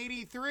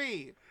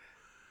 1983?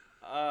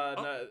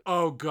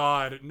 Oh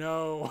God,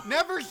 no!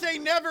 Never Say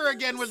Never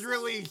Again was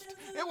released.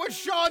 It was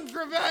Sean's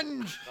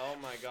Revenge. Oh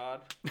my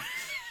God.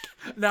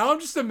 Now I'm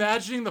just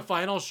imagining the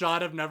final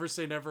shot of Never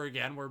Say Never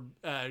Again, where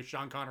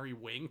Sean Connery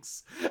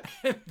winks,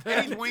 and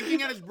he's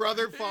winking at his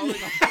brother falling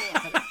off the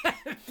ladder.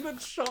 And then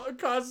Sean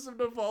causes him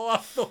to fall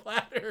off the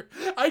ladder.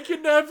 I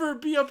can never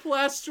be a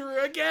plasterer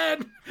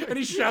again. And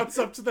he shouts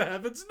up to the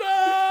heavens,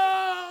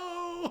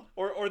 "No!"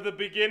 Or the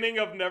beginning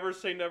of Never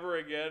Say Never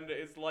Again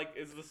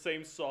is the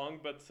same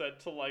song but set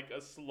to like a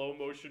slow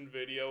motion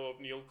video of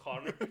Neil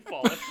Connery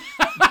falling.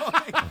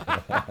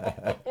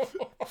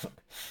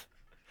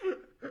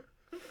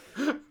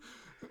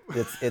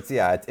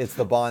 It's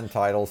the Bond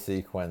title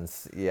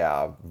sequence.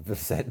 Yeah,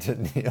 set to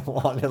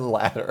Neil on a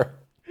ladder.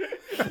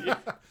 Yeah.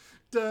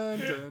 Dun,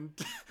 dun,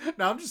 dun.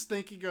 Now I'm just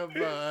thinking of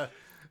the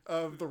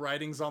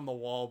writings on the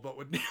wall, but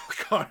with Neil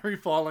Connery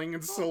falling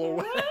in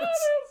silhouette.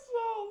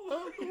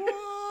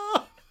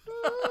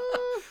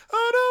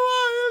 How do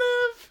I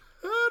live?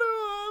 How do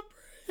I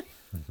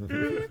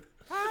breathe?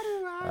 How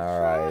do I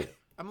All right.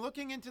 I'm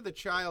looking into the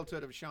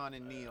childhood of Sean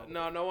and Neil.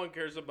 No one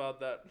cares about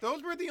that.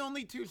 Those were the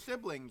only two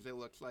siblings, it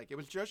looks like. It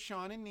was just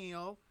Sean and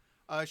Neil.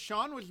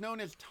 Sean was known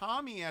as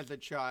Tommy as a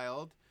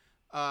child,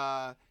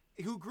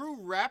 who grew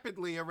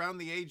rapidly around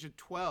the age of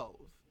 12.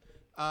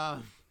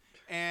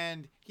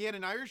 And he had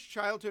an Irish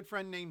childhood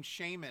friend named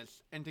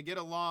Seamus. And to get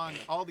along,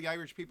 all the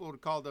Irish people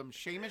would call them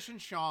Seamus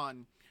and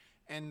Sean.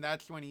 And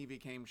that's when he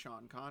became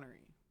Sean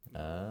Connery.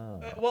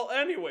 Oh. Well,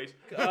 anyways,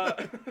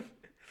 I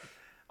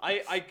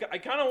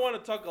kind of want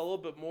to talk a little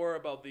bit more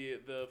about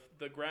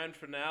the grand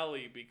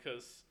finale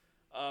because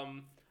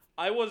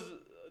I was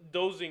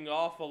dozing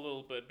off a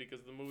little bit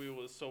because the movie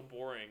was so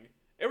boring.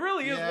 It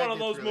really is one of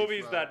those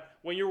movies that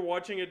when you're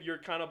watching it, you're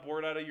kind of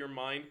bored out of your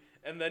mind,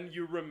 and then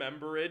you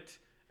remember it,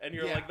 and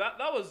you're like, that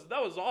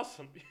was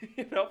awesome,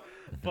 you know.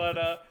 But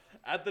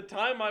at the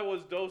time, I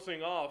was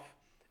dozing off,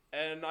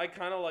 and I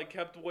kind of like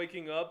kept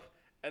waking up,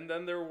 and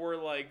then there were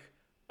like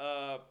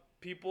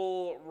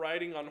people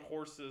riding on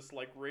horses,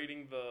 like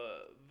raiding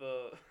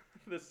the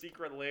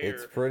secret lair.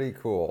 It's pretty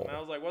cool. And I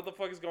was like, what the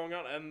fuck is going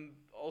on? And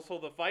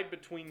also the fight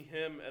between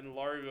him and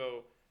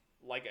Largo,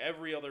 like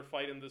every other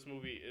fight in this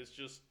movie, is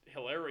just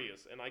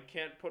hilarious. And I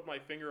can't put my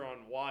finger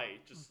on why.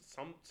 Just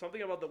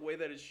something about the way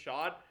that it's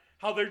shot.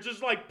 How they're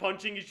just like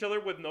punching each other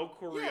with no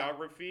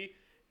choreography.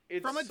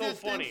 It's from a so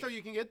distance, funny. so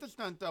you can get the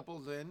stunt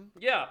doubles in.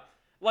 Yeah.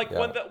 Like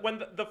when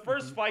the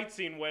first fight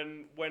scene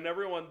when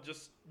everyone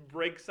just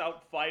breaks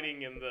out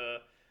fighting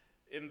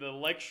in the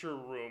lecture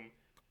room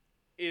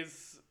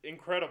is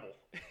incredible.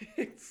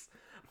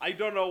 I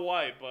don't know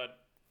why, but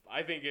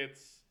I think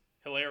it's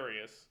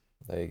hilarious.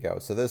 There you go.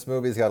 So this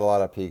movie's got a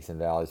lot of peaks and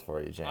valleys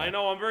for you, Jan. I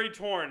know, I'm very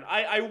torn.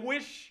 I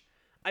wish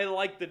I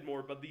liked it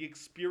more, but the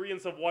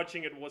experience of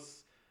watching it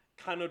was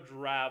kind of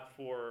drab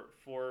for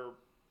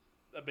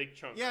a big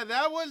chunk. Yeah,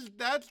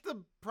 that's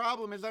the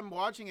problem is I'm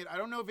watching it. I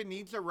don't know if it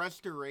needs a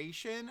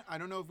restoration. I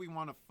don't know if we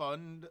want to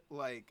fund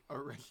like a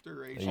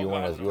restoration. You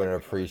want to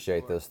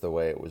appreciate this the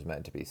way it was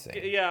meant to be seen.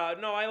 Yeah,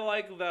 no, I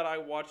like that I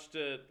watched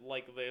it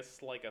like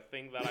this, like a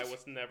thing that I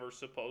was never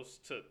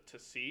supposed to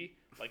see,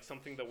 like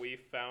something that we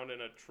found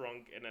in a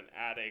trunk in an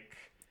attic.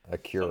 A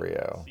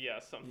curio.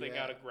 Something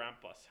out of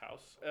Grandpa's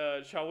house.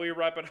 Shall we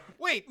wrap it up?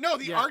 Wait, no,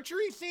 the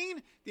archery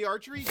scene? The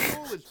archery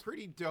duel is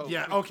pretty dope.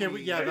 Yeah, okay,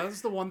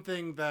 that's the one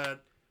thing that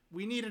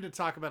we needed to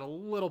talk about a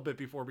little bit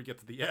before we get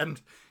to the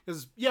end.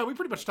 Because, we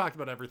pretty much talked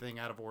about everything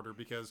out of order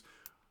because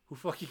who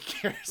fucking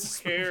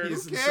cares? Who cares? This movie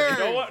is Who insane.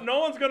 cares? No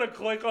one's gonna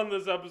click on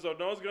this episode.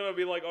 No one's gonna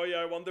be like, oh yeah,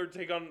 I want their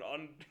take on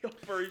the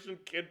Operation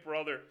Kid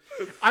Brother.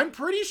 I'm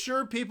pretty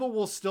sure people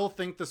will still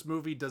think this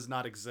movie does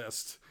not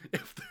exist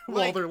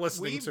while they're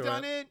listening to it. We've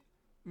done it.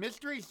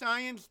 Mystery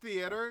Science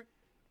Theater.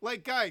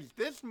 Like, guys,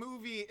 this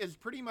movie is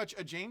pretty much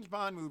a James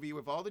Bond movie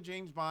with all the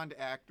James Bond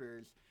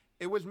actors.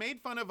 It was made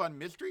fun of on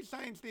Mystery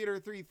Science Theater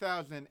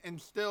 3000, and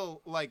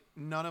still, like,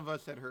 none of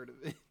us had heard of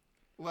it.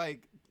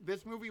 Like,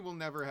 this movie will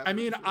never have. I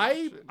mean,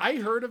 I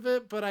heard of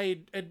it, but I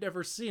had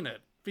never seen it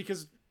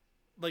because,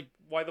 like,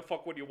 why the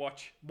fuck would you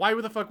watch? Why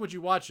the fuck would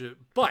you watch it?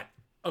 But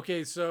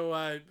okay,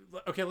 so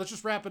let's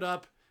just wrap it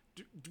up.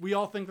 We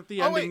all think that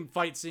the ending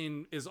fight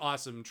scene is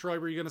awesome. Troy,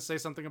 were you gonna say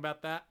something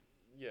about that?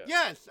 Yeah.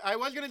 Yes, I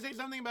was gonna say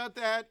something about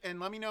that, and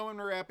let me know when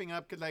we're wrapping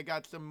up because I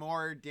got some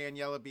more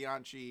Daniela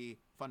Bianchi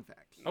fun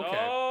facts. Okay.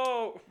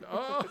 Oh.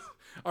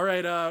 All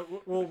right.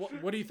 Well,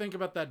 what do you think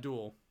about that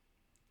duel?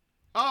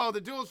 Oh,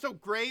 the duel is so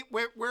great.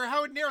 Where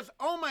how it narrows.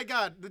 Oh my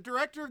God, the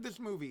director of this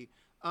movie,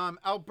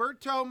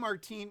 Alberto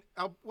Martin.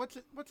 What's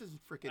his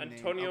freaking name?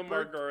 Antonio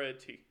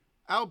Margaretti.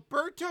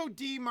 Alberto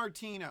Di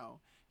Martino.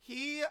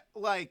 He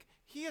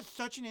has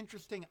such an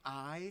interesting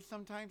eye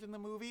sometimes in the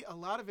movie. A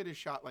lot of it is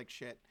shot like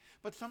shit,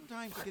 but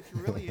sometimes it gets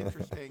really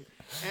interesting.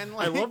 And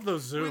like, I love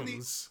those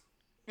zooms.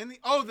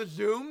 The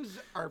zooms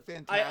are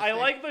fantastic. I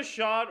like the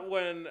shot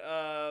when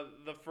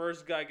the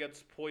first guy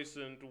gets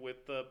poisoned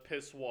with the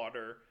piss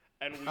water.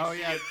 And we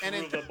see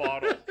it through the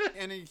bottle.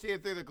 And then you see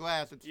it through the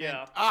glass. It's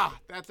yeah.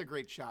 That's a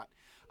great shot.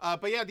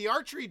 But yeah, the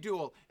archery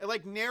duel, it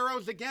like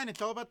narrows again.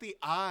 It's all about the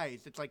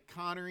eyes. It's like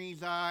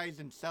Connery's eyes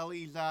and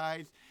Sully's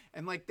eyes.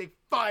 And like they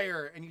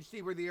fire and you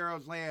see where the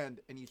arrows land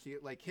and you see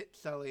it like hit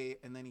Sully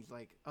and then he's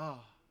like, oh.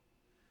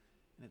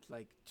 And it's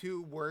like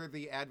two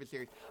worthy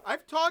adversaries.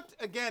 I've talked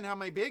again how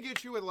my big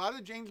issue with a lot of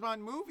the James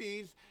Bond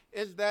movies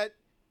is that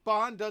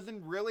Bond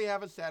doesn't really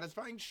have a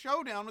satisfying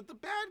showdown with the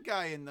bad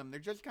guy in them. They're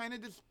just kind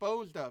of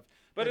disposed of.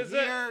 But it's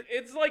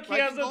like he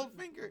has a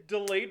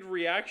delayed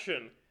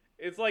reaction.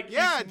 It's like he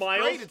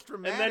smiles, great. It's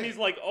dramatic. and then he's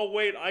like, "Oh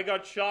wait, I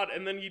got shot,"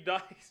 and then he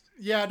dies.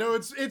 Yeah, no,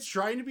 it's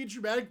trying to be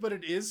dramatic, but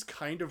it is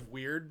kind of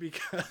weird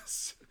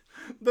because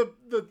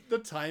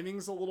the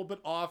timing's a little bit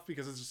off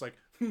because it's just like,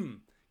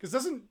 because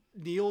doesn't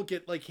Neil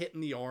get like hit in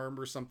the arm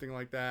or something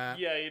like that?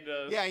 Yeah, he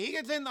does. Yeah, he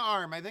gets in the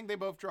arm. I think they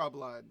both draw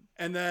blood.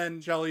 And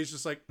then Shelley's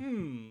just like,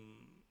 And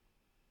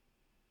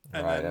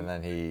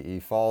then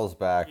he falls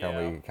back,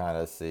 and we kind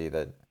of see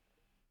that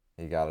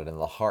he got it in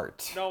the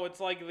heart. No, it's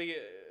like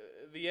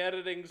the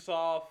editing's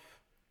off,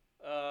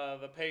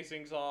 the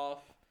pacing's off.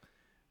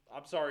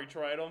 I'm sorry,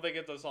 Troy. I don't think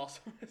it's as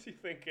awesome as you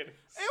think it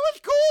is. It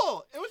was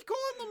cool. It was cool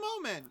in the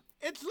moment.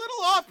 It's a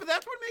little off, but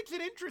that's what makes it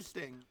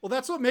interesting. Well,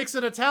 that's what makes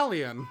it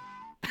Italian.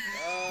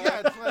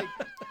 Yeah, it's like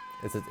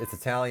it's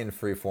Italian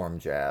freeform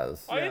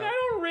jazz. I mean, I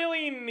don't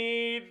really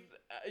need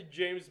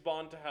James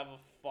Bond to have a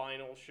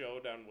final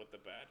showdown with the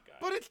bad guy.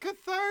 But it's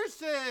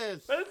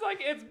catharsis. But it's like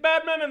it's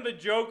Batman and the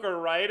Joker,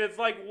 right? It's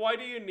like, why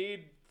do you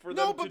need for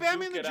them to but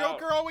Batman and duke the it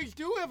Joker out? always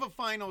do have a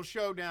final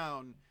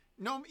showdown.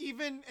 No,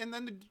 and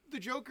then the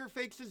Joker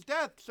fakes his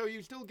death, so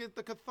you still get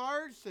the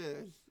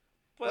catharsis.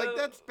 But, like,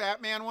 that's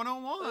Batman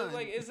 101.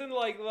 Like, isn't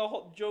like the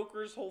whole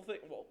Joker's whole thing?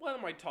 Well, what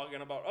am I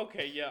talking about?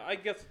 Okay, yeah, I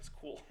guess it's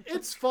cool.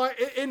 It's fine.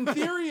 In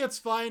theory, it's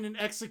fine. In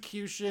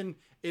execution,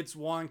 it's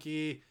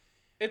wonky.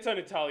 It's an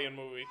Italian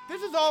movie.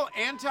 This is all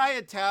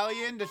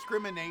anti-Italian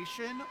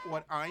discrimination,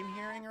 what I'm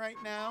hearing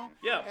right now.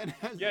 Yeah. And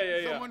as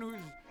Yeah. someone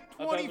who's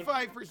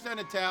 25%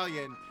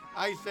 Italian,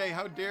 I say,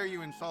 how dare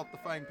you insult the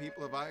fine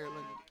people of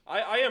Ireland.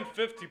 I am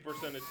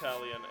 50%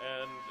 Italian,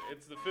 and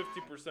it's the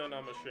 50%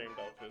 I'm ashamed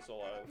of, is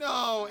all I...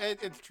 No,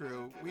 it's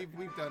true.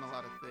 We've done a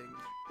lot of things.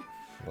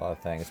 A lot of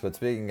things. But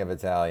speaking of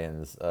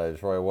Italians,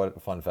 Troy,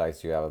 what fun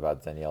facts do you have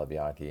about Daniela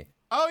Bianchi?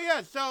 Oh,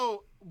 yeah.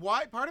 So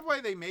part of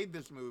why they made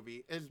this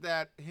movie is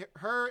that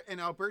her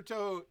and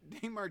Alberto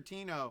Di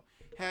Martino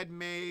had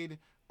made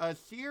a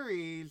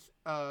series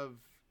of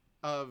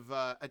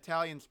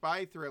Italian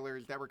spy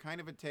thrillers that were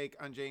kind of a take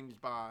on James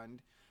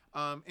Bond.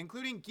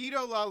 Including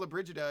Guido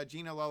Lollobrigida,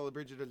 Gina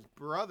Lollobrigida's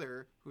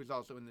brother, who's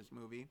also in this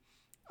movie.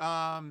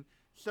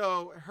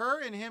 So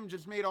her and him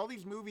just made all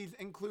these movies,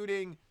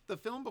 including the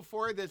film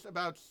before this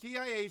about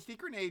CIA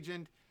secret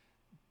agent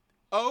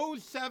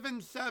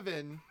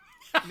 077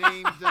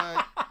 named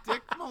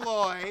Dick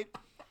Malloy.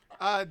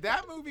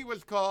 That movie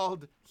was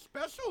called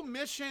Special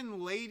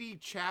Mission Lady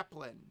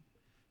Chaplin.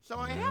 So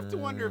I have to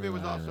wonder if it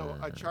was also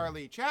a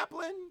Charlie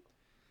Chaplin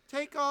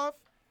takeoff.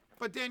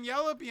 But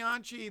Daniela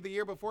Bianchi, the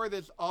year before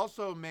this,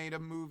 also made a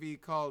movie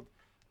called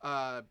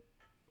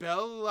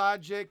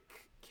Bellogic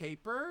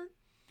Caper,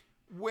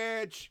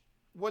 which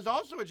was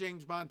also a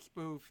James Bond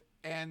spoof.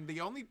 And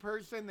the only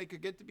person they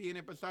could get to be in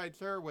it besides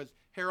her was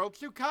Harold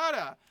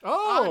Tsukada.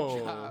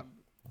 Oh.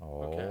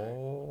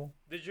 Okay.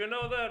 Did you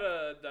know that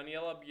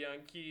Daniela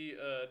Bianchi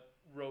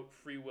wrote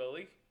Free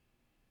Willy?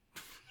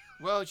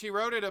 Well, she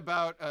wrote it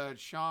about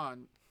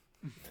Sean.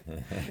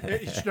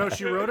 No,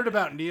 she wrote it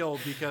about Neil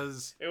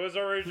because it was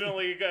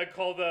originally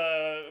called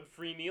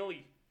Free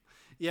Neely.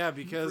 Yeah,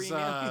 because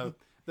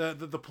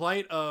the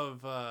plight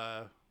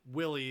of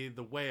Willie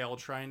the whale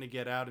trying to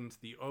get out into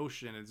the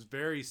ocean is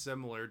very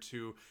similar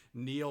to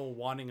Neil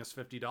wanting his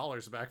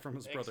 $50 back from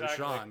his brother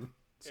Sean.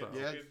 So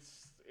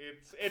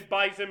it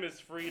buys him his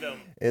freedom.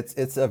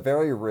 It's a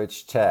very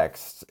rich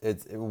text.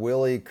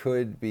 Willie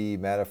could be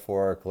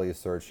metaphorically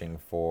searching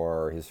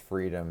for his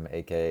freedom,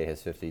 aka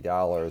his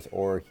 $50,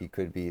 or he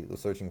could be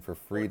searching for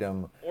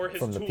freedom or his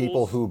from tools. the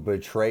people who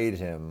betrayed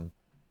him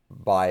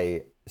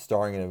by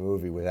starring in a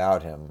movie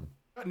without him.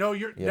 No,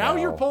 you're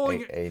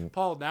pulling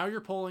Paul. Now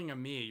you're pulling a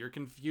me. You're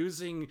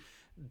confusing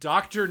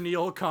Dr.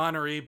 Neil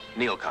Connery,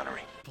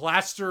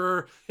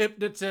 plasterer,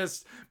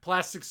 hypnotist,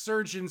 plastic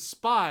surgeon,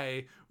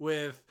 spy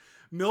with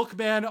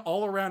milkman,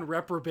 all-around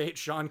reprobate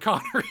Sean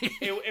Connery.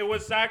 It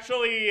was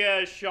actually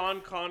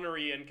Sean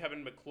Connery and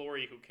Kevin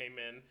McClory who came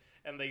in,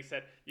 and they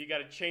said, you got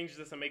to change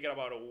this and make it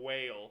about a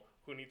whale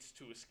who needs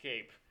to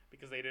escape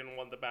because they didn't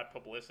want the bad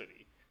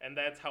publicity. And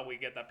that's how we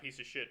get that piece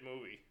of shit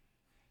movie.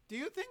 Do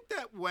you think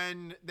that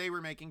when they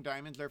were making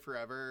Diamonds Are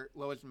Forever,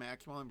 Lois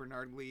Maxwell and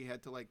Bernard Lee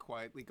had to like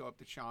quietly go up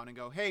to Sean and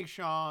go, "Hey,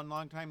 Sean,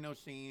 long time no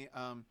see.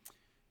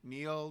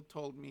 Neil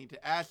told me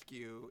to ask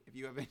you if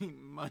you have any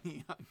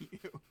money on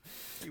you.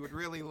 You would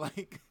really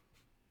like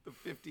the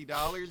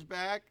 $50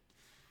 back."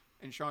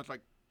 And Sean's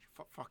like,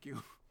 "Fuck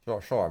you."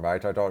 Sure,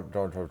 mate. I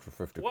don't have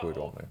 50 quid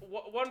on me.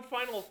 One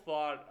final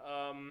thought.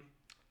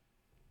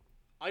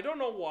 I don't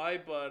know why,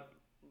 but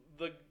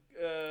the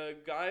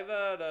guy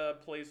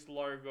that plays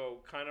Largo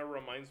kind of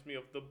reminds me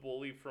of the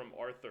bully from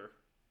Arthur.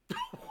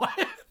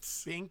 What?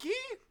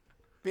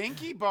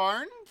 Binky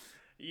Barnes?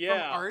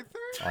 Yeah. From Arthur?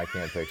 I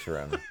can't picture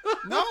him.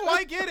 No,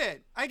 I get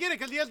it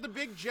because he has the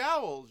big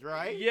jowls,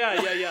 right?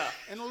 Yeah.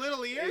 And the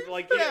little ears?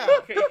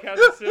 He has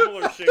a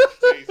similar shaped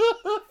face.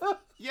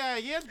 Yeah,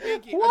 he has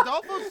Binky.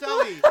 Adolfo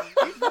Celli,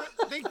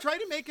 they try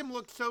to make him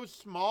look so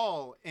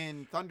small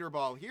in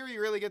Thunderball. Here he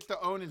really gets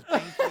to own his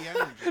Binky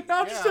energy.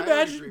 Now just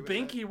imagine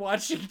Binky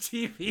watching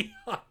TV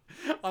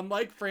on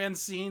like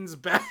Francine's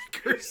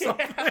back or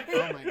something.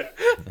 Oh my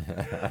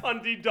God. On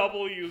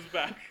DW's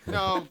back.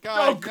 No,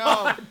 God,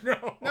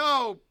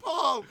 no,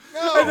 Paul,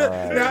 no.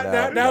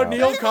 Right, now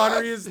Neil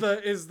Connery is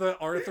the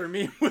Arthur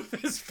meme with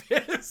his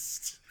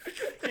fist.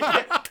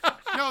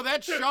 No,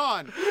 that's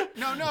Sean.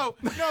 No.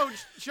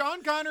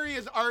 Sean Connery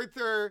is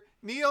Arthur.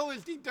 Neil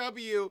is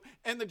DW,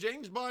 and the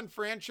James Bond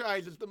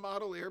franchise is the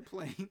model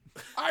airplane.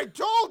 I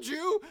told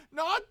you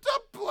not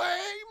to play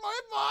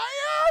my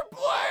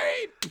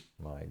airplane.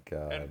 My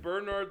God. And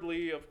Bernard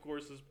Lee, of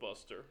course, is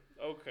Buster.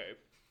 Okay.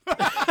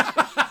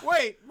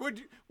 Wait,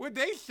 would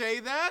they say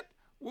that?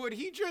 Would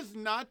he just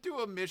not do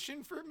a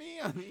mission for me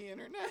on the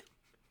internet?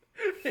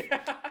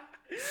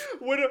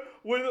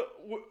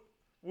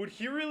 Would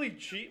he really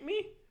cheat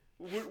me?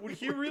 Would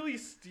he really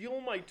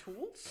steal my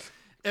tools?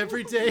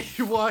 Every day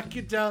you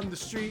walking down the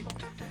street,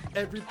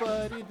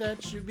 everybody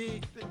that you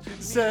meet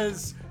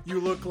says you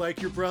look like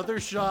your brother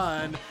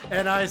Sean,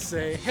 and I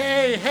say,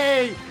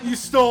 hey, you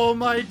stole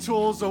my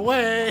tools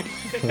away.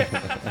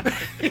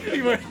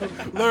 You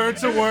learn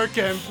to work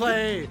and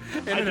play.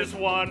 And I just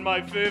won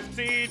my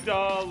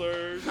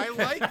 $50. I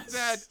like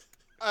that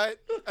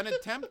an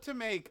attempt to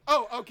make...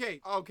 Oh, okay,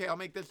 I'll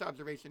make this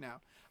observation now.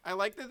 I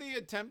like that the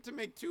attempt to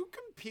make two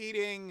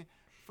competing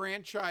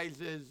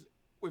franchises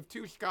with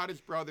two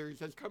Scottish brothers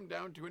has come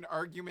down to an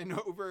argument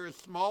over a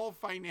small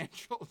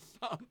financial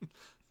sum.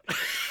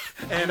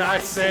 And I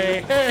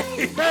say, hey,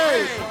 it's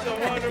a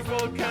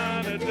wonderful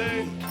kind of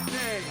day.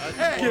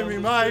 Hey, give me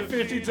my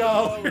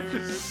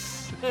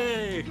 $50.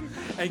 Hey,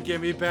 and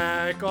give me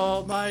back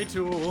all my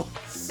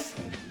tools.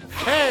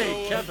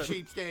 Hey, Kevin.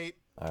 Cheapskate.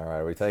 All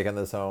right, we taking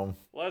this home?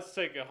 Let's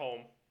take it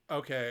home.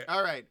 Okay.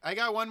 All right, I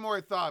got one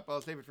more thought, but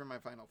I'll save it for my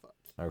final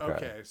thoughts.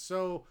 Okay,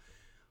 so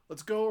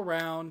let's go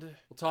around.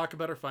 We'll talk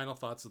about our final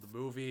thoughts of the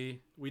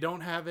movie. We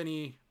don't have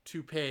any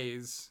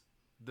toupees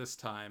this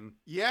time.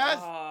 Yes.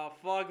 Ah,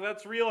 fuck,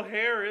 that's real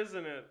hair,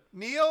 isn't it?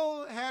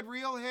 Neil had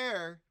real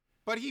hair,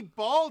 but he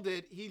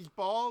balded. He's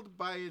bald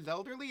by his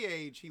elderly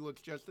age. He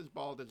looks just as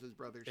bald as his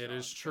brother Sean. It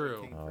is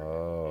true.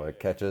 Oh, it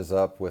catches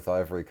up with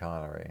Ivory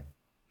Connery.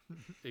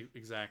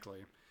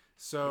 Exactly.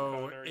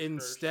 So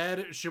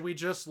instead, should we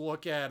just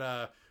look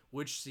at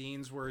which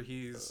scenes where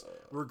he's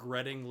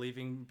regretting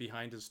leaving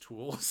behind his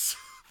tools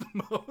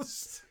the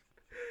most?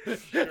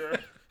 Sure.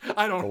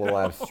 I don't know. A little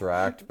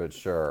abstract, but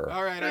sure.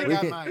 All right, I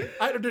got mine.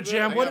 I don't know,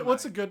 Jam.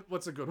 What's a good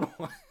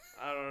one?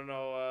 I don't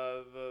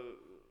know.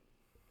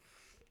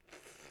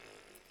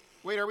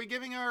 Wait, are we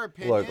giving our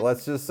opinion? Look,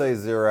 let's just say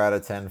 0 out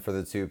of 10 for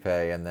the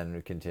toupee, and then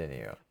we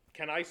continue.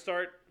 Can I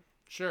start?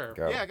 Sure.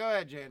 Go. Yeah, go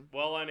ahead, Jan.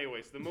 Well,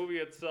 anyways, the movie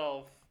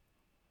itself,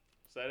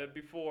 said it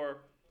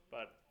before,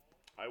 but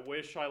I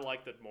wish I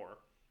liked it more.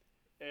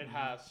 It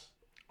has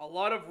a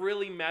lot of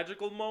really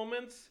magical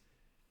moments.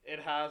 It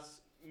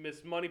has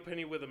Miss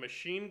Moneypenny with a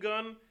machine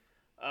gun.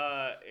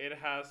 It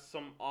has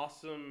some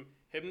awesome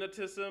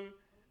hypnotism.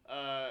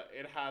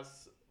 It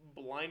has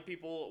blind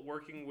people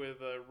working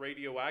with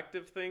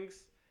radioactive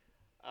things.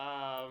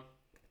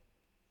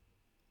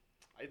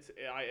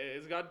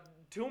 It's got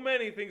too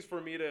many things for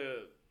me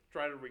to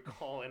try to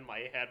recall in my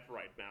head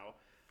right now.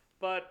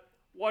 But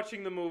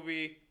watching the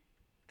movie,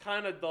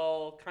 kind of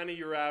dull, kind of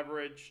your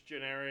average,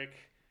 generic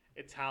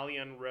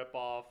Italian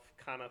ripoff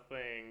kind of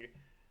thing.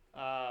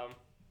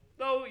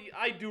 Though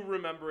I do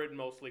remember it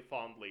mostly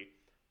fondly.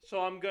 So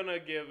I'm going to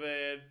give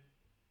it,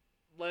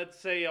 let's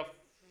say, a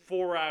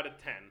 4 out of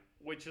 10,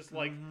 which is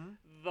like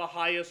the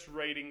highest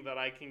rating that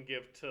I can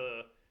give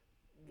to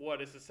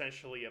what is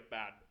essentially a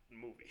bad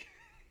movie.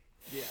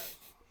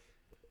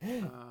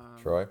 Yeah.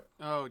 Troy?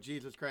 Oh,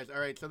 Jesus Christ. All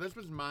right, so this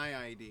was my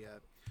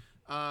idea.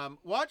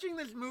 Watching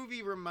this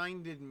movie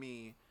reminded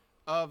me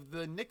of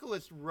the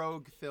Nicholas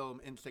Roeg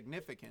film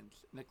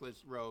Insignificance.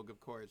 Nicholas Roeg, of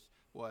course,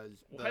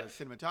 was the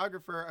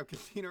cinematographer of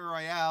Casino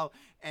Royale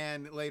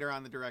and later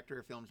on the director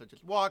of films such as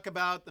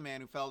Walkabout, The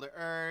Man Who Fell to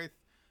Earth,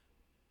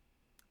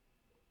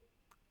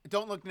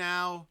 Don't Look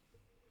Now,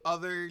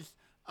 others.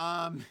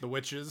 The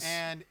Witches.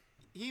 And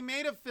he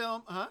made a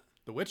film,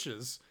 The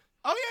Witches.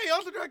 Oh, yeah, he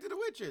also directed The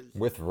Witches.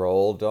 With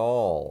Roald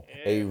Dahl.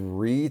 A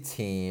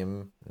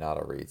re-team. Not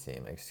a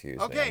re-team, excuse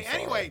me. Okay,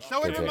 anyway,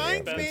 so it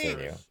reminds me...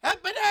 Continue.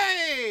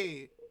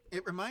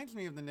 It reminds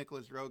me of the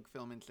Nicholas Roeg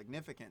film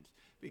Insignificance,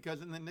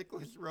 because in the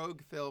Nicholas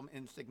Roeg film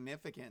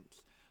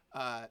Insignificance,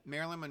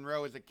 Marilyn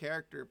Monroe is a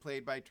character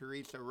played by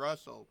Teresa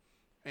Russell,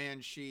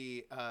 and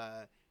she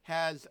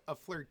has a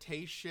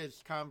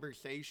flirtatious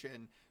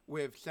conversation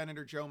with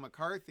Senator Joe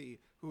McCarthy,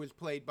 who is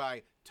played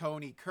by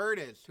Tony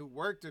Curtis, who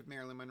worked with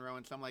Marilyn Monroe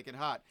in Some Like It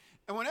Hot.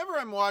 And whenever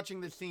I'm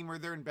watching this scene where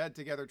they're in bed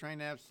together trying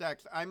to have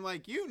sex, I'm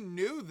like, you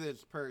knew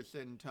this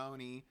person,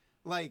 Tony.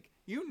 Like,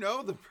 you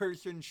know the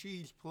person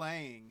she's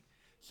playing.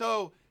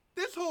 So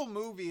this whole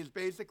movie is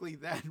basically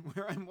that,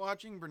 where I'm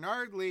watching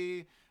Bernard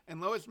Lee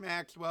and Lois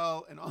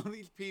Maxwell and all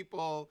these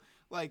people,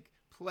 like,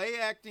 play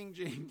acting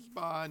James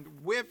Bond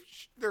with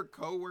their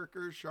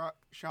co-worker,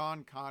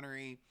 Sean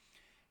Connery.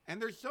 And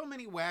there's so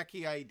many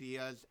wacky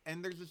ideas,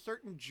 and there's a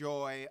certain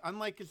joy,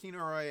 unlike Casino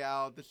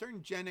Royale, the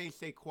certain je ne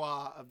sais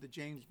quoi of the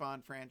James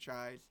Bond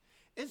franchise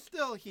is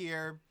still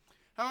here.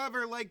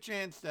 However, like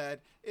Jan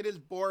said, it is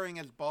boring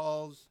as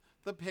balls.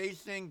 The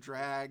pacing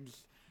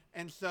drags.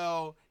 And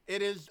so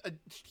it is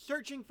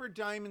searching for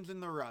diamonds in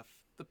the rough.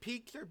 The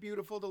peaks are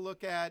beautiful to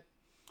look at.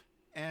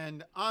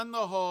 And on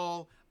the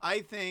whole, I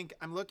think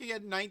I'm looking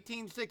at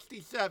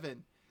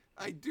 1967.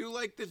 I do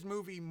like this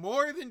movie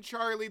more than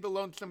Charlie the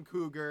Lonesome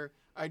Cougar.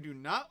 I do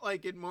not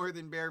like it more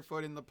than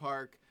Barefoot in the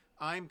Park.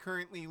 I'm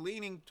currently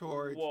leaning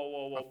towards...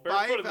 Whoa.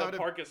 Barefoot in the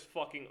Park is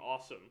fucking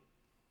awesome.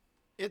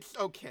 It's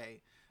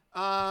okay.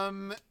 I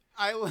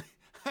like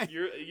it.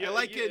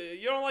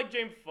 You don't like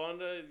Jane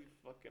Fonda?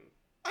 Fucking...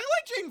 I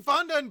like Jane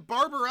Fonda and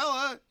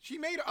Barbarella. She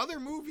made other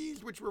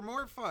movies which were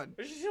more fun.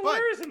 But she's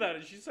hilarious in that,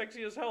 and she's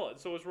sexy as hell, and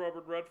so is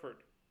Robert Redford.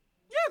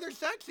 Yeah, they're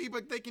sexy,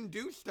 but they can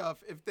do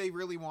stuff if they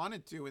really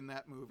wanted to in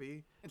that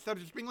movie. Instead of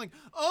just being like,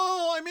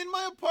 oh, I'm in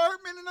my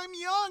apartment and I'm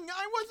young.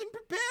 I wasn't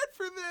prepared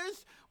for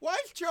this. Why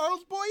is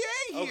Charles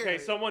Boyer here? Okay,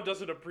 someone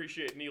doesn't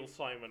appreciate Neil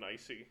Simon, I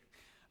see.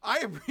 I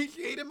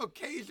appreciate him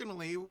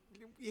occasionally.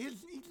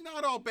 He's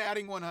not all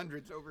batting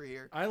 100s over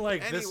here. I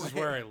like This Is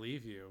Where I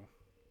Leave You.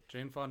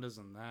 Jane Fonda's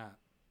in that.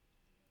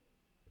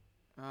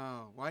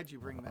 Oh, why'd you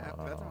bring that?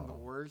 That's one of the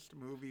worst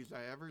movies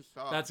I ever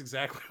saw. That's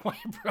exactly why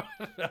I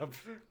brought it up.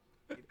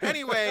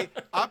 Anyway,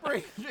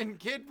 Operation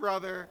Kid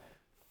Brother,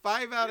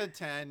 5 out of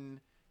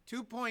 10,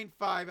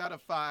 2.5 out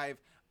of 5.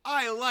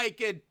 I like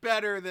it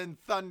better than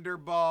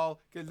Thunderball,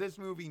 because this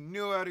movie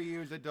knew how to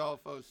use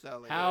Adolfo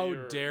Celi. How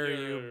dare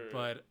you,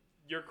 but...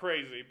 You're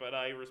crazy, but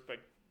I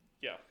respect...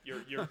 Yeah,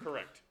 you're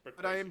correct.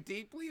 But I am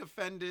deeply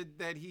offended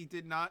that he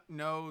did not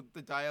know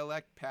the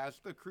dialect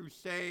past the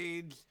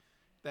Crusades.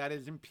 That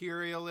is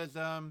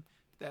imperialism.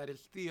 That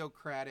is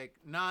theocratic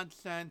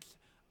nonsense.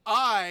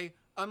 I,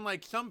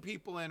 unlike some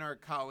people in our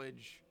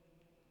college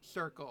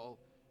circle,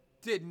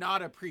 did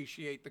not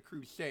appreciate the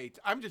Crusades.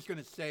 I'm just going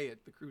to say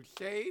it. The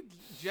Crusades,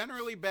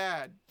 generally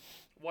bad.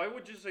 Why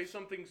would you say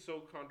something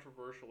so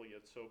controversial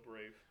yet so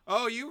brave?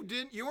 Oh, you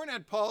weren't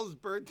at Paul's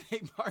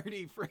birthday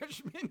party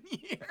freshman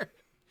year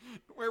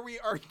where we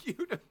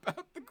argued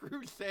about the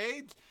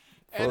Crusades?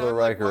 For the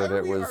record,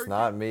 it was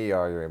not me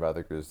arguing about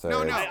the Crusades.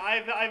 No.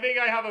 I think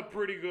I have a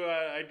pretty good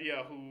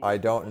idea who... I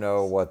don't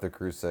know what the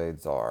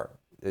Crusades are.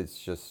 It's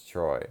just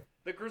Troy.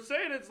 The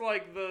Crusade is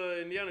like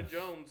the Indiana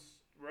Jones,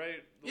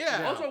 right?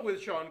 Yeah. Also with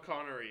Sean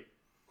Connery,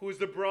 who is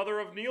the brother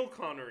of Neil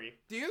Connery.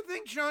 Do you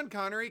think Sean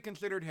Connery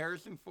considered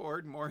Harrison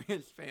Ford more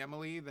his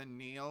family than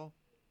Neil?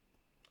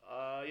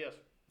 Yes.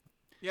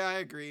 Yeah, I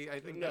agree. I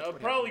think that's what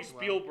probably happened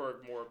as Spielberg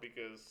more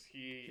because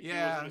he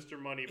was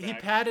Mr. Moneybags. He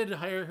patted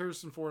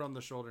Harrison Ford on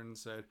the shoulder and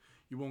said,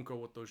 "You won't go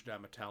with those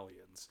damn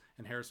Italians."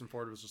 And Harrison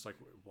Ford was just like,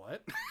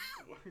 "What?"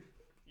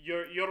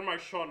 You're my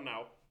Sean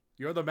now.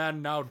 You're the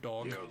man now,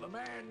 dog. You're the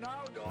man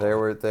now, dog.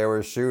 They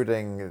were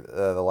shooting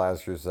The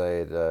Last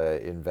Crusade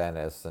in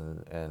Venice,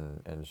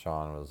 and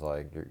Sean was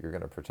like, "You're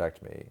gonna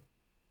protect me."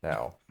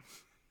 No.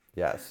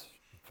 Yes.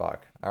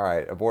 Fuck. All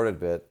right. Aborted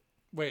bit.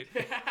 Wait.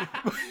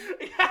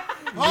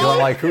 You're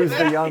like, who's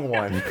the young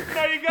one?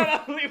 No, you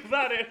gotta leave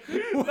that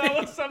in. That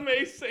was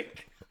amazing.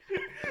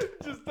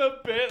 Just a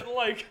bit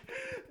like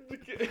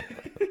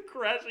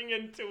Crashing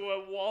into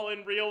a wall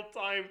in real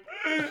time.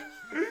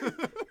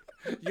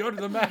 Yoda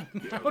the man,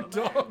 no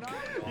dog.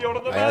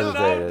 Yoda the man,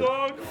 no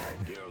dog.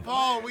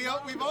 Paul,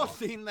 we've all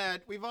seen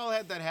that. We've all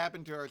had that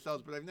happen to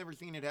ourselves, but I've never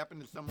seen it happen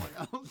to someone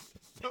else.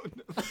 So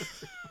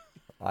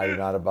I do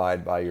not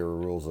abide by your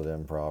rules of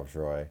improv,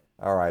 Troy.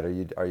 All right,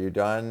 are you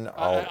done?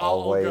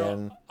 I'll weigh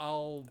in.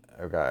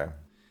 Okay.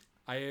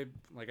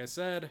 Like I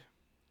said,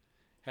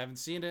 haven't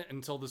seen it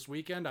until this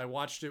weekend. I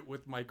watched it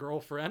with my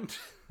girlfriend,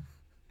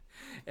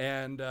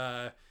 and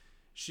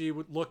she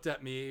looked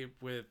at me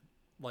with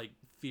like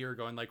fear,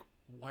 going like,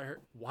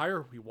 "Why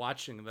are we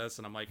watching this?"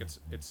 And I'm like,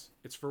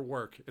 "It's for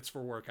work. It's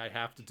for work. I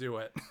have to do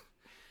it."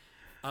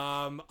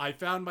 I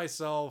found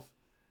myself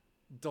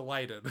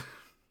delighted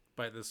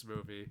by this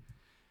movie.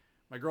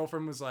 My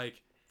girlfriend was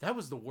like, "That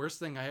was the worst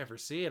thing I ever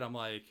see." And I'm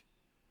like,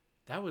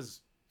 "That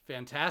was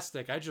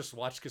fantastic. I just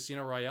watched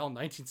Casino Royale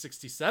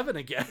 1967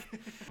 again."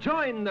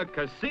 Join the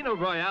Casino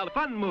Royale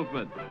fun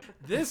movement.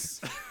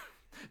 This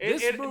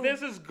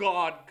is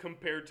God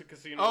compared to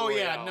Casino Royale. Oh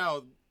yeah,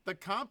 no. The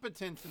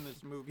competence in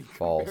this movie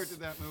False. compared to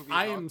that movie.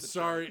 I am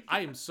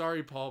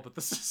sorry, Paul, but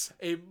this is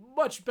a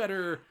much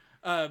better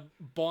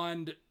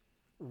Bond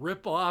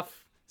ripoff,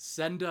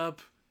 send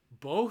up,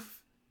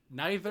 both,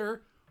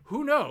 neither.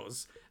 Who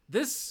knows?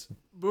 This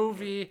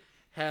movie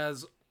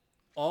has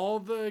all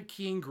the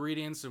key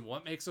ingredients in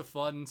what makes a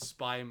fun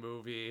spy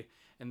movie,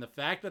 and the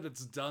fact that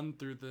it's done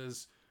through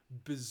this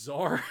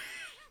bizarre,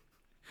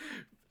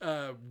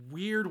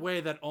 weird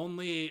way that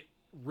only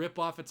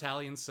rip-off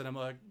Italian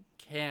cinema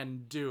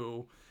can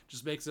do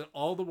just makes it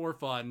all the more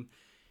fun.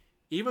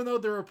 Even though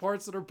there are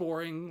parts that are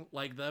boring,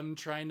 like them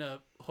trying to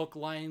hook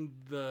line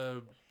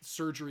the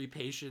surgery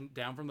patient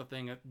down from the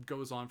thing that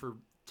goes on for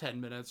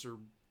 10 minutes or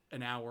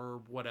an hour or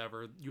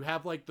whatever. You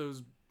have like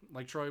those,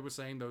 like Troy was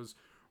saying, those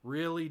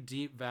really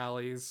deep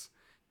valleys.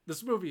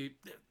 This movie,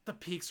 the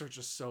peaks are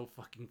just so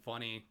fucking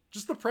funny.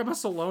 Just the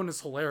premise alone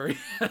is hilarious.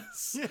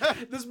 Yeah.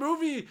 This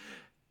movie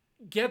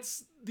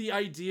gets the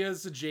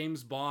ideas of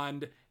James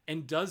Bond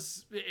and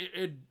does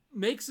it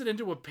makes it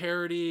into a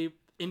parody,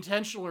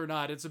 intentional or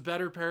not. It's a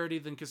better parody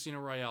than Casino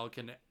Royale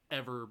can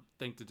ever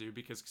think to do,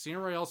 because Casino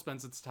Royale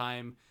spends its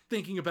time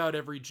thinking about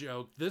every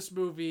joke. This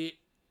movie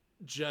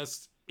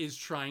just is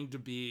trying to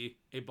be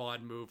a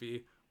Bond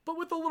movie, but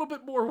with a little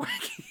bit more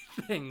wacky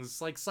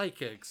things like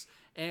psychics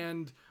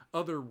and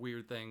other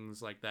weird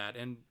things like that,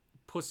 and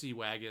pussy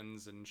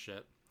wagons and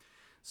shit.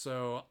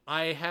 So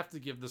I have to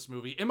give this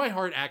movie, in my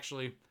heart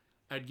actually,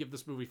 I'd give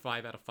this movie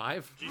 5 out of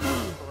 5.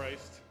 Jesus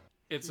Christ.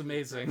 It's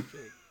amazing.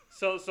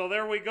 So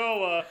there we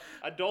go.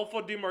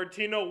 Adolfo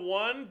DiMartino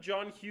 1,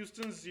 John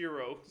Huston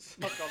 0.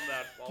 Suck on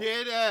that, Paul.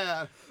 Kid,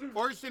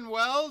 Orson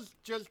Welles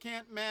just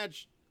can't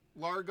match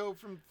Largo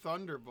from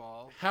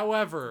Thunderball.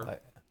 However,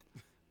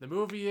 the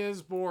movie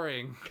is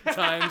boring at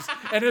times,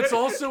 and it's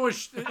also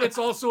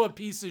a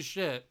piece of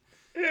shit.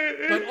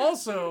 But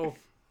also,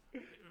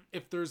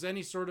 if there's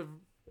any sort of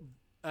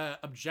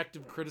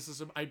objective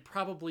criticism, I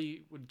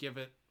probably would give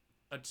it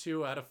a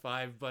 2 out of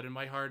 5. But in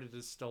my heart, it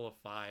is still a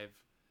 5.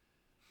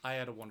 I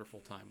had a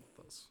wonderful time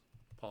with this,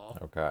 Paul.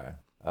 Okay.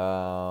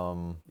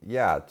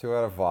 Yeah, 2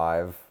 out of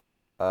 5.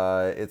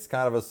 It's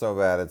kind of a so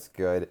bad it's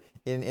good.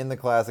 In the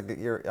classic,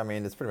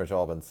 it's pretty much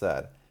all been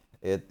said.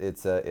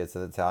 It's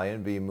an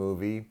Italian B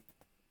movie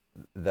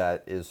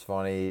that is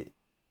funny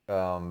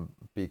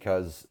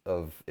because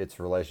of its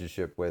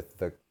relationship with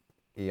the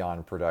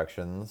Eon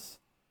Productions,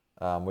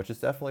 which is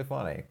definitely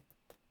funny.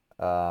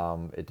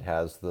 It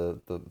has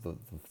the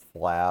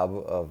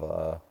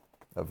flab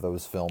of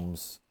those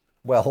films.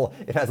 Well,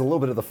 it has a little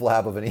bit of the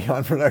flab of an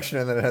Eon production,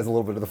 and then it has a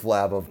little bit of the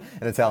flab of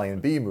an Italian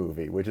B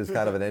movie, which is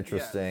kind of an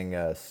interesting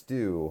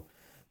stew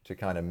to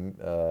kind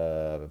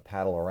of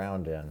paddle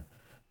around in.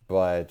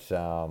 But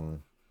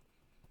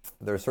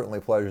there's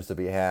certainly pleasures to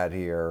be had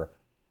here,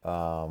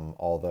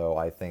 although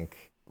I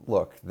think,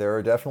 look, there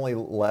are definitely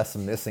less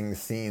missing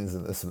scenes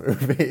in this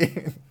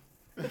movie.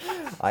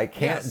 I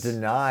can't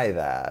deny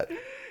that.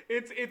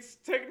 It's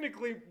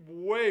technically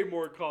way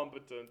more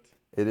competent.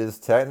 It is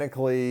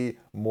technically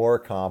more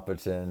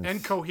competent.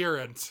 And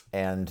coherent.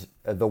 And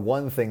the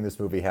one thing this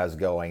movie has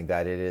going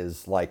that it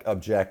is, like,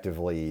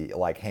 objectively,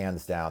 like,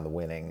 hands down the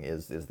winning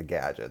is the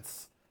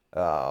gadgets.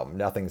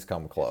 Nothing's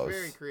come close. It's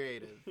very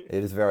creative.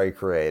 It is very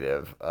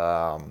creative.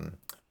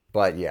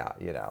 But yeah,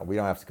 we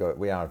don't have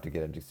to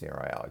get into Casino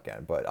Royale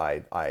again. But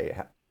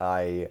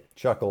I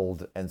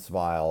chuckled and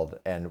smiled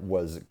and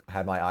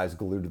had my eyes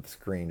glued to the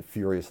screen,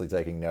 furiously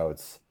taking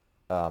notes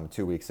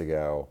 2 weeks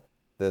ago.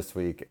 This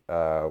week,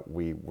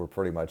 we were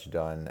pretty much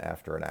done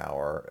after an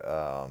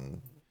hour,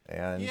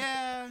 and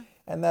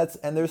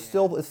there's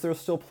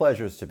still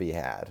pleasures to be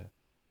had,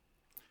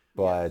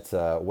 but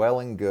well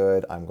and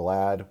good. I'm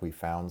glad we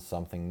found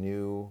something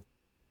new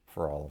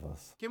for all of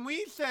us. Can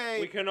we say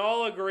we can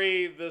all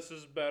agree this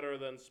is better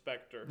than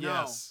Spectre? No.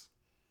 Yes.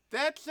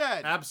 That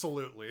said,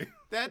 absolutely.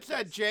 That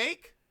said,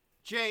 Jake,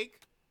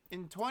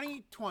 in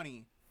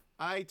 2020,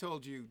 I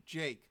told you,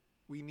 Jake,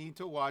 we need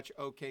to watch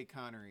OK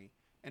Connery.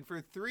 And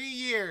for 3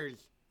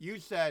 years, you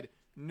said,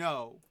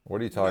 No.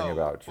 What are you talking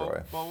No. about,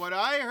 Troy? But what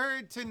I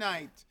heard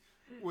tonight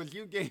was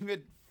you gave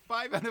it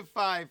 5 out of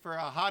 5 for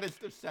a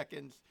hottest of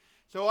seconds.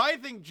 So I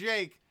think,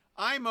 Jake,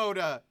 I'm owed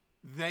a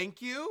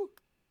thank you.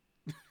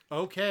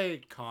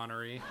 Okay,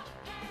 Connery.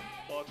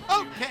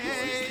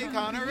 Okay,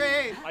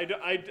 Connery.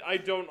 I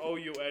don't owe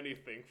you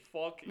anything.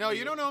 Fuck No,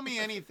 you don't owe me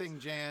anything,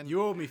 Jan.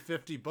 You owe me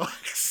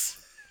 $50.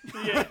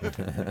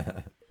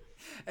 Yeah.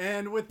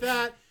 And with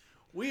that,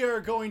 we are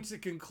going to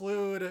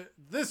conclude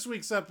this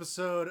week's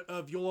episode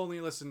of You'll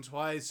Only Listen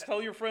Twice.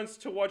 Tell your friends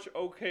to watch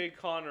OK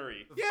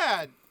Connery.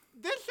 Yeah,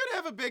 this should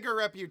have a bigger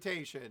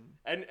reputation.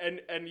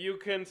 And you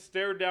can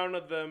stare down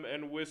at them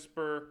and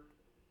whisper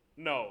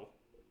no,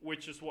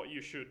 which is what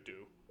you should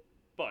do.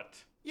 But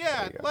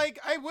yeah, like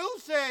I will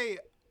say,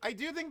 I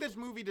do think this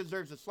movie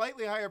deserves a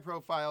slightly higher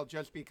profile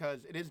just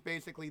because it is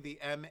basically the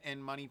M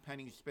and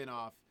Moneypenny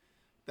spinoff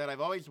that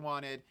I've always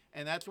wanted,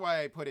 and that's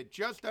why I put it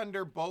just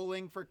under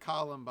Bowling for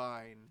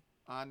Columbine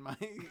on my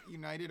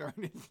United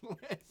Artists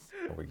list.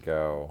 There we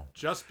go.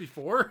 Just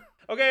before?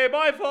 Okay,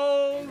 bye,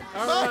 folks!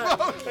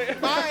 Alright.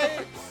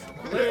 Bye!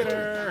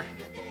 Later!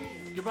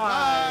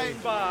 Goodbye!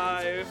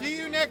 Bye! See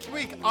you next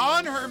week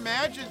on Her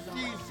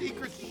Majesty's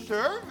Secret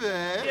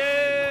Service!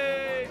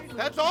 Yay!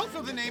 That's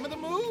also the name of the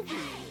movie!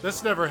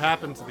 This never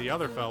happened to the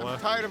other fella. I'm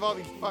tired of all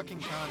these fucking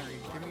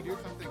Connerys. Can we do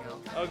something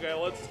else? Okay,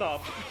 let's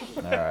stop.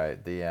 All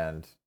right, the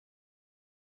end.